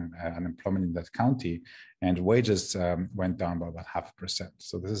percentage of unemployment in that county, and wages went down by about 0.5%.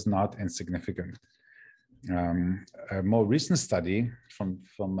 So this is not insignificant. A more recent study from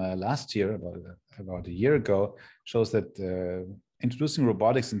last year, about a year ago, shows that introducing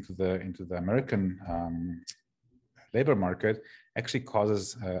robotics into the American labor market actually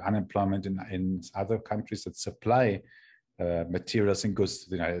causes unemployment in other countries that supply materials and goods to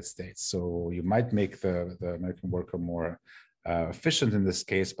the United States. So you might make the American worker more efficient in this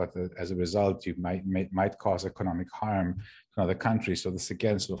case, but as a result, you might cause economic harm to another country. So this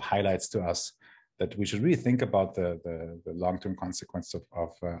again sort of highlights to us that we should really think about the long-term consequence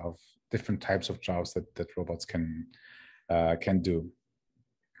of different types of jobs that robots can do.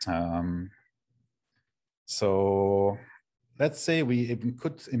 So let's say we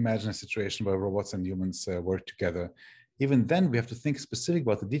could imagine a situation where robots and humans work together. Even then, we have to think specific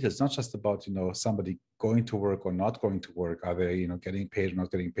about the details, not just about, somebody going to work or not going to work. Are they, getting paid or not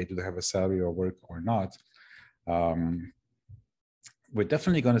getting paid? Do they have a salary or work or not? We're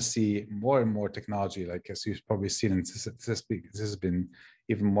definitely going to see more and more technology, like as you've probably seen, and this has been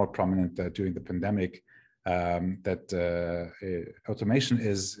even more prominent during the pandemic, that automation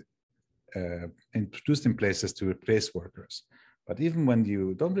is introduced in places to replace workers. But even when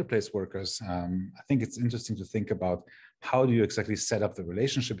you don't replace workers, I think it's interesting to think about how do you exactly set up the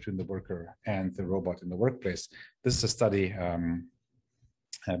relationship between the worker and the robot in the workplace. This is a study,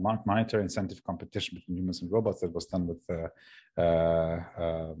 monetary incentive competition between humans and robots, that was done with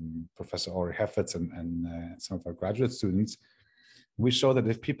Professor Ori Heffetz and some of our graduate students. We show that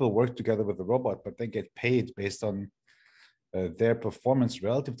if people work together with the robot, but they get paid based on their performance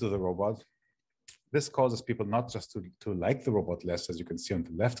relative to the robot, this causes people not just to like the robot less, as you can see on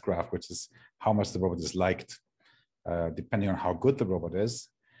the left graph, which is how much the robot is liked, depending on how good the robot is,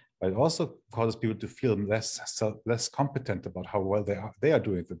 but it also causes people to feel less competent about how well they are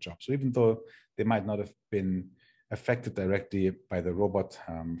doing the job. So even though they might not have been affected directly by the robot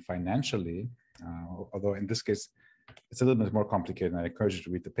financially, although in this case it's a little bit more complicated, and I encourage you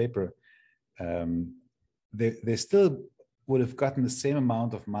to read the paper, they still would have gotten the same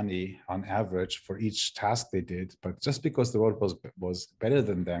amount of money on average for each task they did, but just because the robot was better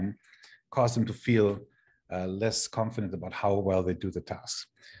than them, caused them to feel less confident about how well they do the tasks.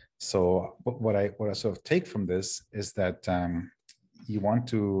 So what I sort of take from this is that you want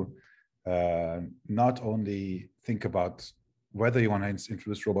to not only think about whether you want to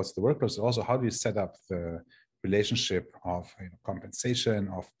introduce robots to the workplace, but also how do you set up the relationship of compensation,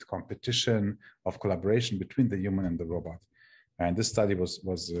 of competition, of collaboration between the human and the robot. And this study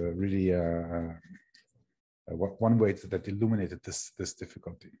was really one way that illuminated this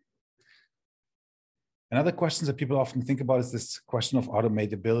difficulty. Another question that people often think about is this question of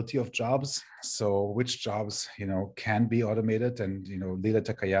automatability of jobs. So which jobs, can be automated? And, Lila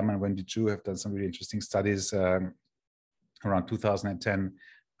Takayama and Wendy Zhu have done some really interesting studies around 2010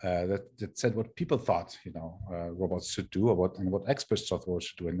 that said what people thought, robots should do, or what experts thought robots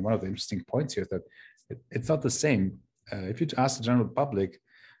should do. And one of the interesting points here is that it's not the same. If you ask the general public,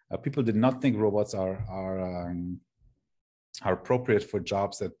 people did not think robots are appropriate for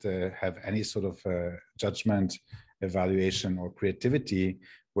jobs that have any sort of judgment, evaluation, or creativity.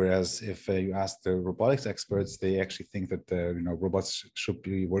 Whereas if you ask the robotics experts, they actually think that robots should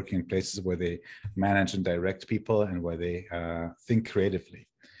be working in places where they manage and direct people and where they think creatively.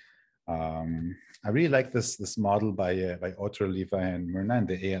 I really like this model by Otter, Levi, and Myrna, and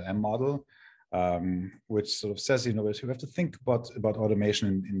the ALM model, which sort of says, we have to think about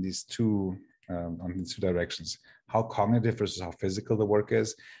automation in these two directions: how cognitive versus how physical the work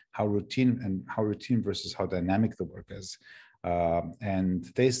is, how routine versus how dynamic the work is. And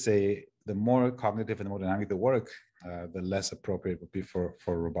they say the more cognitive and the more dynamic the work, the less appropriate it would be for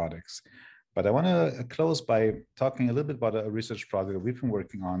robotics. But I want to close by talking a little bit about a research project that we've been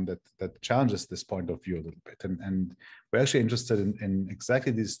working on that challenges this point of view a little bit. And we're actually interested in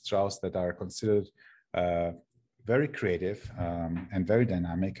exactly these jobs that are considered very creative and very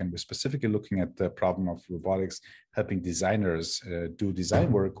dynamic. And we're specifically looking at the problem of robotics helping designers do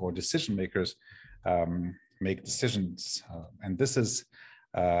design work, or decision makers make decisions. And this is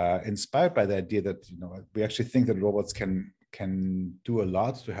inspired by the idea that we actually think that robots can do a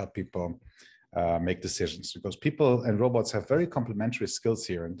lot to help people make decisions, because people and robots have very complementary skills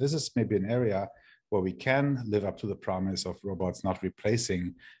here. And this is maybe an area where we can live up to the promise of robots not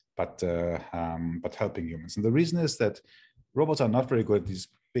replacing, but helping humans. And the reason is that robots are not very good at these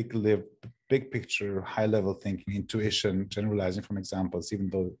big picture, high level thinking, intuition, generalizing from examples. Even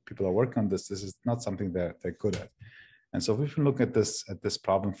though people are working on this is not something they're good at. And so we've been looking at this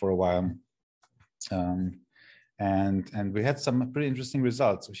problem for a while. And we had some pretty interesting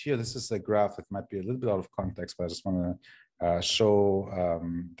results. So here, this is a graph that might be a little bit out of context, but I just want to show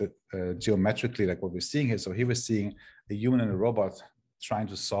that geometrically, like what we're seeing here. So here we're seeing a human and a robot trying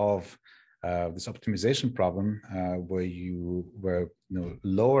to solve this optimization problem, where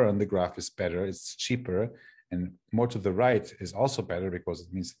lower on the graph is better, it's cheaper, and more to the right is also better, because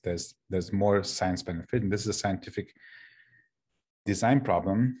it means there's more science benefit. And this is a scientific design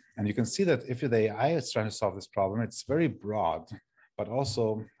problem. And you can see that if the AI is trying to solve this problem, it's very broad, but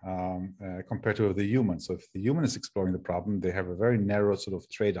also compared to the human. So if the human is exploring the problem, they have a very narrow sort of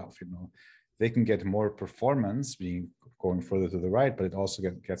trade-off. They can get more performance going further to the right, but it also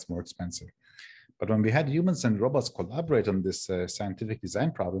gets more expensive. But when we had humans and robots collaborate on this scientific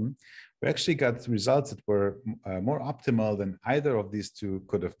design problem, we actually got results that were more optimal than either of these two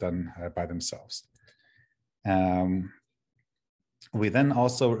could have done by themselves. We then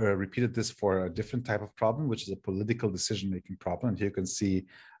also repeated this for a different type of problem, which is a political decision-making problem. And here you can see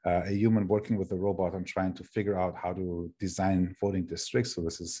a human working with a robot and trying to figure out how to design voting districts. So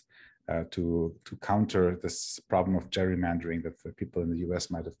this is to counter this problem of gerrymandering that the people in the US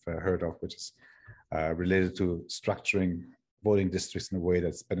might have heard of, which is related to structuring voting districts in a way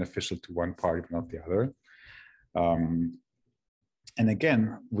that's beneficial to one party but not the other. And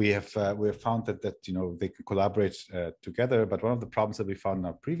again, we have found that they can collaborate together. But one of the problems that we found in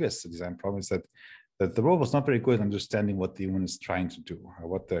our previous design problem is that the robot was not very good at understanding what the human is trying to do, or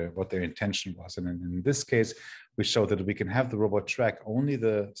what their intention was. And in this case, we showed that we can have the robot track only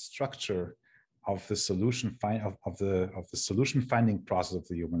the structure of the solution solution finding process of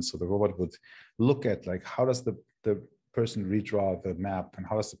the human. So the robot would look at, like, how does the person redraw the map, and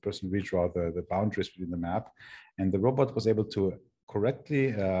how does the person redraw the boundaries between the map. And the robot was able to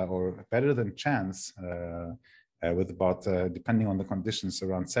correctly or better than chance, with about, depending on the conditions,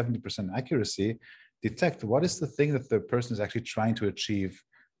 around 70% accuracy, detect what is the thing that the person is actually trying to achieve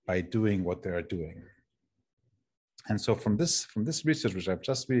by doing what they are doing. And so from this research, which I've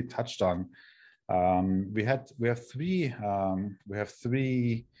just really touched on, we have three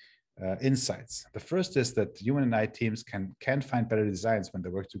insights. The first is that human and AI teams can find better designs when they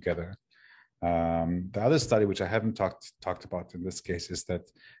work together. The other study, which I haven't talked about in this case, is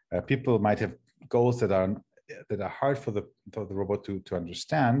that people might have goals that are hard for the robot to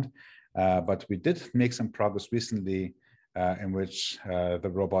understand. But we did make some progress recently in which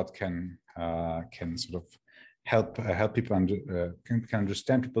the robot can sort of help people can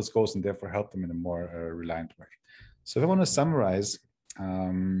understand people's goals and therefore help them in a more reliant way. So if I want to summarize,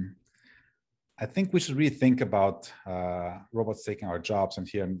 I think we should really think about robots taking our jobs. And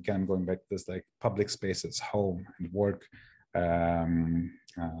here again, I'm going back to this like public spaces, home and work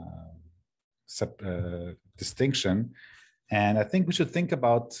distinction. And I think we should think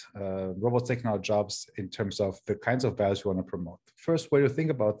about robots taking our jobs in terms of the kinds of values we want to promote. The first way to think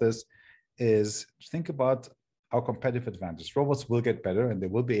about this is think about our competitive advantage. Robots will get better and they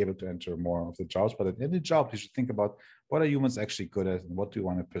will be able to enter more of the jobs, but in any job, you should think about what are humans actually good at and what do you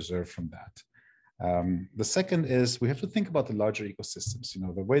want to preserve from that. The second is we have to think about the larger ecosystems. You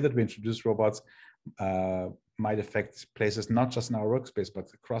know, the way that we introduce robots might affect places not just in our workspace,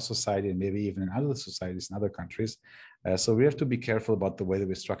 but across society and maybe even in other societies in other countries. So we have to be careful about the way that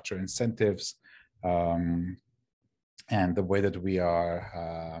we structure incentives and the way that we are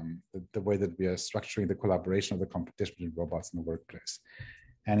structuring the collaboration of the competition between robots in the workplace.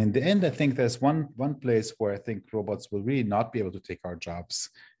 And in the end, I think there's one place where I think robots will really not be able to take our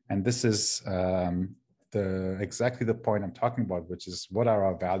jobs. And this is exactly the point I'm talking about, which is what are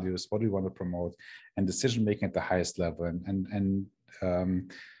our values, what do we want to promote, and decision making at the highest level. And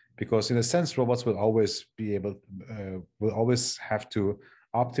because in a sense, robots will always be able, will always have to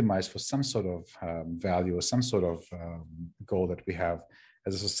optimize for some sort of value or some sort of goal that we have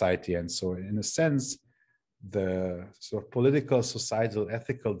as a society. And so in a sense, the sort of political, societal,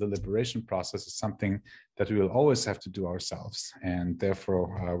 ethical deliberation process is something that we will always have to do ourselves. And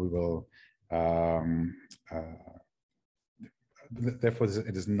therefore, we will, therefore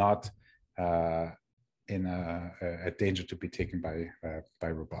it is not in a danger to be taken by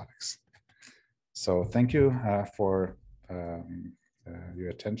robotics. So thank you for your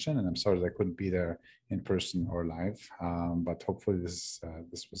attention, and I'm sorry that I couldn't be there in person or live, but hopefully this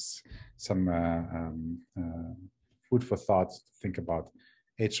was some food for thought to think about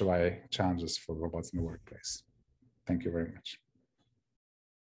HOI challenges for robots in the workplace. Thank you very much.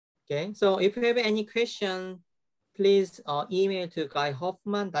 Okay, so if you have any question, please email to Guy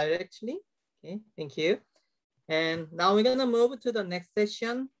Hoffman directly. Okay, thank you. And now we're gonna move to the next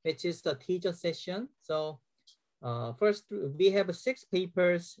session, which is the teacher session. So first, we have 6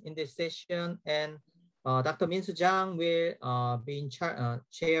 papers in this session, and Dr. Minsu Jang will be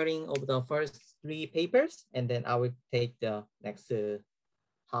chairing over the first 3 papers, and then I will take the next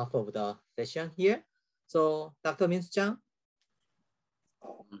half of the session here. So, Dr. Minsu Jang.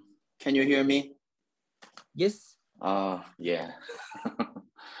 Can you hear me? Yes. Yeah.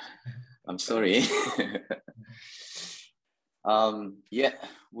 I'm sorry. Yeah,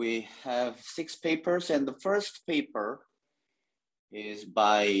 we have 6 papers, and the first paper is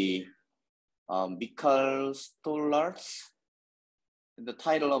by Mikhail Stollarz. The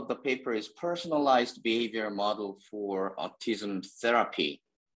title of the paper is Personalized Behavior Model for Autism Therapy.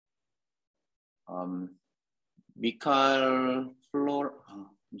 Mikhail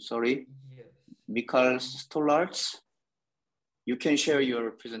Stollarz, you can share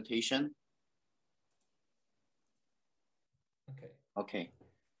your presentation. Okay.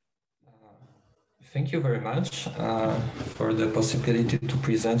 Thank you very much for the possibility to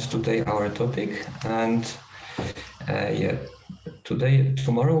present today our topic. And yeah,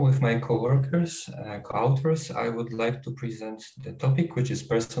 tomorrow with my co-workers, co-authors, I would like to present the topic, which is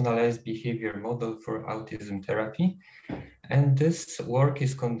Personalized Behavior Model for Autism Therapy. And this work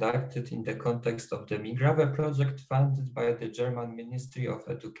is conducted in the context of the Migrave project funded by the German Ministry of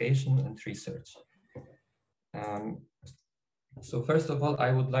Education and Research. So first of all,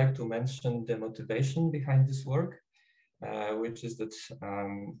 I would like to mention the motivation behind this work, which is that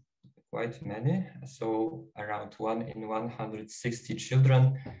quite many, so around 1 in 160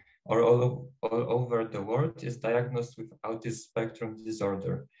 children all over the world is diagnosed with autism spectrum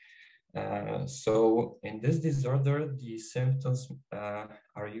disorder. So in this disorder, the symptoms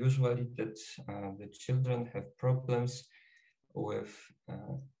are usually that the children have problems with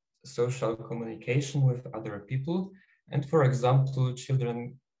social communication with other people. And for example,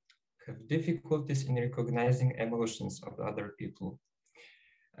 children have difficulties in recognizing emotions of other people.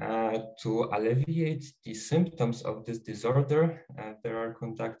 To alleviate the symptoms of this disorder, there are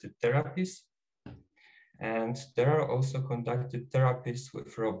conducted therapies, and there are also conducted therapies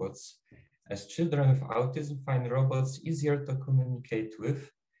with robots, as children with autism find robots easier to communicate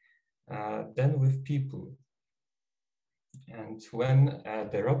with than with people. And when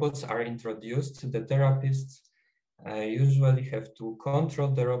the robots are introduced, the therapists usually have to control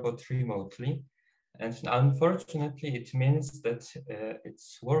the robot remotely. And unfortunately, it means that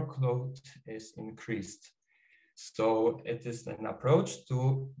its workload is increased. So it is an approach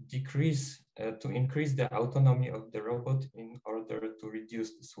to increase the autonomy of the robot in order to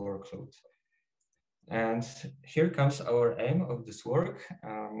reduce this workload. And here comes our aim of this work.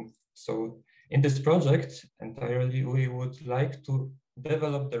 So in this project entirely, we would like to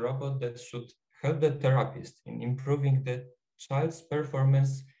develop the robot that should help the therapist in improving the child's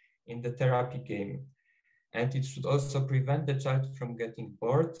performance in the therapy game. And it should also prevent the child from getting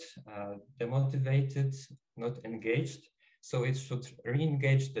bored, demotivated, not engaged. So it should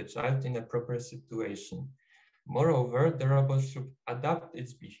re-engage the child in a proper situation. Moreover, the robot should adapt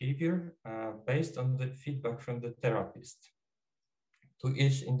its behavior based on the feedback from the therapist to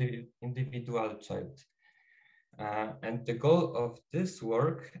each individual child. And the goal of this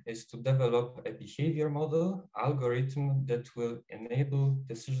work is to develop a behavior model algorithm that will enable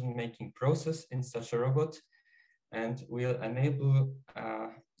decision-making process in such a robot and will enable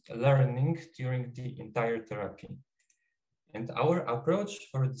learning during the entire therapy. And our approach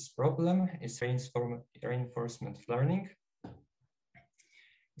for this problem is reinforcement learning.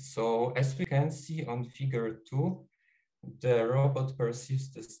 So as we can see on figure 2, the robot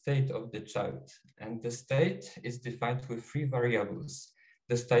perceives the state of the child, and the state is defined with 3 variables.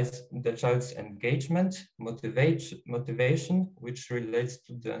 The child's engagement, motivation, which relates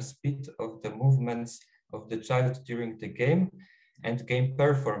to the speed of the movements of the child during the game, and game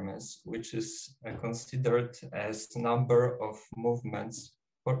performance, which is considered as number of movements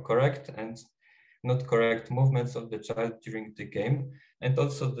for correct and not correct movements of the child during the game, and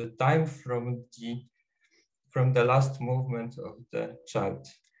also the time from the last movement of the child.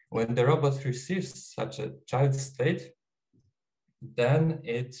 When the robot receives such a child state, then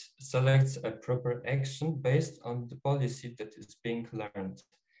it selects a proper action based on the policy that is being learned.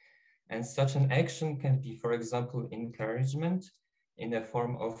 And such an action can be, for example, encouragement in a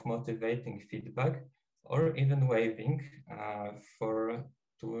form of motivating feedback, or even waving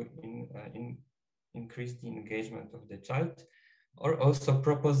to increase the engagement of the child, or also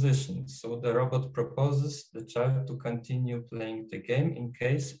proposition. So the robot proposes the child to continue playing the game in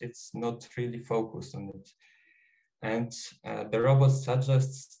case it's not really focused on it. And the robot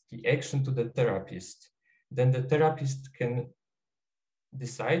suggests the action to the therapist. Then the therapist can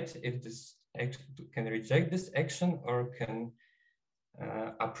decide if this can reject this action or can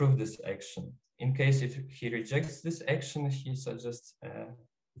approve this action. In case if he rejects this action, he suggests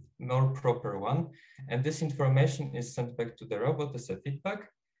more proper one, and this information is sent back to the robot as a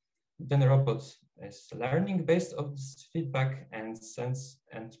feedback. Then the robot is learning based on this feedback and sends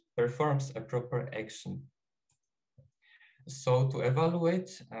and performs a proper action. So to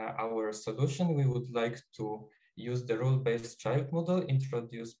evaluate our solution, we would like to use the rule-based child model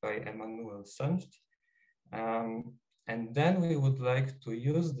introduced by Emmanuel Senft. And then we would like to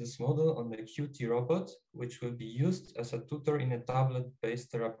use this model on the QT robot, which will be used as a tutor in a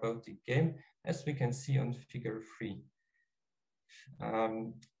tablet-based therapeutic game, as we can see on figure 3.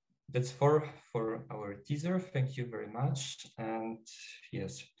 That's for our teaser. Thank you very much. And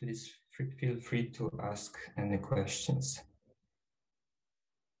yes, please feel free to ask any questions.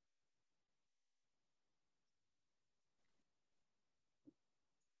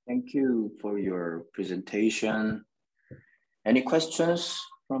 Thank you for your presentation. Any questions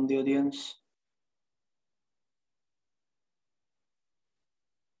from the audience?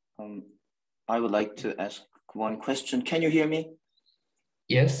 I would like to ask one question. Can you hear me?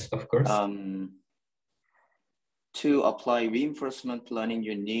 Yes, of course. To apply reinforcement learning,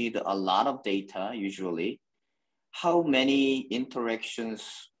 you need a lot of data usually. How many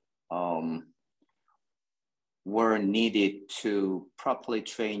interactions were needed to properly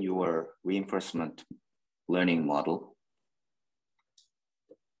train your reinforcement learning model?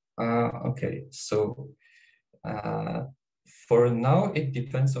 Okay, so for now, it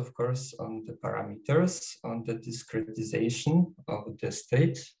depends, of course, on the parameters, on the discretization of the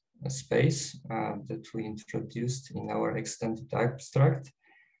state space that we introduced in our extended abstract.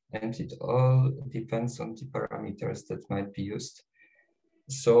 And it all depends on the parameters that might be used.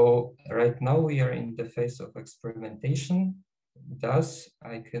 So right now we are in the phase of experimentation. Thus,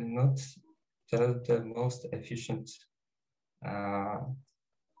 I cannot tell the most efficient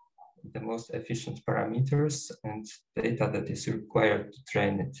parameters and data that is required to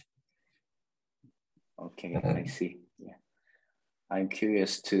train it. Okay, I see. Yeah. I'm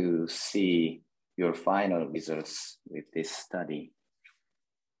curious to see your final results with this study.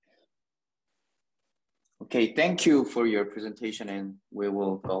 Okay, thank you for your presentation, and we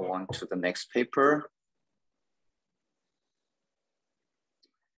will go on to the next paper.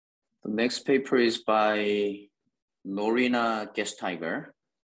 The next paper is by Lorena Gestiger,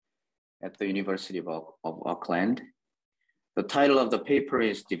 at the University of Auckland. The title of the paper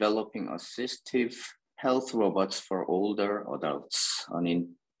is Developing Assistive Health Robots for Older Adults,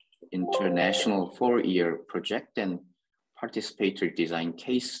 an international 4-year project and participatory design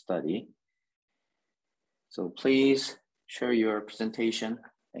case study. So please share your presentation.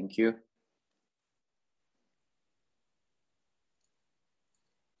 Thank you.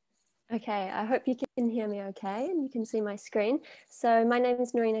 Okay, I hope you can hear me okay and you can see my screen. So my name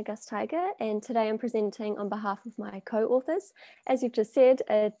is Narina Gus-Tiger and today I'm presenting on behalf of my co-authors. As you've just said,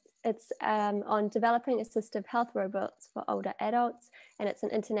 it's on developing assistive health robots for older adults, and it's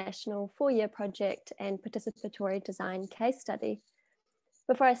an international 4-year project and participatory design case study.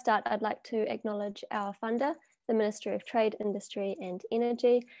 Before I start, I'd like to acknowledge our funder, the Ministry of Trade, Industry and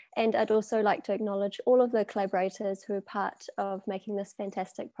Energy, and I'd also like to acknowledge all of the collaborators who are part of making this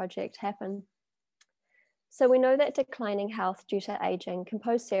fantastic project happen. So we know that declining health due to aging can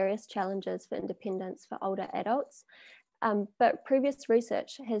pose serious challenges for independence for older adults, but previous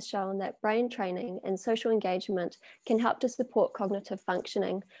research has shown that brain training and social engagement can help to support cognitive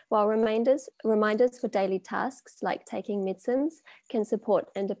functioning, while reminders for daily tasks like taking medicines can support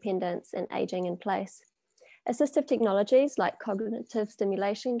independence and aging in place. Assistive technologies like cognitive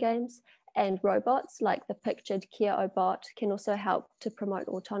stimulation games and robots like the pictured Kia-Obot can also help to promote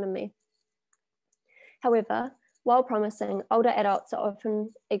autonomy. However, while promising, older adults are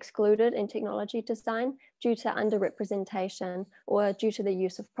often excluded in technology design due to underrepresentation or due to the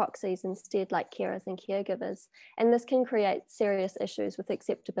use of proxies instead, like carers and caregivers. And this can create serious issues with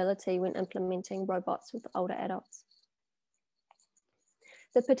acceptability when implementing robots with older adults.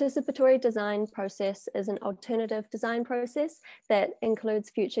 The participatory design process is an alternative design process that includes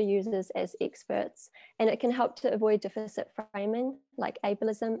future users as experts, and it can help to avoid deficit framing like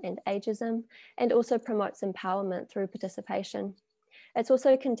ableism and ageism, and also promotes empowerment through participation. It's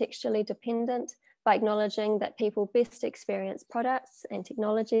also contextually dependent by acknowledging that people best experience products and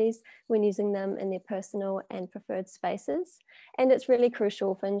technologies when using them in their personal and preferred spaces. And it's really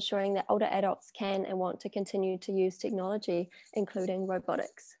crucial for ensuring that older adults can and want to continue to use technology, including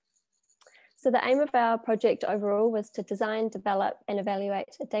robotics. So the aim of our project overall was to design, develop and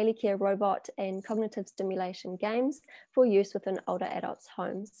evaluate a daily care robot and cognitive stimulation games for use within older adults'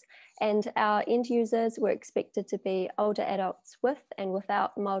 homes. And our end users were expected to be older adults with and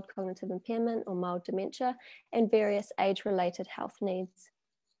without mild cognitive impairment or mild dementia and various age-related health needs.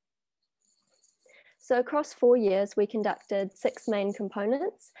 So across 4 years, we conducted 6 main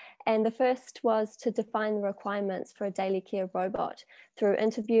components, and the first was to define the requirements for a daily care robot through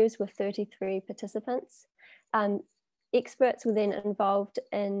interviews with 33 participants. Experts were then involved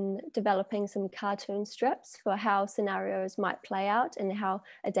in developing some cartoon strips for how scenarios might play out and how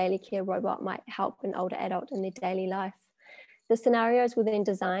a daily care robot might help an older adult in their daily life. The scenarios were then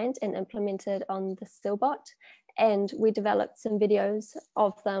designed and implemented on the Stillbot, and we developed some videos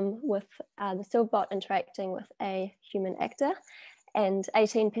of them with the Stillbot interacting with a human actor, and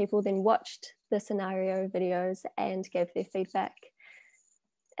 18 people then watched the scenario videos and gave their feedback.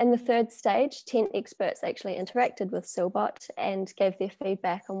 In the third stage, 10 experts actually interacted with Stillbot and gave their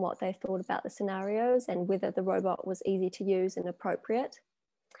feedback on what they thought about the scenarios and whether the robot was easy to use and appropriate.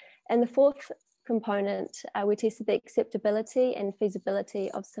 In the fourth component, we tested the acceptability and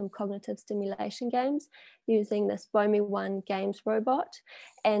feasibility of some cognitive stimulation games using this BOMI 1 games robot.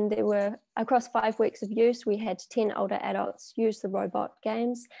 And there were, across 5 weeks of use, we had 10 older adults use the robot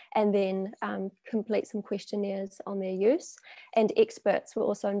games and then complete some questionnaires on their use. And experts were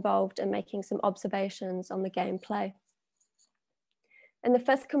also involved in making some observations on the gameplay. In the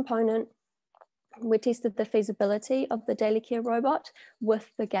fifth component, we tested the feasibility of the daily care robot with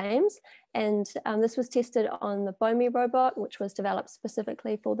the games, and this was tested on the BOMI robot, which was developed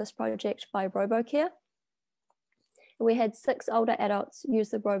specifically for this project by RoboCare. We had 6 older adults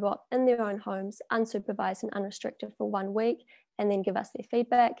use the robot in their own homes, unsupervised and unrestricted for 1 week, and then give us their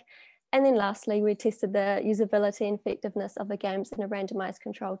feedback. And then lastly, we tested the usability and effectiveness of the games in a randomized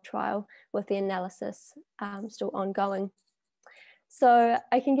controlled trial with the analysis still ongoing. So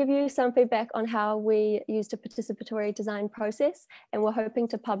I can give you some feedback on how we used a participatory design process, and we're hoping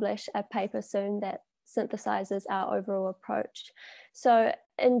to publish a paper soon that synthesizes our overall approach. So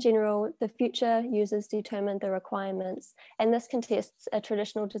in general, the future users determine the requirements, and this contests a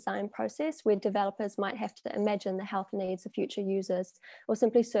traditional design process where developers might have to imagine the health needs of future users or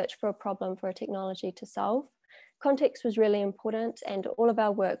simply search for a problem for a technology to solve. Context was really important, and all of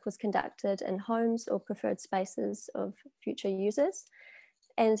our work was conducted in homes or preferred spaces of future users.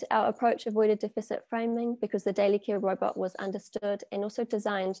 And our approach avoided deficit framing because the daily care robot was understood and also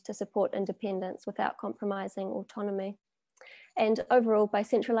designed to support independence without compromising autonomy. And overall, by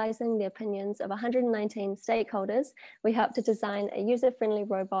centralizing the opinions of 119 stakeholders, we hope to design a user-friendly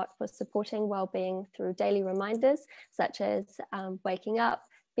robot for supporting well-being through daily reminders, such as waking up,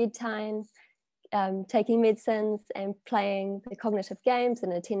 bedtime, taking medicines, and playing the cognitive games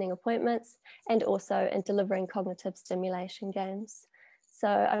and attending appointments, and also in delivering cognitive stimulation games. So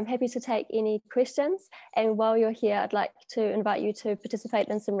I'm happy to take any questions. And while you're here, I'd like to invite you to participate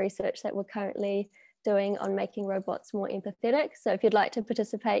in some research that we're currently doing on making robots more empathetic. So if you'd like to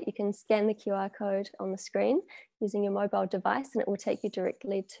participate, you can scan the QR code on the screen using your mobile device, and it will take you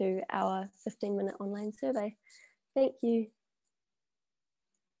directly to our 15-minute online survey. Thank you.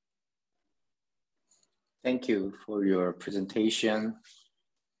 Thank you for your presentation.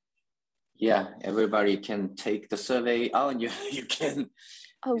 Yeah, everybody can take the survey. Oh, and you can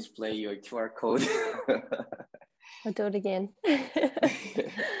display your QR code. I'll do it again.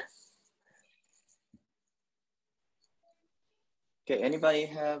 Okay, anybody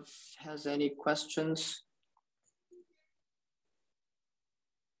has any questions?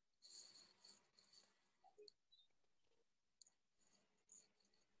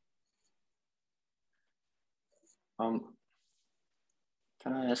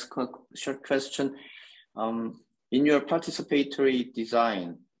 Can I ask a short question? In your participatory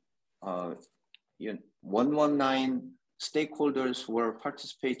design, 119 stakeholders were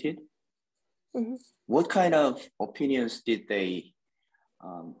participated. Mm-hmm. What kind of opinions did they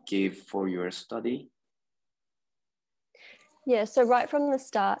give for your study? Yeah, so right from the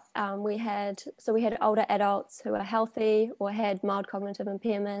start, we had older adults who were healthy or had mild cognitive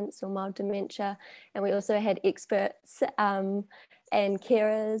impairments or mild dementia, and we also had experts and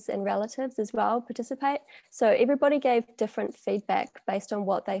carers and relatives as well participate. So everybody gave different feedback based on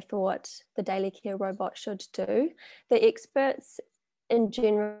what they thought the daily care robot should do. The experts in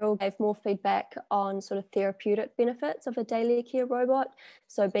general gave more feedback on sort of therapeutic benefits of a daily care robot.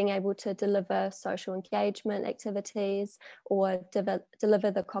 So being able to deliver social engagement activities or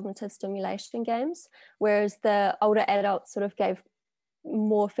deliver the cognitive stimulation games, whereas the older adults sort of gave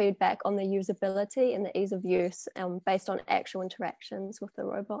more feedback on the usability and the ease of use based on actual interactions with the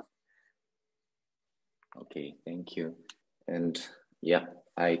robot. Okay, thank you. And yeah,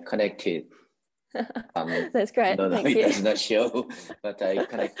 I connected. That's great. Thank you. It does not show, but I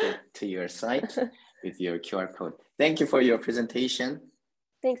connected to your site with your QR code. Thank you for your presentation.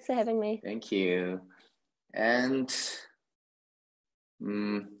 Thanks for having me. Thank you. And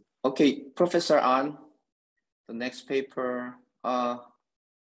okay, Professor An, the next paper.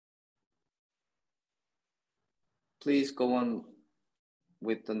 Please go on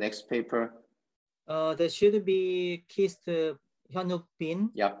with the next paper. There should be kissed Hyun-Wook Bin.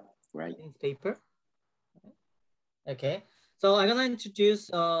 Yep, right. Paper. Okay, so I'm gonna introduce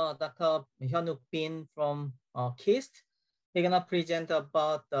Dr. Hyun-Wook Bin from KIST. He's gonna present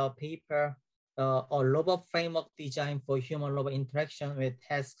about the paper, a robot framework design for human-robot interaction with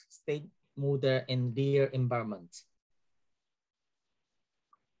task state model in real environment.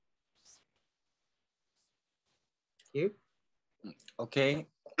 You? Okay.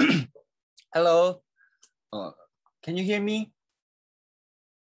 Hello. Can you hear me?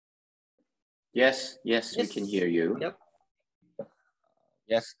 Yes, we can hear you. Yep.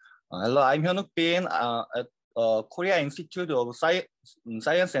 Yes. Hello, I'm Hyun-Wook Bin at Korea Institute of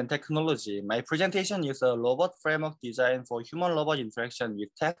Science and Technology. My presentation is a robot framework design for human-robot interaction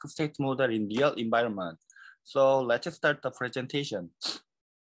with task state model in real environment. So let's start the presentation.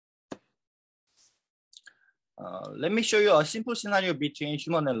 Let me show you a simple scenario between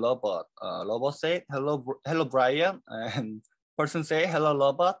human and robot. Robot say, hello, Brian, and person say, hello,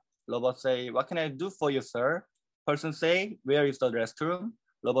 robot. Robot say, what can I do for you, sir? Person say, where is the restroom?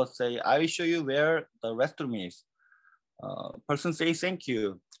 Robot say, I will show you where the restroom is. Person say, thank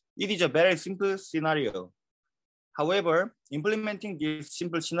you. It is a very simple scenario. However, implementing this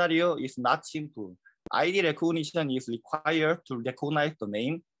simple scenario is not simple. ID recognition is required to recognize the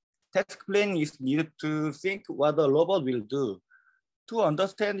name. Task planning is needed to think what the robot will do. To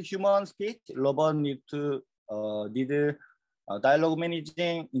understand human speech, robot need dialogue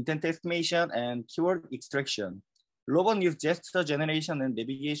managing, intent estimation, and keyword extraction. Robot needs gesture generation and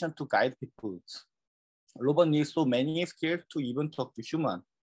navigation to guide people. Robot needs so many skills to even talk to human.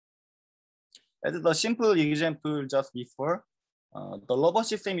 As the simple example just before, the robot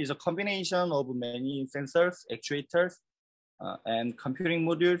system is a combination of many sensors, actuators, and computing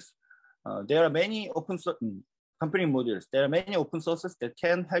modules. There are many open source computing modules. There are many open sources that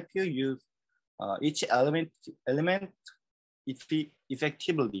can help you use each element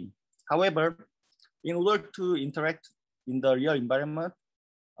effectively. However, in order to interact in the real environment,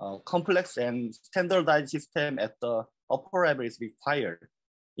 complex and standardized system at the upper level is required.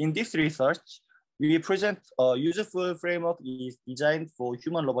 In this research, we present a useful framework is designed for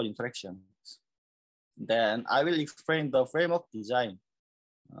human-robot interactions. Then I will explain the framework design.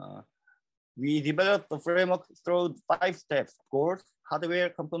 We developed the framework through 5 steps: goals, hardware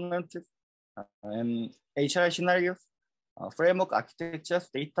components, and HRI scenarios, framework architectures,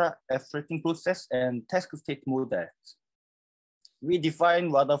 data abstracting process, and task state models. We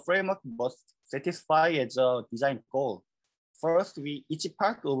define what the framework must satisfy as a design goal. First, each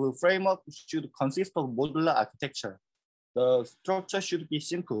part of the framework should consist of modular architecture. The structure should be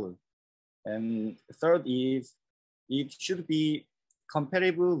simple. And third is, it should be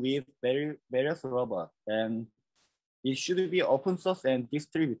compatible with various robots, and it should be open source and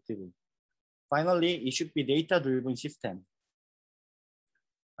distributed. Finally, it should be data-driven system.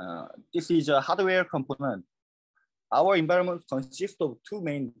 This is a hardware component. Our environment consists of 2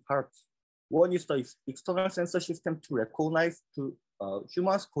 main parts. One is the external sensor system to recognize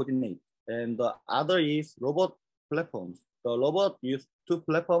humans coordinate, and the other is robot platforms. The robot uses 2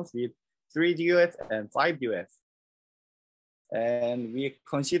 platforms with 3 DOS and 5 DOS. And we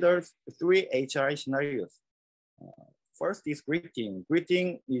consider 3 HRI scenarios. First is greeting.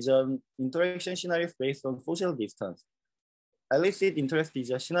 Greeting is an interaction scenario based on social distance. Illicit interest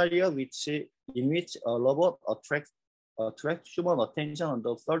is a scenario in which a robot attracts human attention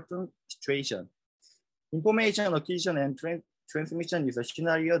under certain situation. Information acquisition and transmission is a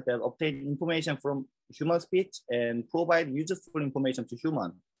scenario that obtains information from human speech and provide useful information to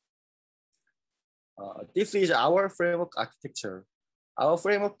human. This is our framework architecture. Our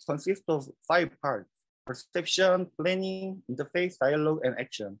framework consists of 5 parts: perception, planning, interface, dialogue, and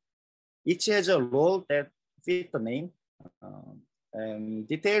action. Each has a role that fits the name, and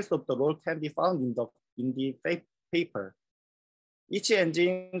details of the role can be found in the paper. Each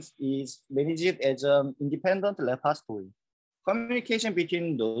engine is managed as an independent repository. Communication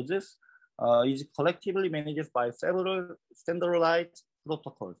between nodes is collectively managed by several standardized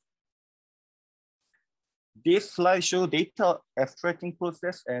protocols. This slide shows data abstracting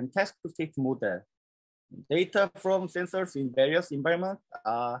process and task state model. Data from sensors in various environments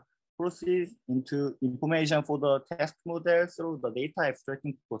are processed into information for the task model through the data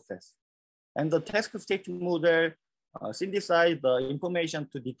abstracting process. And the task state model synthesize the information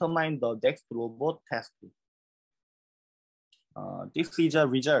to determine the next robot task. This is a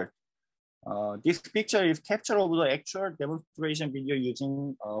result. This picture is capture of the actual demonstration video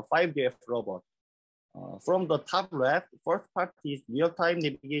using a 5DF robot. From the top left, first part is real-time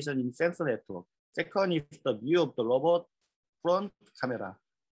navigation in sensor network. Second is the view of the robot front camera.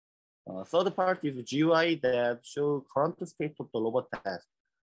 Third part is GUI that shows current state of the robot task.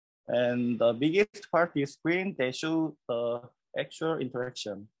 And the biggest part is screen that shows the actual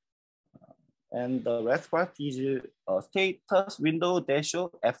interaction. And the last part is a status window that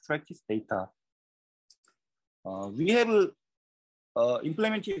shows abstracted data. We have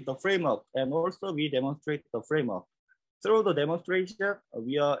implemented the framework, and also we demonstrate the framework. Through the demonstration,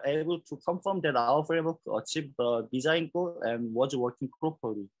 we are able to confirm that our framework achieved the design goal and was working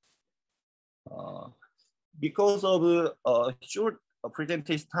properly. Because of short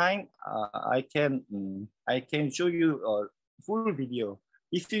presentation time, I can show you a full video.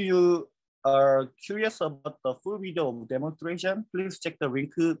 If you are curious about the full video of demonstration, please check the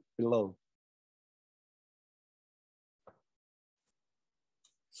link below.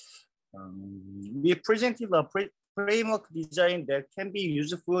 We presented a framework design that can be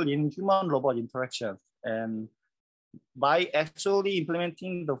useful in human-robot interactions. And by actually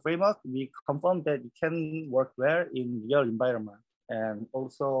implementing the framework, we confirm that it can work well in real environment. And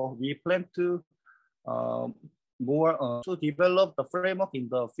also, we plan to to develop the framework in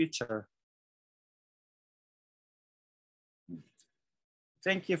the future.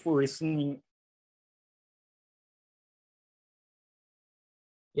 Thank you for listening.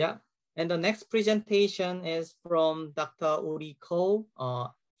 Yeah. And the next presentation is from Dr. Uri Ko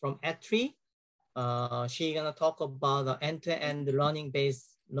from Atri. She's gonna talk about the end-to-end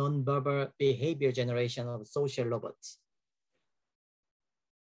learning-based non-verbal behavior generation of social robots.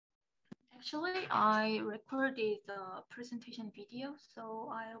 Actually, I recorded the presentation video,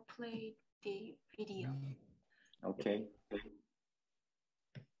 so I'll play the video. Okay.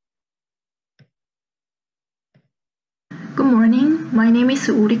 Good morning, my name is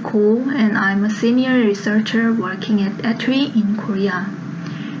Uri Ko and I'm a senior researcher working at Atri in Korea.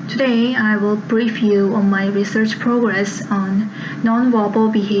 Today, I will brief you on my research progress on non-verbal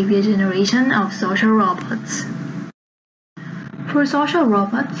behavior generation of social robots. For social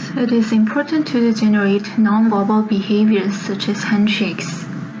robots, it is important to generate non-verbal behaviors such as handshakes.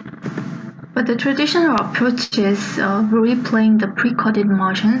 But the traditional approaches of replaying the pre-coded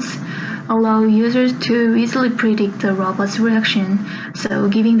motions allow users to easily predict the robot's reaction, so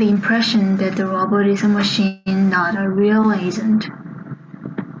giving the impression that the robot is a machine, not a real agent.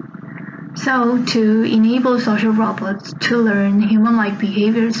 So, to enable social robots to learn human-like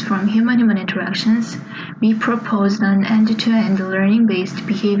behaviors from human-human interactions, we proposed an end-to-end learning-based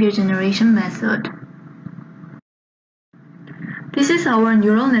behavior generation method. This is our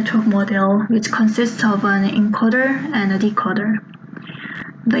neural network model, which consists of an encoder and a decoder.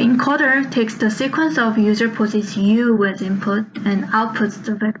 The encoder takes the sequence of user poses U as input and outputs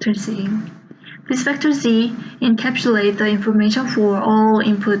the vector Z. This vector Z encapsulates the information for all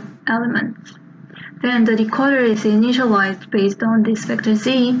input elements. Then the decoder is initialized based on this vector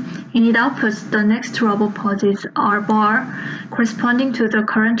Z, and it outputs the next robot poses R bar, corresponding to the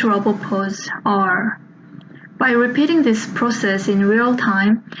current robot pose R. By repeating this process in real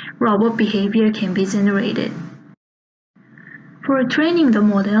time, robot behavior can be generated. For training the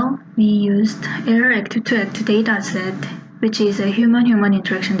model, we used error act-to-act dataset, which is a human-human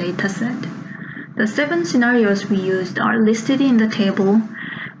interaction dataset. The 7 scenarios we used are listed in the table.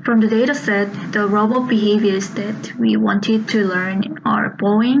 From the dataset, the robot behaviors that we wanted to learn are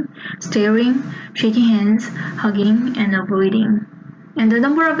bowing, staring, shaking hands, hugging, and avoiding. And the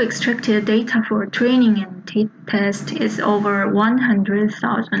number of extracted data for training and test is over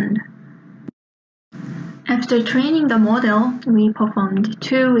 100,000. After training the model, we performed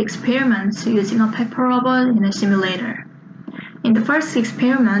 2 experiments using a paper robot in a simulator. In the first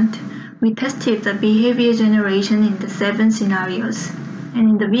experiment, we tested the behavior generation in the 7 scenarios. And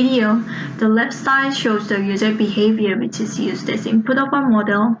in the video, the left side shows the user behavior which is used as input of our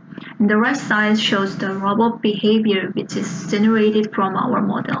model, and the right side shows the robot behavior which is generated from our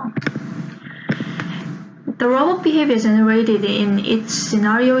model. The robot behavior generated in each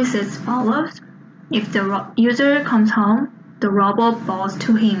scenario is as follows. If the user comes home, the robot bows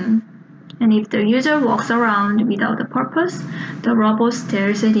to him. And if the user walks around without a purpose, the robot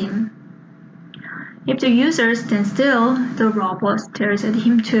stares at him. If the user stands still, the robot stares at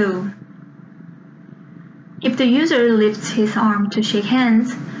him too. If the user lifts his arm to shake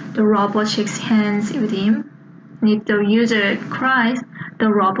hands, the robot shakes hands with him. And if the user cries,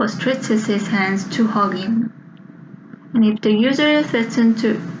 the robot stretches his hands to hug him. And if the user threatens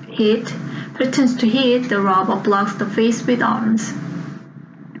to hit, the robot blocks the face with arms.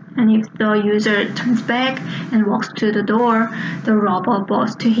 And if the user turns back and walks to the door, the robot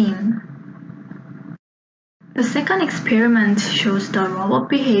bows to him. The second experiment shows the robot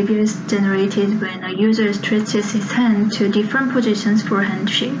behaviors generated when a user stretches his hand to different positions for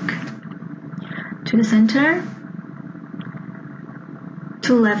handshake. To the center,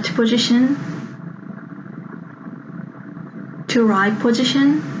 to left position, to right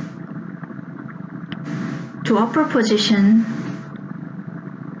position, to upper position,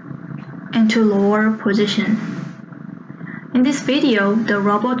 and to lower position. In this video, the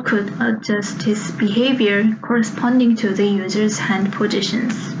robot could adjust his behavior corresponding to the user's hand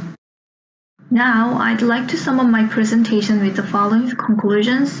positions. Now, I'd like to sum up my presentation with the following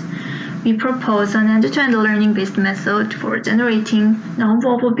conclusions. We propose an end-to-end learning-based method for generating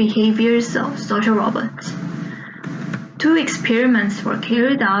nonverbal behaviors of social robots. 2 experiments were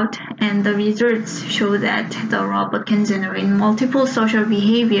carried out, and the results show that the robot can generate multiple social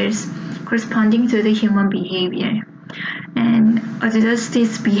behaviors corresponding to the human behavior, and adjust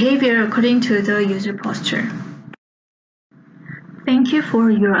its behavior according to the user posture. Thank you for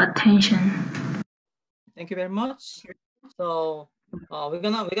your attention. Thank you very much. So we're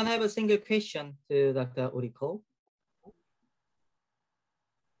gonna have a single question to Dr. Uriko.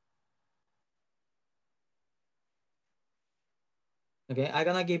 Okay, I'm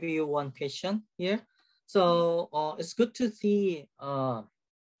gonna give you one question here. So it's good to see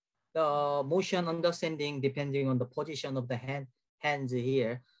the motion understanding depending on the position of the hands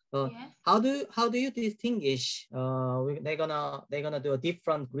here. Yes. How do you distinguish? They're gonna do a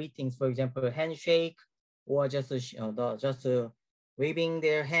different greetings, for example, handshake, or just waving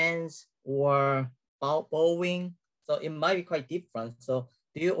their hands, or bowing. So it might be quite different. So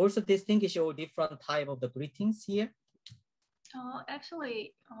do you also distinguish all different type of the greetings here?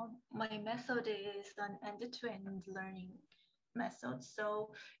 Actually, my method is an end-to-end learning method.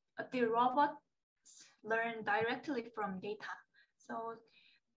 So the robots learn directly from data. So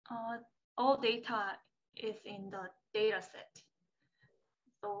all data is in the data set.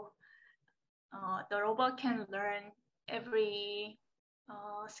 So the robot can learn every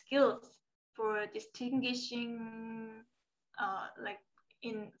skills for distinguishing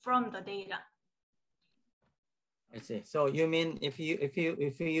from the data. I see. So you mean if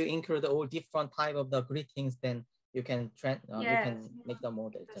you include all different type of the greetings, then you can make the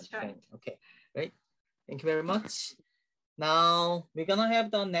model. Right. Okay, great. Thank you very much. Now we're gonna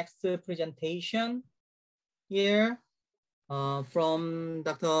have the next presentation here from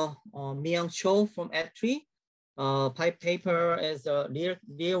Dr. Myung Cho from Atri. Paper is a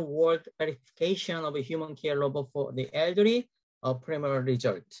real world verification of a human care robot for the elderly, a primary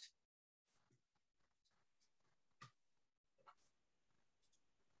result.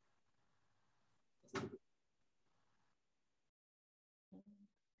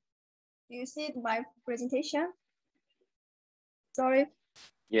 Do you see my presentation? Sorry.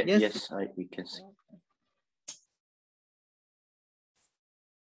 Yeah, yes, we can see.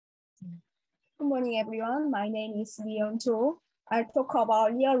 Good morning, everyone. My name is Myung Cho. I'll talk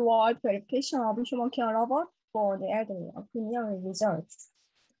about real-world verification of human care robot for the elderly, preliminary results.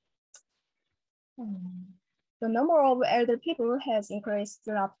 The number of elder people has increased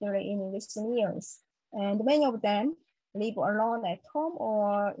rapidly in recent years, and many of them live alone at home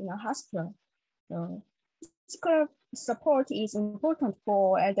or in a hospital. Physical support is important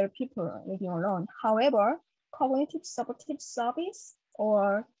for elder people living alone. However, cognitive supportive service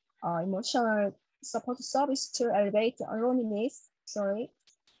or emotional support service to elevate loneliness,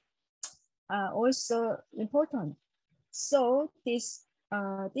 are also important. So this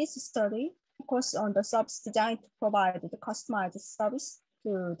study focused on the service designed to provide the customized service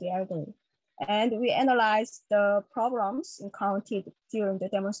to the elderly. And we analyzed the problems encountered during the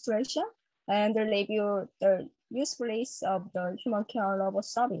demonstration and review the usefulness of the human care robot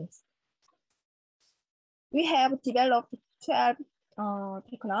service. We have developed 12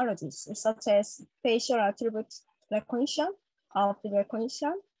 technologies such as facial attribute recognition, object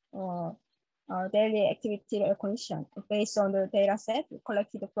recognition, or daily activity recognition based on the data set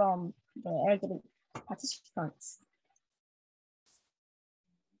collected from the elderly participants.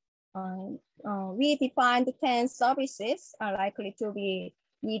 We defined 10 services are likely to be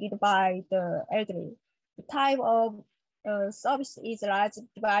needed by the elderly. The type of service is largely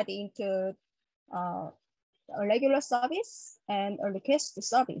divided into a regular service and a request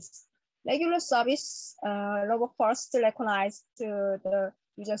service. Regular service, robot first recognize to the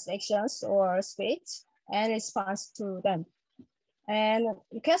user's actions or speech and responds to them. And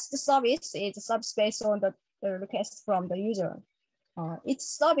request service is a service based on the request from the user. Each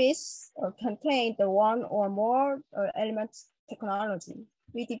service contains the one or more elements technology.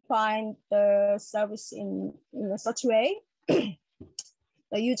 We define the service in such a way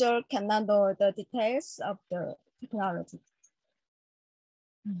the user can handle the details of the technology.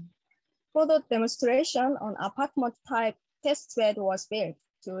 For the demonstration, an apartment type test bed was built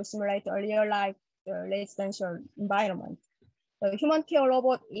to simulate a real-life residential environment. The human care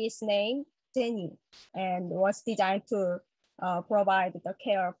robot is named Jenny and was designed to provide the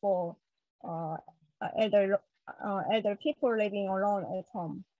care for elder people living alone at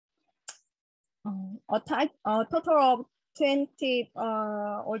home. A total of 20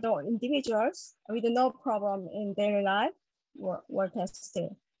 older individuals with no problem in daily life were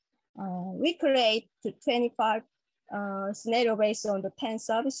tested. We create 25 scenarios based on the 10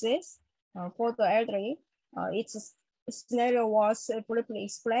 services. For the elderly, each scenario was briefly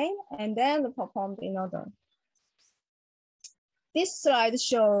explained and then performed in order. This slide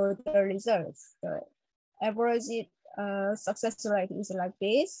shows the results. The average success rate is like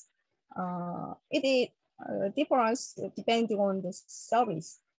this. It is difference depending on the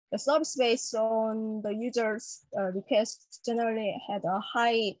service. The service based on the user's request generally had a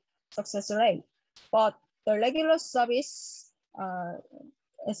high success rate, but the regular service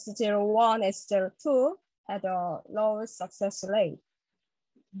S01, S02 had a low success rate.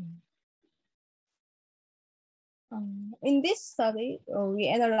 In this study, we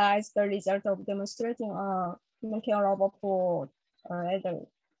analyzed the result of demonstrating a human care robot for elderly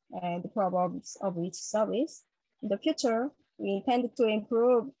and the problems of each service. In the future, we intend to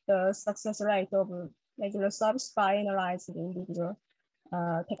improve the success rate of regular service by analyzing individual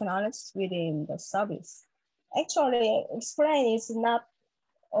technologies within the service. Actually, explain is not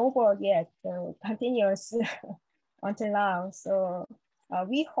over yet, continuous until now. So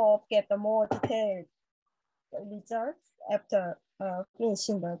we hope get the more detailed results after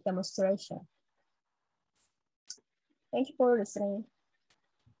finishing the demonstration. Thank you for listening.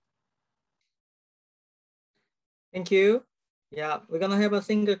 Thank you. Yeah, we're gonna have a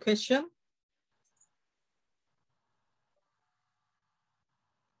single question.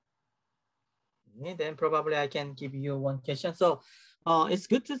 Okay, then probably I can give you one question. So it's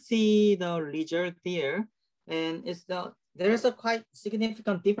good to see the result here. And it's there is a quite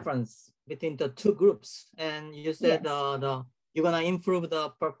significant difference between the two groups. And you said yes. You're gonna improve the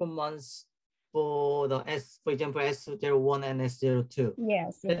performance for the for example, S01 and S02.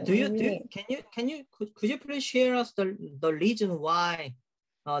 Yes. yes. Could you please share us the reason why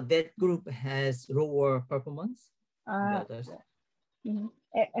that group has lower performance than the others?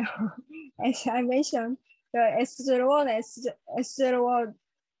 As I mentioned, the S01, S01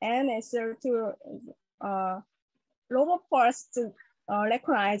 and S02 robot first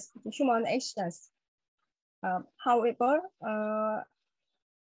recognize human actions. However,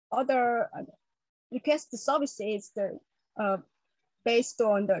 other request services based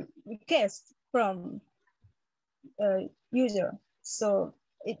on the request from user. So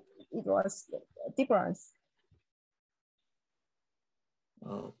it was a difference.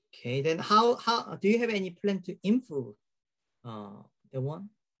 Okay, then how do you have any plan to improve the one?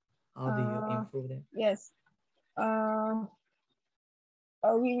 How do you improve them? Yes, we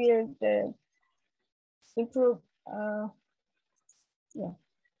will improve.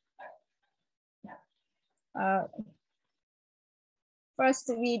 First,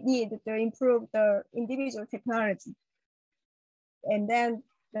 we need to improve the individual technology, and then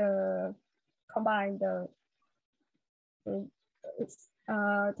combine the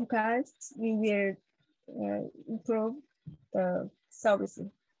technologies. We will improve the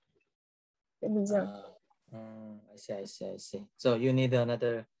services. I see. So you need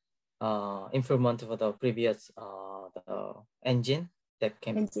another improvement for the previous the engine that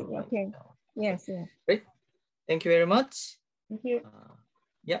can be provided. Okay. Yes. Yeah. Great. Thank you very much. Thank you.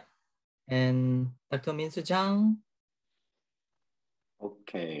 Yeah. And Dr. Minsu Jang.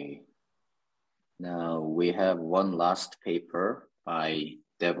 Okay. Now we have one last paper by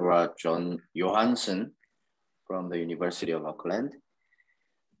Deborah John Johansson from the University of Auckland.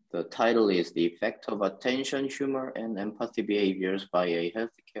 The title is The Effect of Attention, Humor, and Empathy Behaviors by a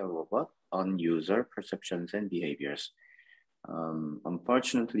Healthcare Robot on User Perceptions and Behaviors.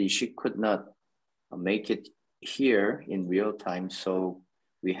 Unfortunately, she could not make it here in real time, so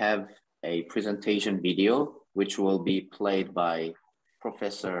we have a presentation video which will be played by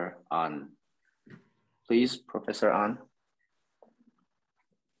Professor An. Please, Professor An.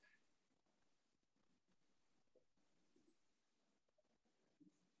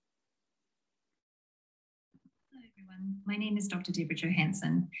 My name is Dr. Deborah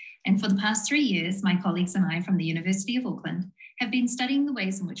Johansson, and for the past 3 years, my colleagues and I from the University of Auckland have been studying the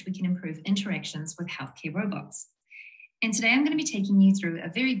ways in which we can improve interactions with healthcare robots. And today I'm going to be taking you through a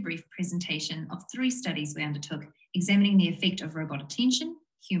very brief presentation of 3 studies we undertook examining the effect of robot attention,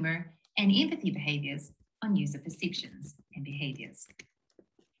 humor, and empathy behaviors on user perceptions and behaviors.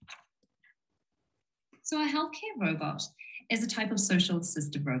 So a healthcare robot is a type of social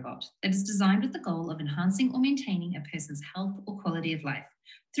assistive robot that is designed with the goal of enhancing or maintaining a person's health or quality of life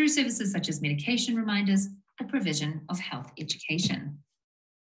through services such as medication reminders or provision of health education.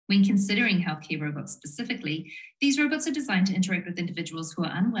 When considering healthcare robots specifically, these robots are designed to interact with individuals who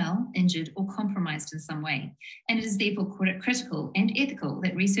are unwell, injured, or compromised in some way. And it is therefore critical and ethical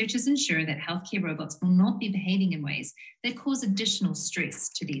that researchers ensure that healthcare robots will not be behaving in ways that cause additional stress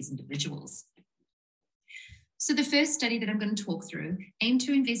to these individuals. So the first study that I'm going to talk through aimed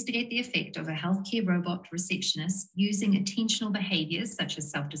to investigate the effect of a healthcare robot receptionist using attentional behaviors such as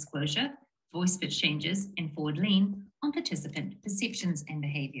self-disclosure, voice pitch changes, and forward lean on participant perceptions and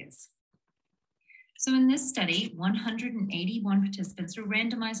behaviors. So in this study, 181 participants were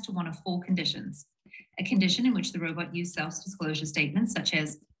randomized to one of 4 conditions. A condition in which the robot used self-disclosure statements such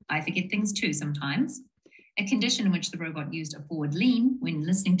as, "I forget things too sometimes." A condition in which the robot used a forward lean when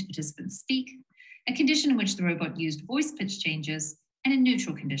listening to participants speak. A condition in which the robot used voice pitch changes, and a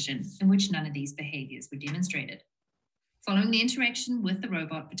neutral condition in which none of these behaviors were demonstrated. Following the interaction with the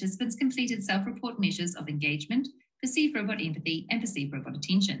robot, participants completed self-report measures of engagement, perceived robot empathy, and perceived robot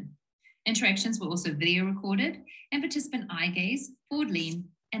attention. Interactions were also video recorded, and participant eye gaze, forward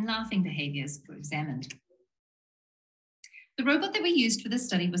lean, and laughing behaviors were examined. The robot that we used for this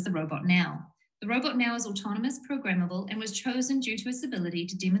study was the Robot Now. The Robot Now is autonomous, programmable, and was chosen due to its ability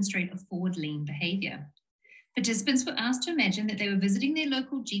to demonstrate a forward lean behavior. Participants were asked to imagine that they were visiting their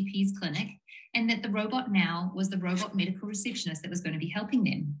local GP's clinic and that the Robot Now was the robot medical receptionist that was going to be helping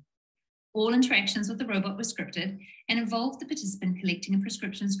them. All interactions with the robot were scripted and involved the participant collecting a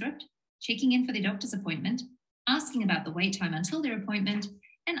prescription script, checking in for their doctor's appointment, asking about the wait time until their appointment,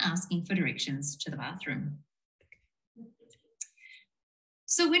 and asking for directions to the bathroom.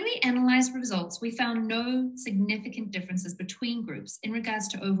 So when we analysed results, we found no significant differences between groups in regards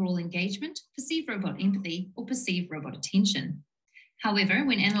to overall engagement, perceived robot empathy, or perceived robot attention. However,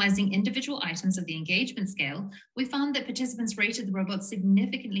 when analyzing individual items of the engagement scale, we found that participants rated the robot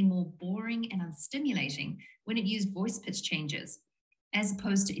significantly more boring and unstimulating when it used voice pitch changes, as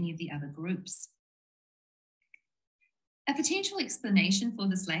opposed to any of the other groups. A potential explanation for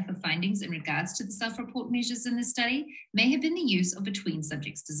this lack of findings in regards to the self-report measures in this study may have been the use of between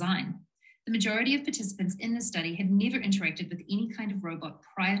subjects design. The majority of participants in this study had never interacted with any kind of robot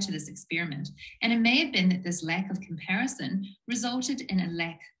prior to this experiment, and it may have been that this lack of comparison resulted in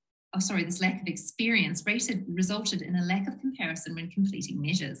this lack of experience resulted in a lack of comparison when completing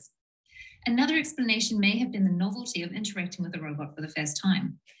measures. Another explanation may have been the novelty of interacting with a robot for the first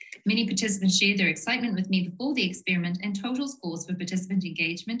time. Many participants shared their excitement with me before the experiment, and total scores for participant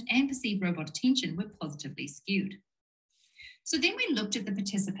engagement and perceived robot attention were positively skewed. So then we looked at the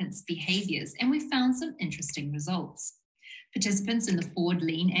participants' behaviors and we found some interesting results. Participants in the forward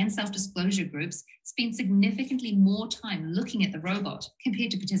lean and self-disclosure groups spent significantly more time looking at the robot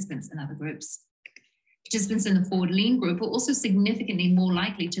compared to participants in other groups. Participants in the forward lean group were also significantly more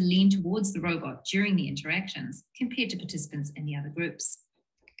likely to lean towards the robot during the interactions compared to participants in the other groups.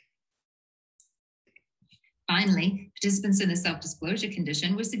 Finally, participants in the self-disclosure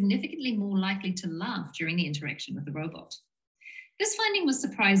condition were significantly more likely to laugh during the interaction with the robot. This finding was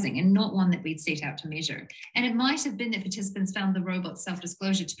surprising and not one that we'd set out to measure, and it might have been that participants found the robot's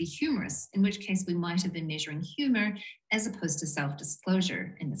self-disclosure to be humorous, in which case we might have been measuring humor as opposed to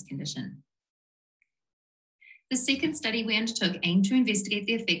self-disclosure in this condition. The second study we undertook aimed to investigate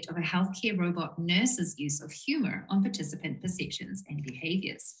the effect of a healthcare robot nurse's use of humor on participant perceptions and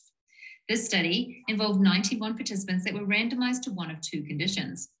behaviors. This study involved 91 participants that were randomized to one of two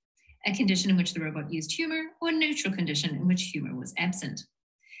conditions: a condition in which the robot used humor, or a neutral condition in which humor was absent.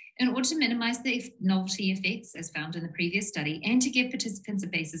 In order to minimize the novelty effects as found in the previous study and to give participants a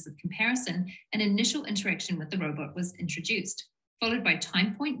basis of comparison, an initial interaction with the robot was introduced, followed by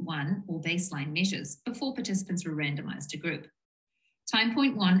time point 1 or baseline measures before participants were randomized to group. Time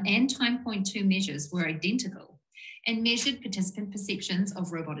point 1 and time point 2 measures were identical and measured participant perceptions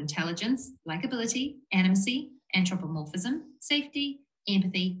of robot intelligence, likability, animacy, anthropomorphism, safety,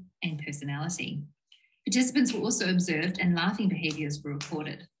 empathy, and personality. Participants were also observed and laughing behaviors were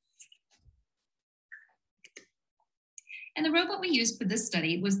recorded. And the robot we used for this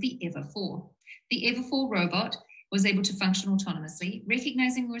study was the EVA4. The EVA4 robot was able to function autonomously,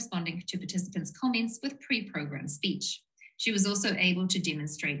 recognizing and responding to participants' comments with pre-programmed speech. She was also able to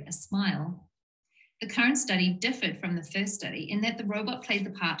demonstrate a smile. The current study differed from the first study in that the robot played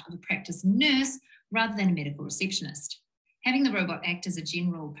the part of a practice nurse rather than a medical receptionist. Having the robot act as a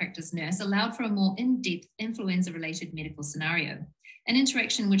general practice nurse allowed for a more in-depth influenza-related medical scenario, an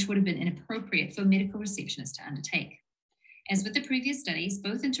interaction which would have been inappropriate for a medical receptionist to undertake. As with the previous studies,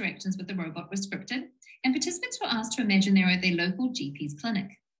 both interactions with the robot were scripted, and participants were asked to imagine they were at their local GP's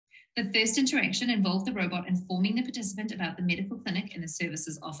clinic. The first interaction involved the robot informing the participant about the medical clinic and the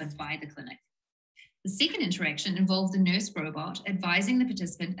services offered by the clinic. The second interaction involved the nurse robot advising the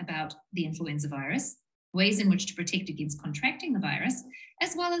participant about the influenza virus, ways in which to protect against contracting the virus,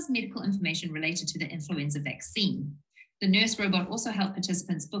 as well as medical information related to the influenza vaccine. The nurse robot also helped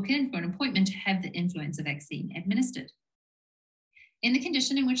participants book in for an appointment to have the influenza vaccine administered. In the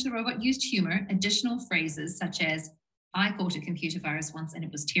condition in which the robot used humor, additional phrases such as, "I caught a computer virus once and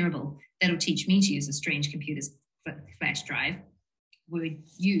it was terrible. That'll teach me to use a strange computer's flash drive," were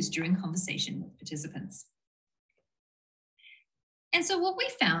used during conversation with participants. And so what we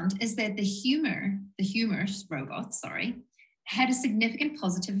found is that the humorous robot, had a significant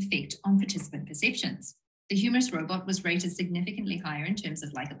positive effect on participant perceptions. The humorous robot was rated significantly higher in terms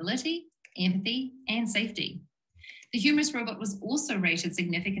of likability, empathy, and safety. The humorous robot was also rated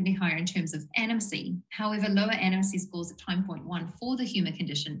significantly higher in terms of animacy. However, lower animacy scores at time point 1 for the humor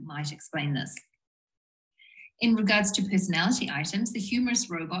condition might explain this. In regards to personality items, the humorous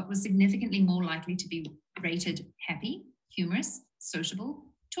robot was significantly more likely to be rated happy, humorous,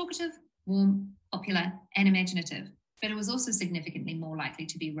 sociable, talkative, warm, popular, and imaginative, but it was also significantly more likely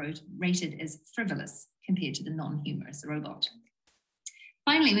to be rated as frivolous compared to the non-humorous robot.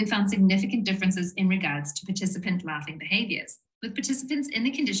 Finally, we found significant differences in regards to participant laughing behaviors, with participants in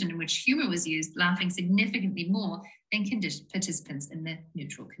the condition in which humor was used laughing significantly more than participants in the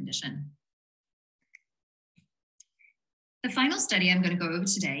neutral condition. The final study I'm going to go over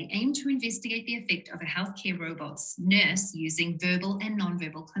today aimed to investigate the effect of a healthcare robot's nurse using verbal and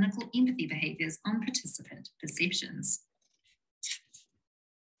nonverbal clinical empathy behaviors on participant perceptions.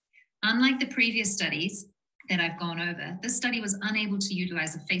 Unlike the previous studies that I've gone over, this study was unable to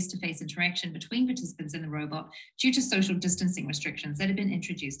utilize a face-to-face interaction between participants and the robot due to social distancing restrictions that had been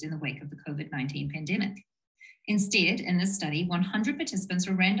introduced in the wake of the COVID-19 pandemic. Instead, in this study, 100 participants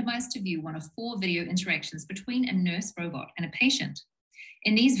were randomized to view one of 4 video interactions between a nurse robot and a patient.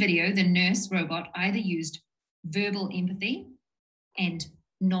 In these videos, the nurse robot either used verbal empathy and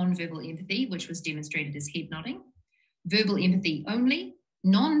non-verbal empathy, which was demonstrated as head nodding, verbal empathy only,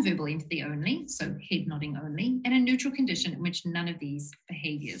 non-verbal empathy only, so head nodding only, and a neutral condition in which none of these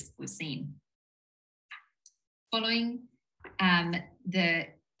behaviors were seen. Following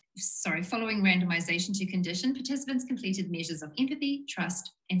randomization to condition, participants completed measures of empathy,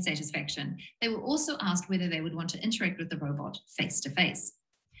 trust, and satisfaction. They were also asked whether they would want to interact with the robot face-to-face.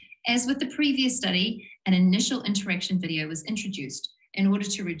 As with the previous study, an initial interaction video was introduced in order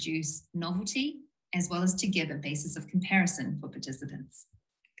to reduce novelty, as well as to give a basis of comparison for participants.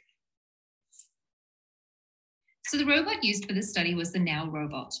 So the robot used for this study was the Now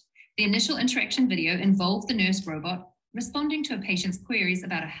robot. The initial interaction video involved the nurse robot responding to a patient's queries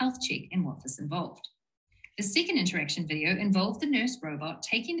about a health check and what this involved. The second interaction video involved the nurse robot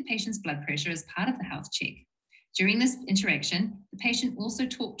taking the patient's blood pressure as part of the health check. During this interaction, the patient also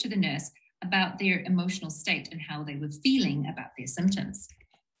talked to the nurse about their emotional state and how they were feeling about their symptoms.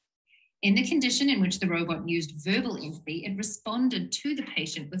 In the condition in which the robot used verbal empathy, it responded to the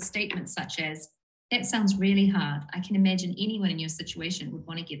patient with statements such as, "That sounds really hard. I can imagine anyone in your situation would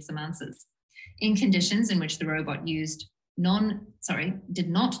want to get some answers." In conditions in which the robot did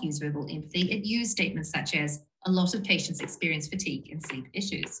not use verbal empathy, it used statements such as, "A lot of patients experience fatigue and sleep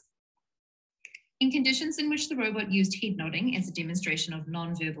issues." In conditions in which the robot used head nodding as a demonstration of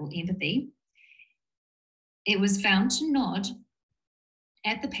non-verbal empathy, it was found to nod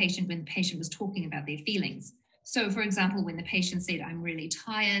at the patient when the patient was talking about their feelings. So for example, when the patient said, "I'm really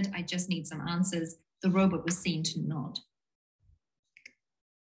tired, I just need some answers," the robot was seen to nod.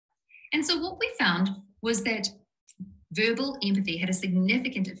 And so what we found was that verbal empathy had a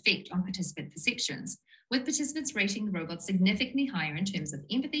significant effect on participant perceptions, with participants rating the robot significantly higher in terms of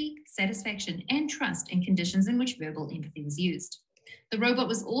empathy, satisfaction, and trust in conditions in which verbal empathy was used. The robot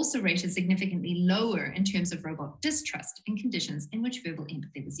was also rated significantly lower in terms of robot distrust in conditions in which verbal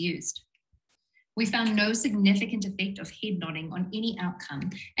empathy was used. We found no significant effect of head nodding on any outcome,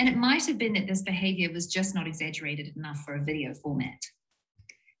 and it might have been that this behavior was just not exaggerated enough for a video format.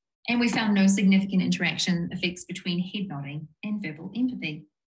 And we found no significant interaction effects between head nodding and verbal empathy.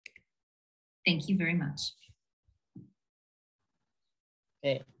 Thank you very much.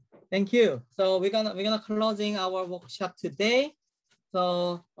 Okay, thank you. So we're gonna closing our workshop today.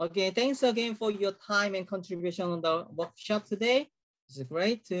 So again, thanks again for your time and contribution on the workshop today. It's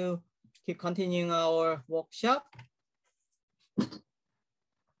great to keep continuing our workshop.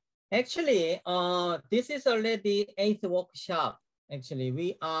 Actually, this is already 8th workshop. Actually,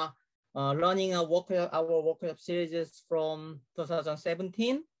 we are running our workshop series from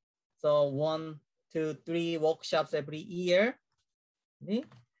 2017. So 1, 2, 3 workshops every year. Okay?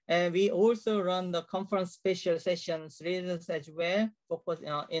 And we also run the conference special session series as well, focus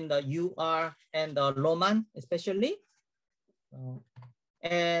in the UR and the Roman especially.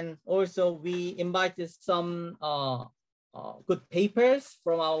 And also we invited some good papers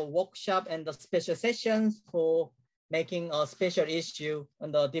from our workshop and the special sessions for making a special issue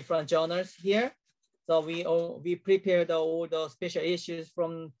on the different journals here. So we prepared all the special issues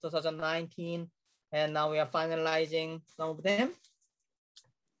from 2019, and now we are finalizing some of them.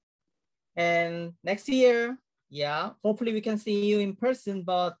 And next year, yeah, hopefully we can see you in person,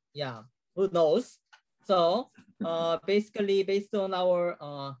 but yeah, who knows? So basically based on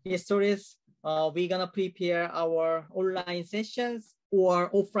our histories, we're gonna prepare our online sessions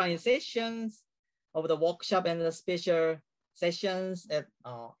or offline sessions of the workshop and the special sessions at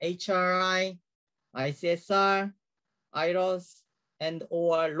HRI, ICSR, IROS, and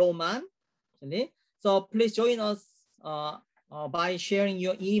or Roman. So please join us by sharing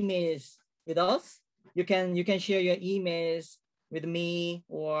your emails with us. You can share your emails with me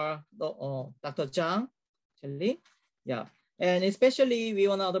or Dr. Jang. Actually, yeah. And especially we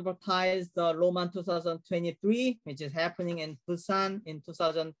want to advertise the Roman 2023, which is happening in Busan in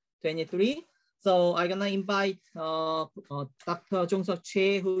 2023. So I'm gonna invite Dr. Jong-Seok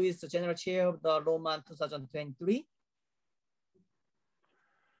Choi, who is the General Chair of the Roman 2023.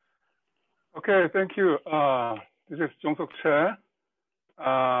 Okay, thank you. This is Jong-Seok Choi.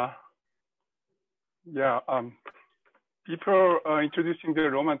 Before introducing the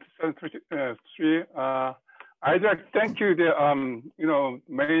Roman 2023, I'd like to thank you, the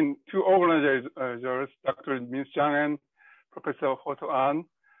main 2 organizers, Dr. Minsu and Professor Hoffman,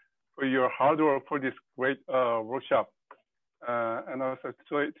 for your hard work for this great workshop. And also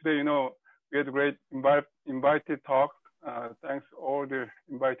today, we had a great invited talk. Thanks to all the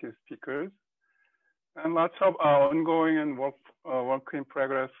invited speakers. and lots of ongoing and work in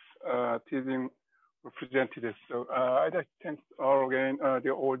progress teaching were presented. So I'd like to thank all again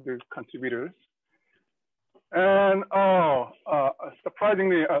all the contributors. And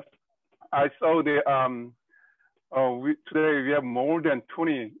surprisingly, I saw the today we have more than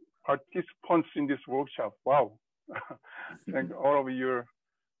 20 participants in this workshop. Wow! Thank all of your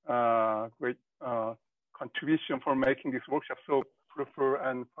great contribution for making this workshop so fruitful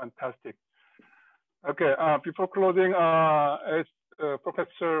and fantastic. Okay, before closing, as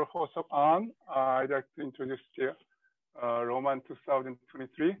Professor Seok, I'd like to introduce the Roman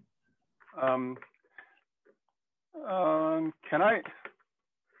 2023.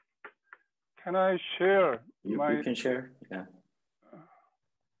 Can I share? You can share, yeah.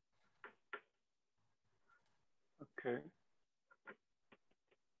 Okay.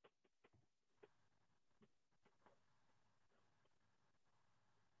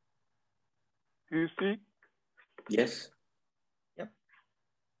 Do you see? Yes. Yep.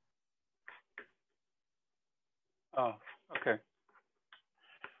 Oh, okay.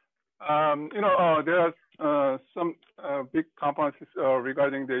 There are some big conferences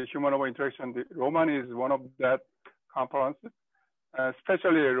regarding the human-over interaction. The Roman is one of that conferences,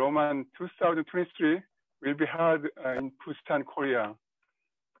 especially Roman 2023 will be held in Busan, Korea.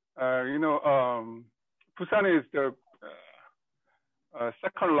 Busan is the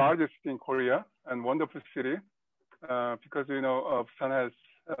second largest in Korea and wonderful city because Busan has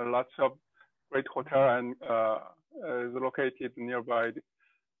lots of great hotel and is located nearby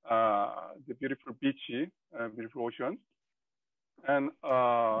the beautiful beach, beautiful ocean. And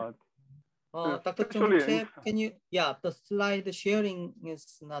Dr. Chung, can you? Yeah, the slide sharing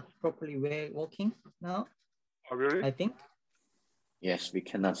is not properly working now. Oh, really? I think. Yes, we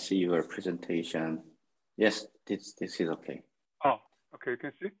cannot see your presentation. Yes, this is okay. Oh, okay.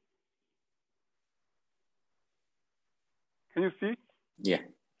 Can you see? Can you see? Yeah.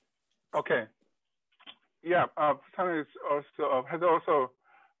 Okay. Yeah, Busan is also has also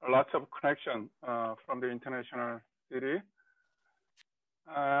lots of connection from the international city,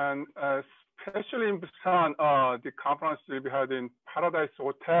 and especially in Busan, the conference will be held in Paradise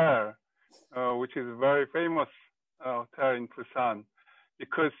Hotel, which is a very famous hotel in Busan,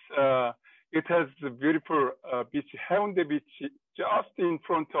 because it has a beautiful beach, Haeundae Beach, just in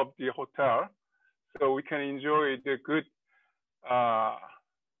front of the hotel, so we can enjoy the good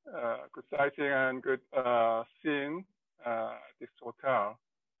good sightseeing and good seeing this hotel.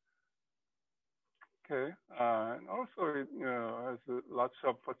 Okay, and also it has lots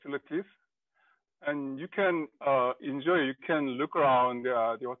of facilities, and you can enjoy. You can look around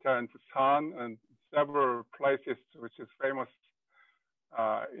the hotel in Busan and several places which is famous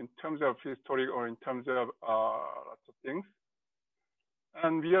in terms of history or in terms of lots of things.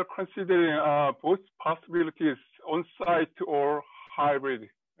 And we are considering both possibilities, on-site or hybrid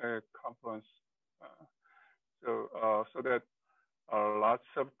conference, so that lots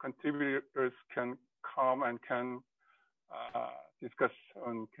of contributors can come and can discuss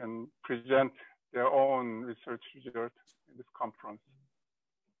and can present their own research results in this conference.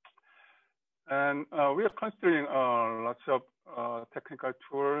 And we are considering lots of technical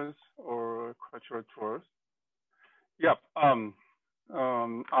tours or cultural tours. Yep. I'm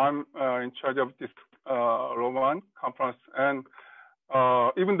in charge of this Roman conference, and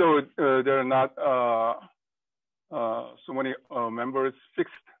even though there are not so many members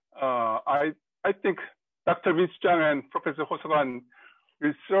fixed, I think Dr. Minsu Jang and Professor Seok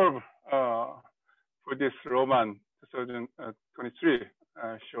will serve for this Roman 2023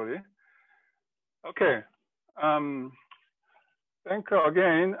 surely. Okay. Thank you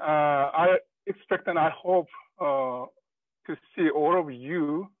again. I expect and I hope to see all of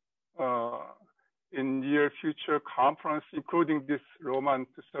you in near future conference, including this Roman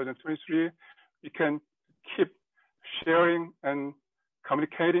 2023. We can keep sharing and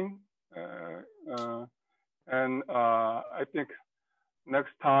communicating. And I think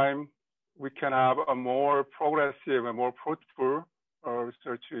next time we can have a more progressive and more fruitful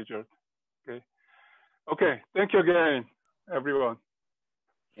research result. Okay. Okay. Thank you again, everyone.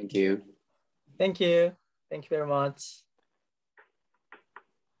 Thank you. Thank you. Thank you very much.